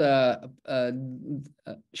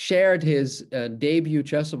shared his debut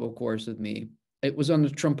chessable course with me, it was on the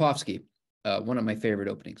Trumpovsky, one of my favorite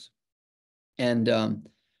openings. And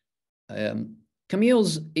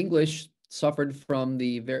Kamil's English suffered from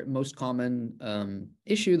the most common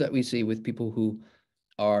issue that we see with people who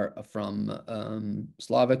are from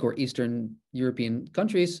Slavic or Eastern European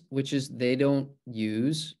countries, which is they don't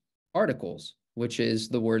use articles, which is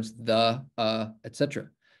the words the, etc.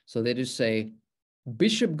 So they just say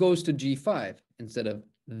bishop goes to g5 instead of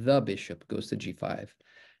the bishop goes to g5,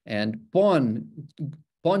 and pawn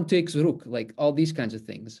takes rook, like all these kinds of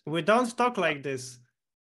things. We don't talk like this.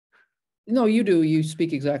 No, you do. You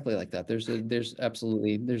speak exactly like that. There's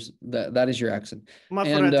absolutely that is your accent. My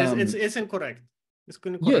friend, it's incorrect. It's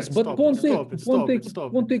incorrect. Yes, but pawn take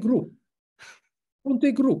rook. Pawn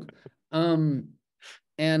take rook.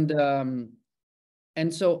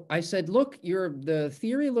 And so I said, look, the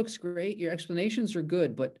theory looks great, your explanations are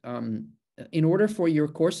good, but in order for your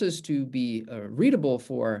courses to be readable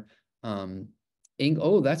for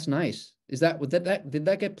oh, that's nice. Did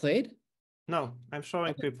that get played? No, I'm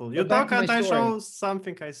showing people. You talk and I show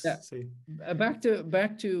something I see. Back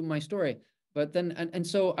to my story. But then and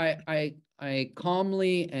so I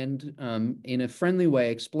calmly and in a friendly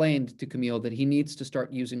way explained to Kamil that he needs to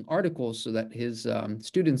start using articles so that his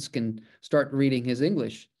students can start reading his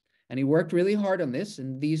English. And he worked really hard on this.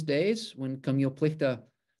 And these days, when Kamil Plichta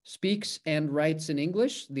speaks and writes in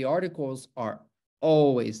English, the articles are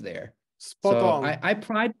always there. Spot on. I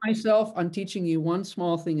pride myself on teaching you one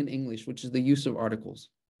small thing in English, which is the use of articles.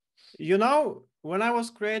 You know, when I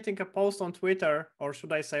was creating a post on Twitter, or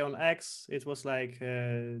should I say on X, it was like,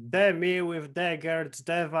 de me with de Geert,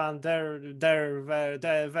 de van,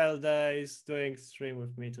 de Velde is doing stream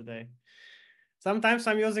with me today. Sometimes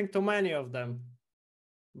I'm using too many of them,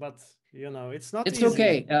 but you know, it's not easy.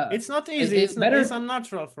 Okay. It's not easy. It's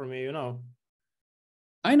unnatural for me, you know.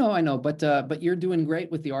 I know, but you're doing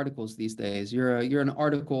great with the articles these days. You're an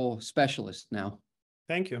article specialist now.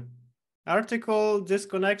 Thank you. Article,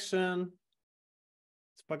 disconnection,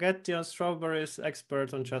 spaghetti on strawberries,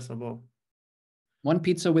 expert on chessable. One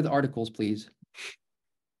pizza with articles, please.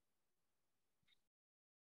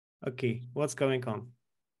 Okay, what's going on?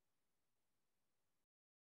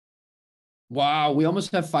 Wow, we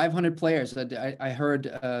almost have 500 players. I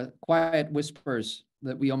heard quiet whispers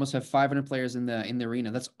that we almost have 500 players in the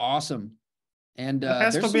arena. That's awesome. And it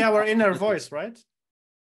has to be our inner voice, right?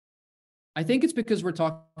 I think it's because we're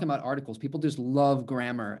talking about articles. People just love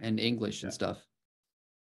grammar and English and stuff.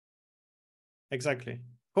 Exactly.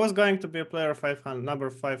 Who's going to be a player 500, number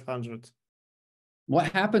 500? What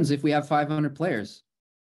happens if we have 500 players?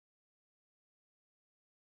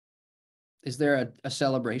 Is there a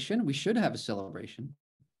celebration? We should have a celebration.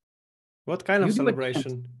 What kind of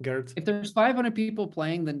celebration, Geert? If there's 500 people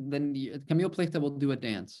playing, then Kamil Plichta will do a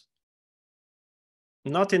dance.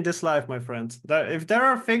 Not in this life, my friend. If there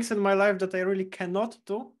are things in my life that I really cannot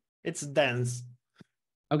do, it's dance.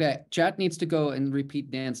 Okay, chat needs to go and repeat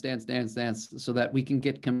dance, so that we can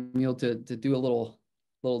get Kamil to do a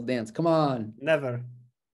little dance. Come on. Never.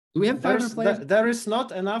 Do we have 500 players? There is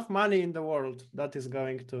not enough money in the world that is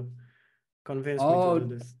going to convince me to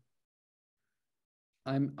do this.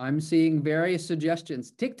 I'm seeing various suggestions.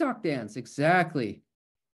 TikTok dance, exactly.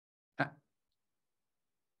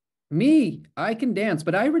 Me, I can dance,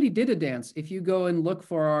 but I already did a dance. If you go and look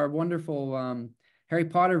for our wonderful Harry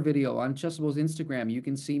Potter video on Chessable's Instagram, you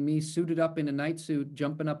can see me suited up in a knight suit,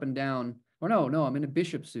 jumping up and down. Or no, I'm in a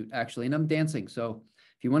bishop suit, actually, and I'm dancing. So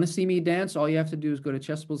if you want to see me dance, all you have to do is go to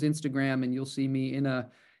Chessable's Instagram, and you'll see me in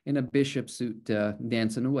a bishop suit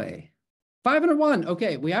dancing away. 501.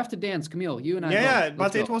 Okay, we have to dance, Kamil. You and I both. Yeah, but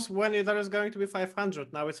Let's it go. was when there is going to be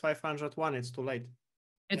 500. Now it's 501. It's too late.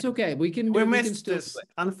 It's okay. We can do. We We can missed still this. do it.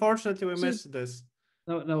 Unfortunately, we missed this.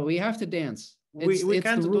 No. We have to dance. We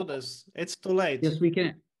can't do this. It's too late. Yes, we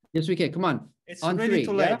can. Yes, we can. Come on. It's on really 3.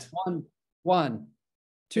 too late. Yeah? One,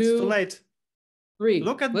 two. It's too late. 3.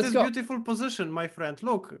 Look at Let's this go. beautiful position, my friend.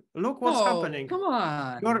 Look what's happening. Come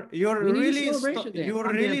on. You're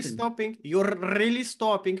really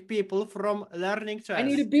stopping people from learning chess. I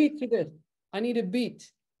need a beat to this. I need a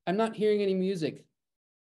beat. I'm not hearing any music.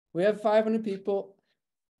 We have 500 people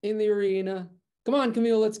in the arena. Come on,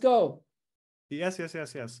 Kamil, let's go. Yes.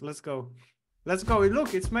 Let's go.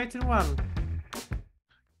 Look, it's mate in 1.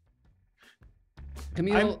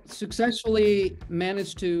 Kamil successfully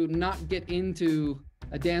managed to not get into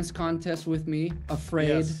a dance contest with me, afraid.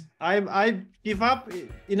 Yes. I give up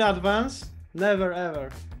in advance. Never ever.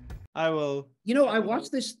 I will. You know, I watched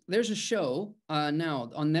this. There's a show now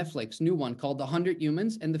on Netflix, new one called The 100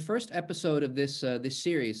 Humans, and the first episode of this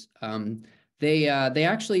series, they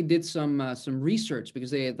actually did some research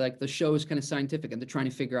because the show is kind of scientific and they're trying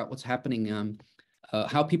to figure out what's happening,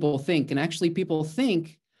 how people think, and actually people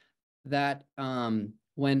think that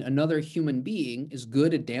when another human being is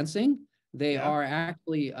good at dancing, they are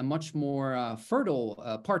actually a much more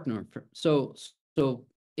fertile partner. So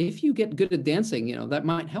if you get good at dancing, you know, that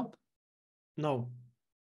might help. No.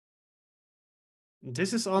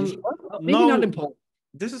 This is on maybe not in Poland.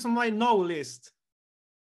 This is on my no list.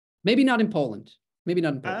 Maybe not in Poland. Maybe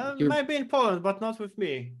not in Poland. Maybe in Poland, but not with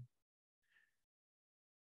me.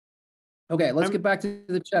 Okay, let's get back to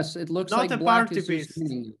the chess. It looks like black is just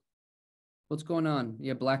winning. What's going on?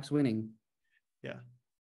 Yeah, black's winning. Yeah.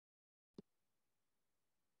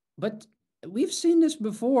 But we've seen this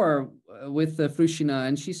before with Frushina,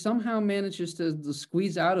 and she somehow manages to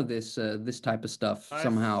squeeze out of this type of stuff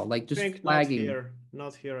somehow, like just flagging.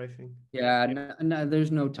 Not here, I think. Yeah, no,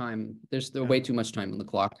 there's no time. There's way too much time on the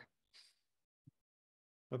clock.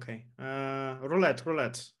 Okay,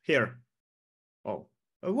 roulette here. Oh,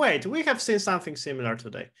 wait, we have seen something similar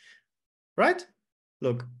today, right?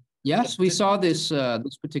 Look. Yes, we saw this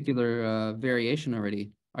this particular variation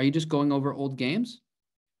already. Are you just going over old games?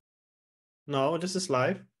 No, this is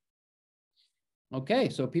live. Okay,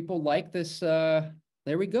 so people like this. There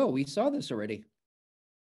we go. We saw this already.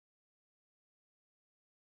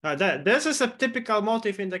 This is a typical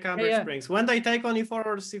motif in the Cambridge Springs. When they take on e4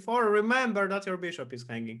 or c4, remember that your bishop is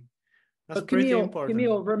hanging. That's pretty important.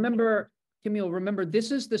 Kamil, remember,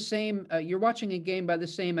 this is the same. You're watching a game by the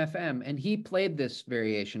same FM, and he played this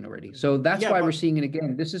variation already. So that's why we're seeing it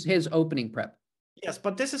again. This is his opening prep. Yes,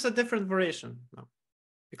 but this is a different variation now.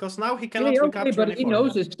 Because now he cannot recapture but he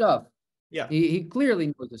knows his stuff. Yeah. He clearly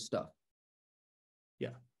knows his stuff.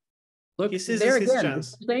 Yeah. Look, there again, the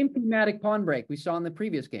same thematic pawn break we saw in the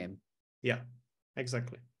previous game. Yeah,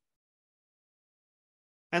 exactly.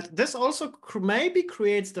 And this also maybe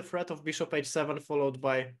creates the threat of bishop h7 followed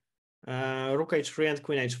by rook h3 and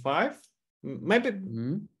queen h5. Maybe,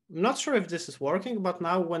 I'm not sure if this is working, but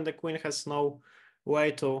now when the queen has no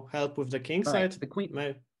way to help with the king side,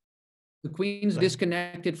 the queen's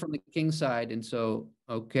disconnected from the king side, and so,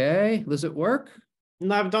 okay, does it work?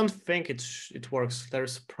 No, I don't think it works.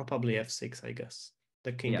 There's probably f6, I guess.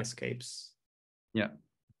 The king escapes. Yeah.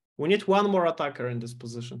 We need one more attacker in this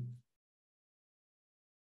position.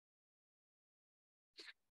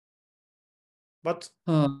 But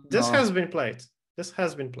this has been played. This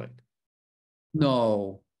has been played.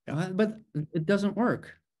 No, but it doesn't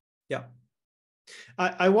work. Yeah.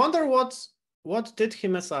 I wonder what did he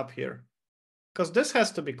mess up here? Because this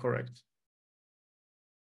has to be correct.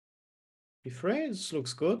 e3, this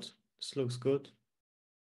looks good. This looks good.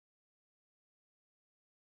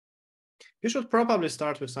 You should probably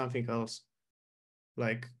start with something else.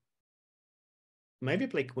 Like maybe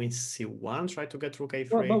play queen c1, try to get rook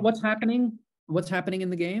a3. But what's happening? What's happening in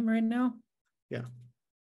the game right now? Yeah.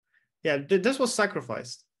 Yeah, this was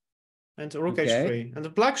sacrificed. And rook h3. And the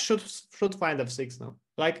black should find f6 now.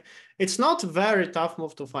 Like, it's not a very tough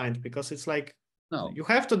move to find because it's like, you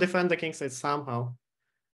have to defend the king side somehow.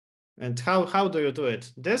 And how do you do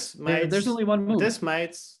it? This mates, there's only one move. This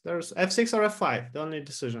mates, there's f6 or f5, the only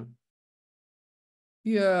decision.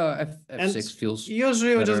 Yeah, f6 feels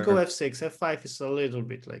usually you just go f6. f5 is a little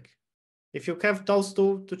bit like, if you have those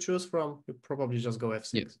two to choose from, you probably just go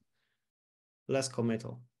f6. Yeah. Less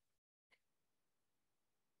committal.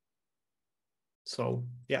 So,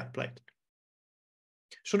 yeah, played.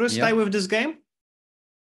 Should we stay with this game?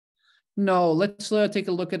 No, let's take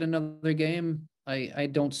a look at another game. I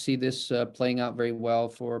don't see this playing out very well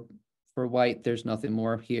for white. There's nothing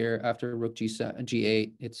more here after rook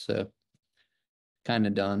g8. It's kind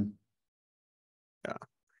of done. Yeah.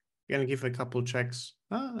 Gonna give a couple checks.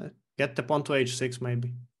 Get the pawn to h6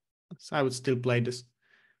 maybe. So I would still play this.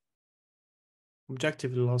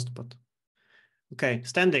 Objectively lost, but okay.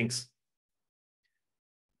 Standings.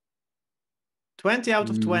 20 out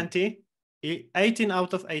of 20, 18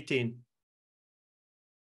 out of 18.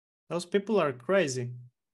 Those people are crazy.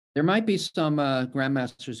 There might be some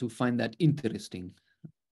grandmasters who find that interesting.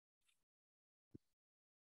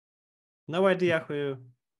 No idea who you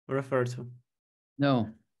refer to. No.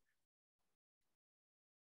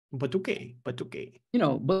 But okay, but okay. You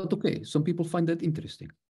know, but okay. Some people find that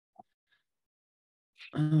interesting.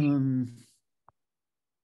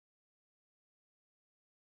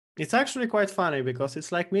 It's actually quite funny because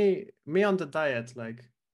it's like me on the diet. Like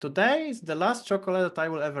today is the last chocolate that I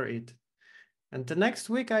will ever eat. And the next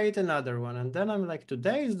week I eat another one. And then I'm like,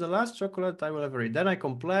 today is the last chocolate I will ever eat. Then I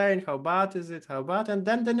complain, how bad is it? How bad? And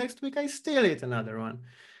then the next week I still eat another one.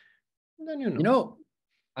 And then You know,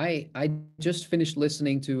 I just finished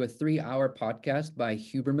listening to a 3-hour podcast by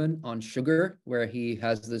Huberman on sugar, where he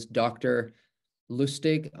has this Dr.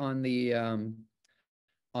 Lustig on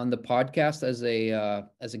the podcast as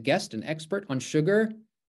a guest, an expert on sugar.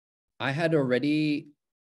 I had already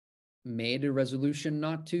made a resolution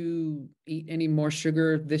not to eat any more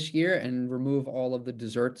sugar this year and remove all of the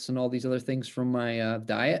desserts and all these other things from my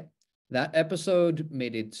diet. That episode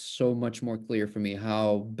made it so much more clear for me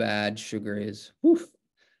how bad sugar is. Oof,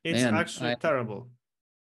 it's actually terrible.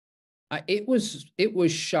 It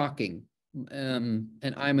was shocking.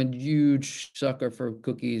 And I'm a huge sucker for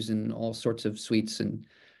cookies and all sorts of sweets. And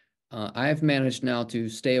I've managed now to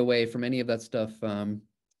stay away from any of that stuff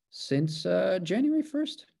since January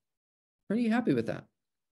 1st. Pretty happy with that.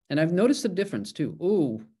 And I've noticed a difference too.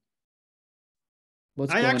 Ooh.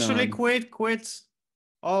 What's going on? I actually quit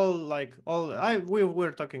we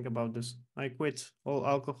were talking about this. I quit all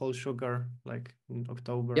alcohol, sugar, like in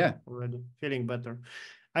October already, feeling better.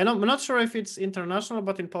 I'm not sure if it's international,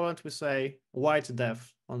 but in Poland we say white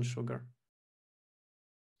death on sugar.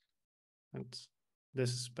 And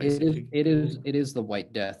this is basically it is the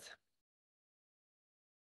white death.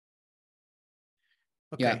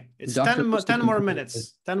 Okay, yeah, it's 10 more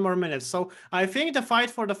minutes. 10 more minutes. So I think the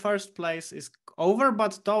fight for the first place is over,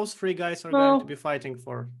 but those 3 guys are going to be fighting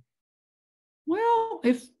for. Well,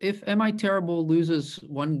 if Am I Terrible loses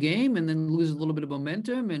one game and then loses a little bit of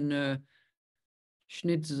momentum, and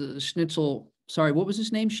Schnitzel, sorry, what was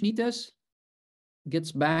his name? Schnites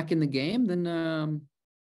gets back in the game, then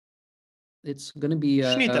it's going to be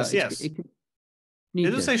Schnites, yes. Did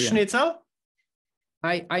you say Schnitzel?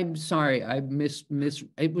 I'm sorry, I miss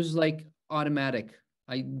it was like automatic.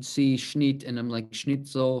 I see Schnitt and I'm like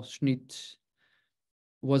Schnitzel, Schnitt.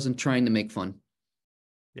 Wasn't trying to make fun.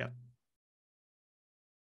 Yeah.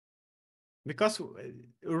 Because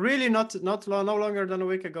really no longer than a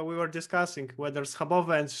week ago we were discussing whether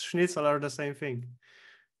schabowe and Schnitzel are the same thing.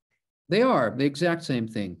 They are the exact same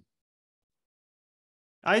thing.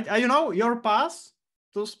 You know, your pass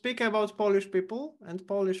to speak about Polish people and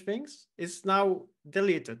Polish things is now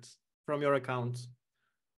deleted from your account.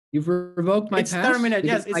 You've revoked my pass? Terminated.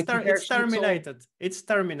 Yes, it's terminated. It's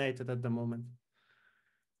terminated at the moment.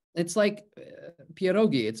 It's like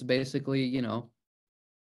pierogi. It's basically, you know.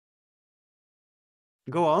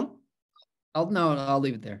 Go on. I'll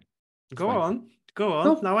leave it there. Go on.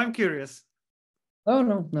 No. Now I'm curious. Oh,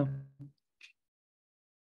 no.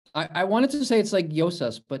 I wanted to say it's like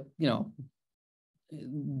Yosas, but, you know,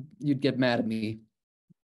 you'd get mad at me.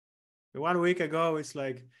 1 week ago, it's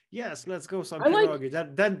like, yes, let's go some pierogi.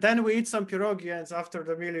 Then we eat some pierogi, and after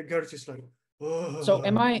the meal, Geert is like, oh, so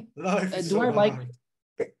am I? Do I like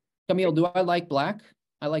Kamil? Do I like black?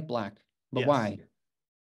 I like black, but yes. Why?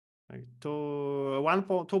 Like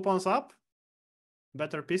 2 pawns up,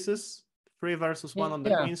 better pieces, 3 versus 1 on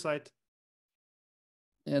the queen side.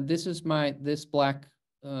 Yeah, this black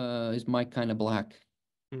is my kind of black.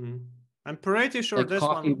 Mm-hmm. I'm pretty sure like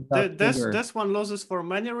this one loses for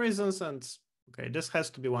many reasons, and okay, this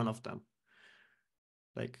has to be one of them.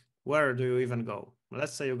 Like, where do you even go?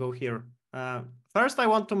 Let's say you go here. First, I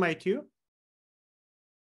want to mate you.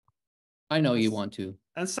 I know you want to.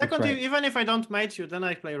 And second, even if I don't mate you, then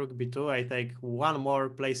I play rook b2. I take 1 more,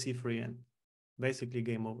 play c3, and basically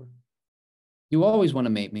game over. You always want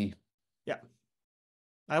to mate me. Yeah.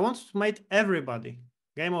 I want to mate everybody.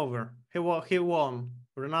 Game over. He won.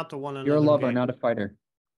 Renato won another You're a lover, game. not a fighter.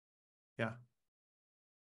 Yeah.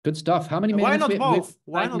 Good stuff. How many minutes? Why not both?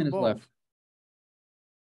 Why not both? Left.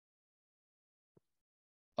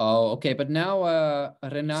 Oh, okay. But now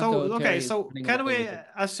Renato. So can we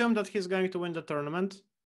assume that he's going to win the tournament?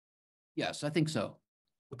 Yes, I think so.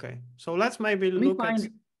 Okay, so let's maybe Let me look at. find.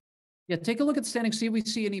 Yeah, take a look at the standings. See if we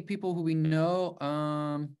see any people who we know.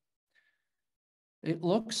 It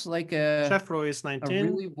looks like Chefro is 19.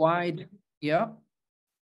 really wide. Yeah.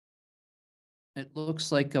 It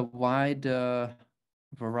looks like a wide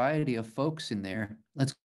variety of folks in there.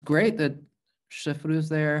 That's great that Sheffield is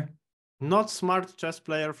there. Not smart chess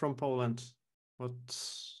player from Poland. But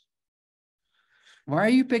why are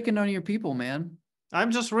you picking on your people, man?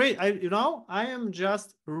 I'm just I am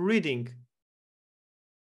just reading.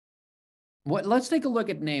 Let's take a look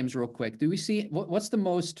at names real quick. Do we see what's the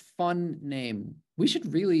most fun name? We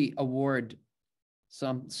should really award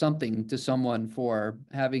something to someone for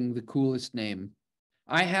having the coolest name.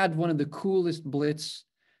 I had one of the coolest blitz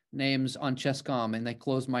names on Chess.com, and they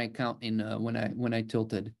closed my account in when I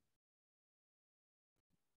tilted.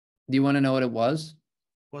 Do you want to know what it was?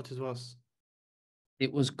 What it was?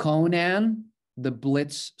 It was Conan the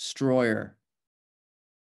Blitz Destroyer.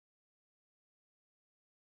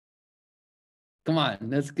 Come on,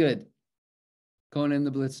 that's good. Conan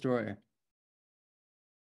the Blitz Destroyer.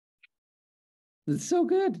 It's so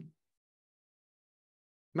good.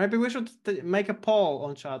 Maybe we should make a poll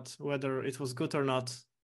on chat whether it was good or not.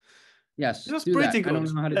 Yes, it was pretty good. I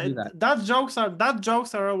don't know how to do that. That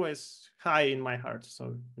jokes are always high in my heart.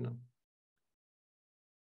 So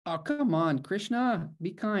Oh, come on, Krishna,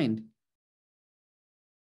 be kind.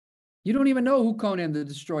 You don't even know who Conan the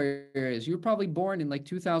Destroyer is. You were probably born in like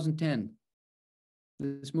 2010.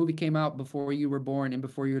 This movie came out before you were born and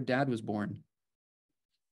before your dad was born.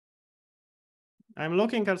 I'm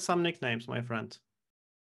looking at some nicknames, my friend.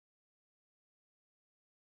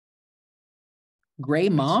 Gray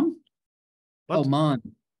Mom? What? Oh, Mon.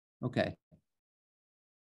 Okay.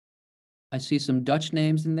 I see some Dutch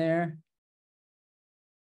names in there.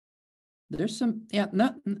 There's some, yeah,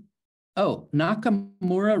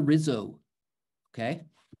 Nakamura Rizzo. Okay.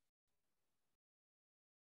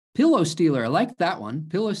 Pillow Stealer. I like that one.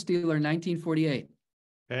 Pillow Stealer 1948.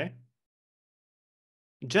 Okay.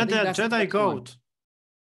 Jedi Goat.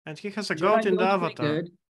 And he has a goat in the avatar.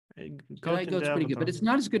 Jedi Goat's pretty good, but it's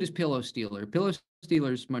not as good as Pillow Stealer. Pillow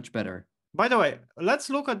Stealer's much better. By the way, let's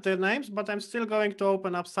look at the names, but I'm still going to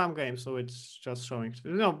open up some games, so it's just showing.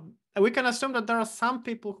 We can assume that there are some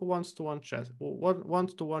people who want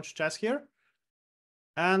to watch chess here.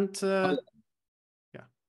 And yeah,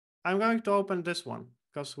 I'm going to open this one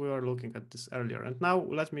because we were looking at this earlier. And now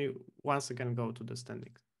let me once again go to the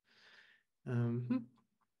standings.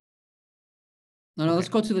 No, let's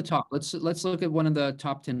go to the top. Let's look at one of the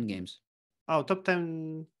top 10 games. Oh, top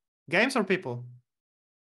 10 games or people?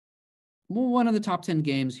 Well, one of the top 10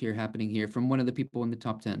 games here happening here from one of the people in the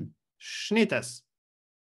top 10. Schnittes.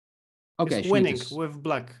 Okay, winning with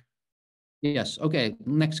black. Yes. Okay.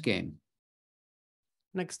 Next game.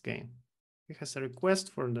 Next game. He has a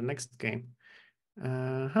request for the next game.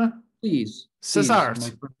 Please.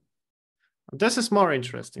 Cesars. This is more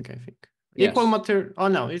interesting, I think. Yes. Equal material. Oh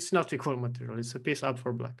no, it's not equal material. It's a piece up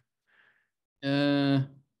for black.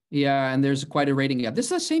 Yeah, and there's quite a rating gap. This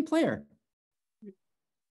is the same player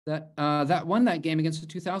that won that game against the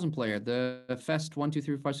 2000 player, the Fest 1, 2,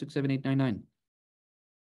 3, 4, 5, 6, 7, 8, 9, 9.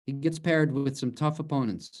 He gets paired with some tough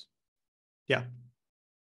opponents. Yeah.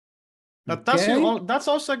 But that's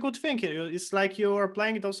also a good thing. It's like you are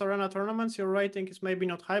playing those arena tournaments, your rating is maybe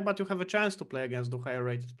not high, but you have a chance to play against the higher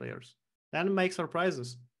rated players. Then make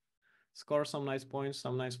surprises. Score some nice points,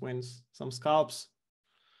 some nice wins, some scalps.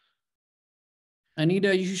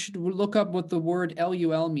 Anita, you should look up what the word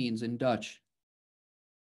LUL means in Dutch.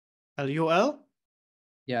 LUL?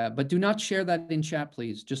 Yeah, but do not share that in chat,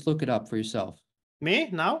 please. Just look it up for yourself. Me?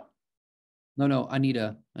 Now? No,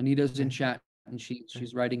 Anita. Anita's in chat and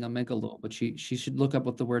she's writing a megalo, but she should look up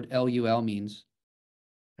what the word LUL means.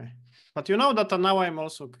 Okay. But you know that now I'm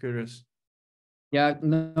also curious. Yeah,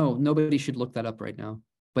 no, nobody should look that up right now.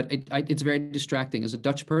 But it's very distracting. As a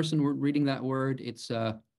Dutch person, we're reading that word. It's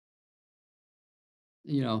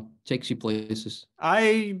takes you places.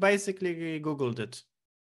 I basically Googled it.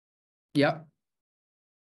 Yeah.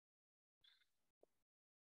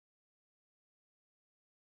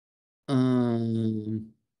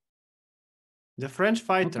 The French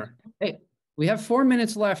fighter. Okay. Hey, we have 4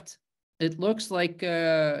 minutes left. It looks like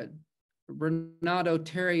Renato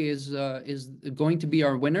Terry is going to be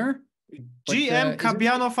our winner. GM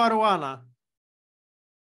Cabiano Faruana.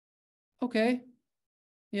 Okay.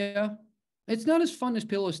 Yeah. It's not as fun as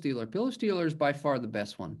Pillow Stealer. Pillow Stealer is by far the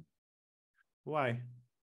best one. Why?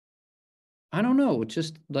 I don't know. It's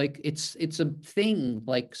just like it's a thing.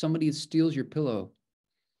 Like somebody steals your pillow.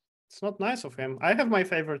 It's not nice of him. I have my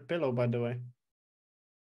favorite pillow, by the way.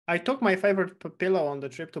 I took my favorite pillow on the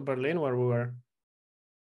trip to Berlin where we were.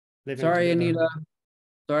 Sorry, together. Anita.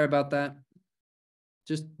 Sorry about that.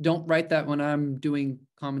 Just don't write that when I'm doing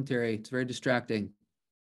commentary. It's very distracting.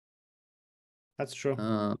 That's true.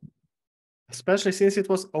 Especially since it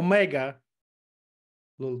was Omega.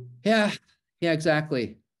 Lol. Yeah,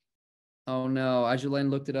 exactly. Oh no, Ajulain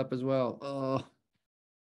looked it up as well. Oh.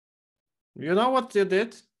 You know what you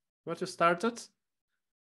did? What you started?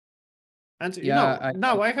 And yeah,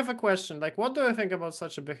 now I have a question. Like, what do you think about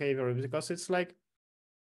such a behavior? Because it's like,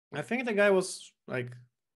 I think the guy was like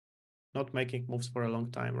not making moves for a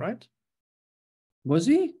long time, right? Was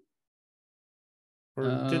he? Or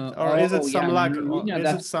is it some lag?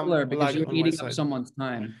 Is it some because lag you're on my eating up side? someone's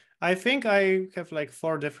time. I think I have like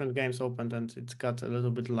 4 different games opened and it's got a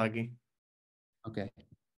little bit laggy. Okay.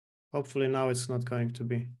 Hopefully now it's not going to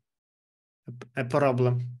be a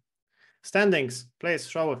problem. Standings, please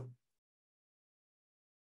show it.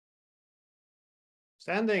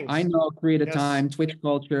 Standings. I know create a time, Twitch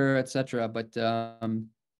culture, etc. But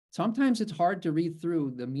sometimes it's hard to read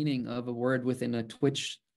through the meaning of a word within a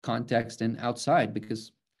Twitch context and outside,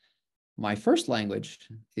 because my first language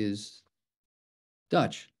is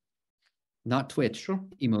Dutch, not Twitch. Sure.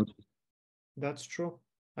 Emoji. That's true.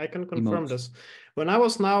 I can confirm this. When I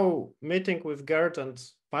was now meeting with Geert and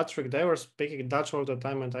Patrick, they were speaking Dutch all the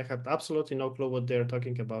time and I had absolutely no clue what they're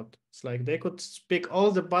talking about. It's like they could speak all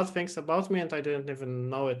the bad things about me and I didn't even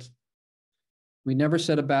know it. We never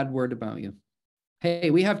said a bad word about you. Hey,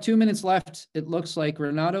 we have 2 minutes left. It looks like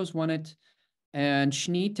Renato's won it and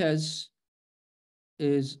Schnites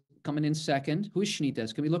is coming in second. Who's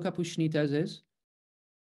Schnites? Can we look up who Schnites is?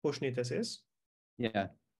 Who Schnites is? Yeah.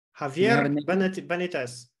 Javier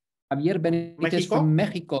Benitez. Javier Benitez from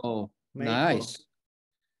Mexico. Nice.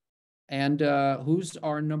 And who's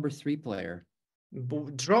our number 3 player?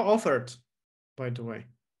 Draw offered, by the way.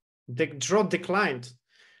 The draw declined.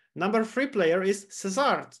 Number 3 player is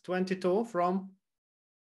Cesar, 22 from,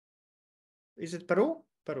 is it Peru?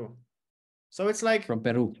 Peru. So it's like from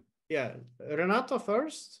Peru. Yeah, Renato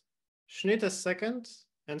first, Schnites second,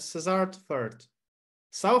 and Cesar third.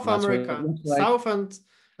 South America, like.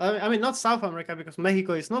 I mean, not South America, because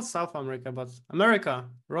Mexico is not South America, but America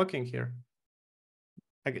rocking here.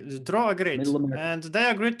 Draw agreed. And they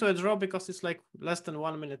agreed to a draw because it's like less than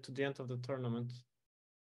 1 minute to the end of the tournament.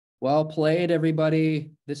 Well played,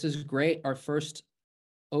 everybody. This is great. Our first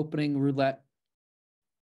opening roulette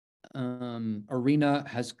arena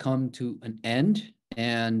has come to an end.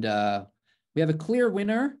 And we have a clear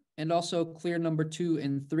winner and also clear number 2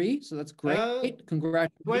 and 3. So that's great.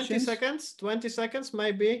 Congratulations. 20 seconds,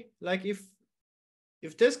 maybe. Like if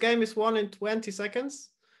this game is won in 20 seconds,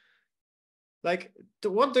 like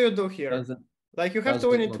what do you do here? Like you have to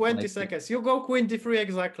win in 20 seconds. You go queen d3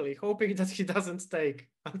 exactly, hoping that he doesn't take.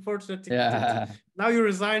 Unfortunately, now you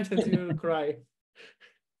resigned and you cry.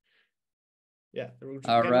 Yeah.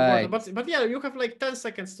 All right. But yeah, you have like 10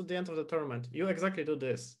 seconds to the end of the tournament. You exactly do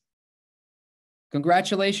this.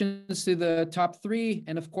 Congratulations to the top 3.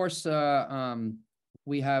 And of course,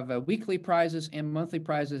 we have weekly prizes and monthly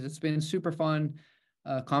prizes. It's been super fun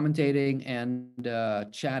commentating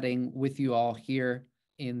and chatting with you all here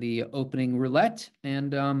in the opening roulette.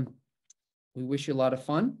 And we wish you a lot of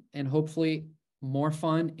fun and hopefully more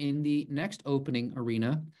fun in the next opening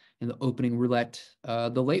arena, in the opening roulette,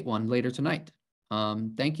 the late one later tonight.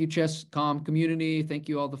 Thank you, Chess.com community. Thank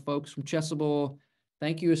you all the folks from Chessable.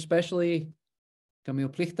 Thank you especially Kamil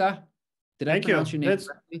Plichta. Did I pronounce your name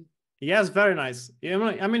correctly? Yes, very nice.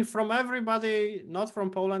 I mean, from everybody, not from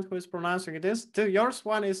Poland, who is pronouncing this, yours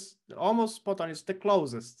one is almost spot on. It's the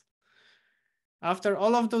closest. After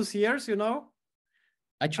all of those years,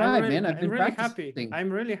 I tried, man. I've been really happy.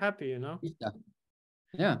 I'm really happy,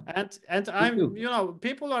 Yeah. And I'm,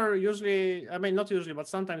 people are usually, I mean, not usually, but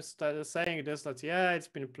sometimes saying this, that, yeah, it's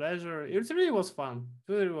been a pleasure. It really was fun.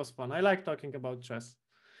 It really was fun. I like talking about chess.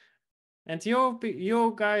 And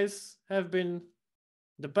you guys have been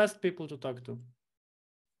the best people to talk to.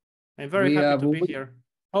 I'm very happy to be here.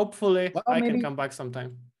 Hopefully, I can come back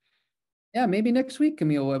sometime. Yeah, maybe next week,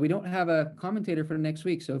 Kamil. We don't have a commentator for next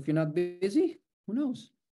week, so if you're not busy, who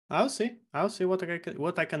knows? I'll see what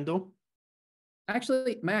I can do.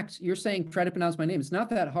 Actually, Max, you're saying try to pronounce my name. It's not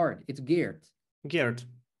that hard. It's Geert. Geert.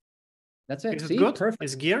 That's it. Is it good? Perfect.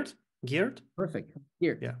 It's Geert? Geert? Perfect.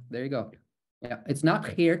 Geert. Yeah. There you go. Yeah, it's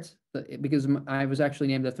not Geert because I was actually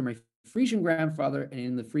named after my Frisian grandfather, and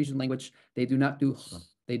in the Frisian language, they do not do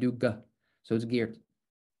they do g. So it's Geert.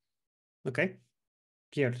 Okay.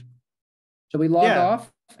 Geert. So we log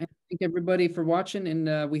off, and thank everybody for watching,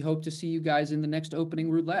 and we hope to see you guys in the next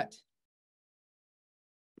opening roulette.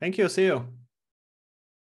 Thank you. See you.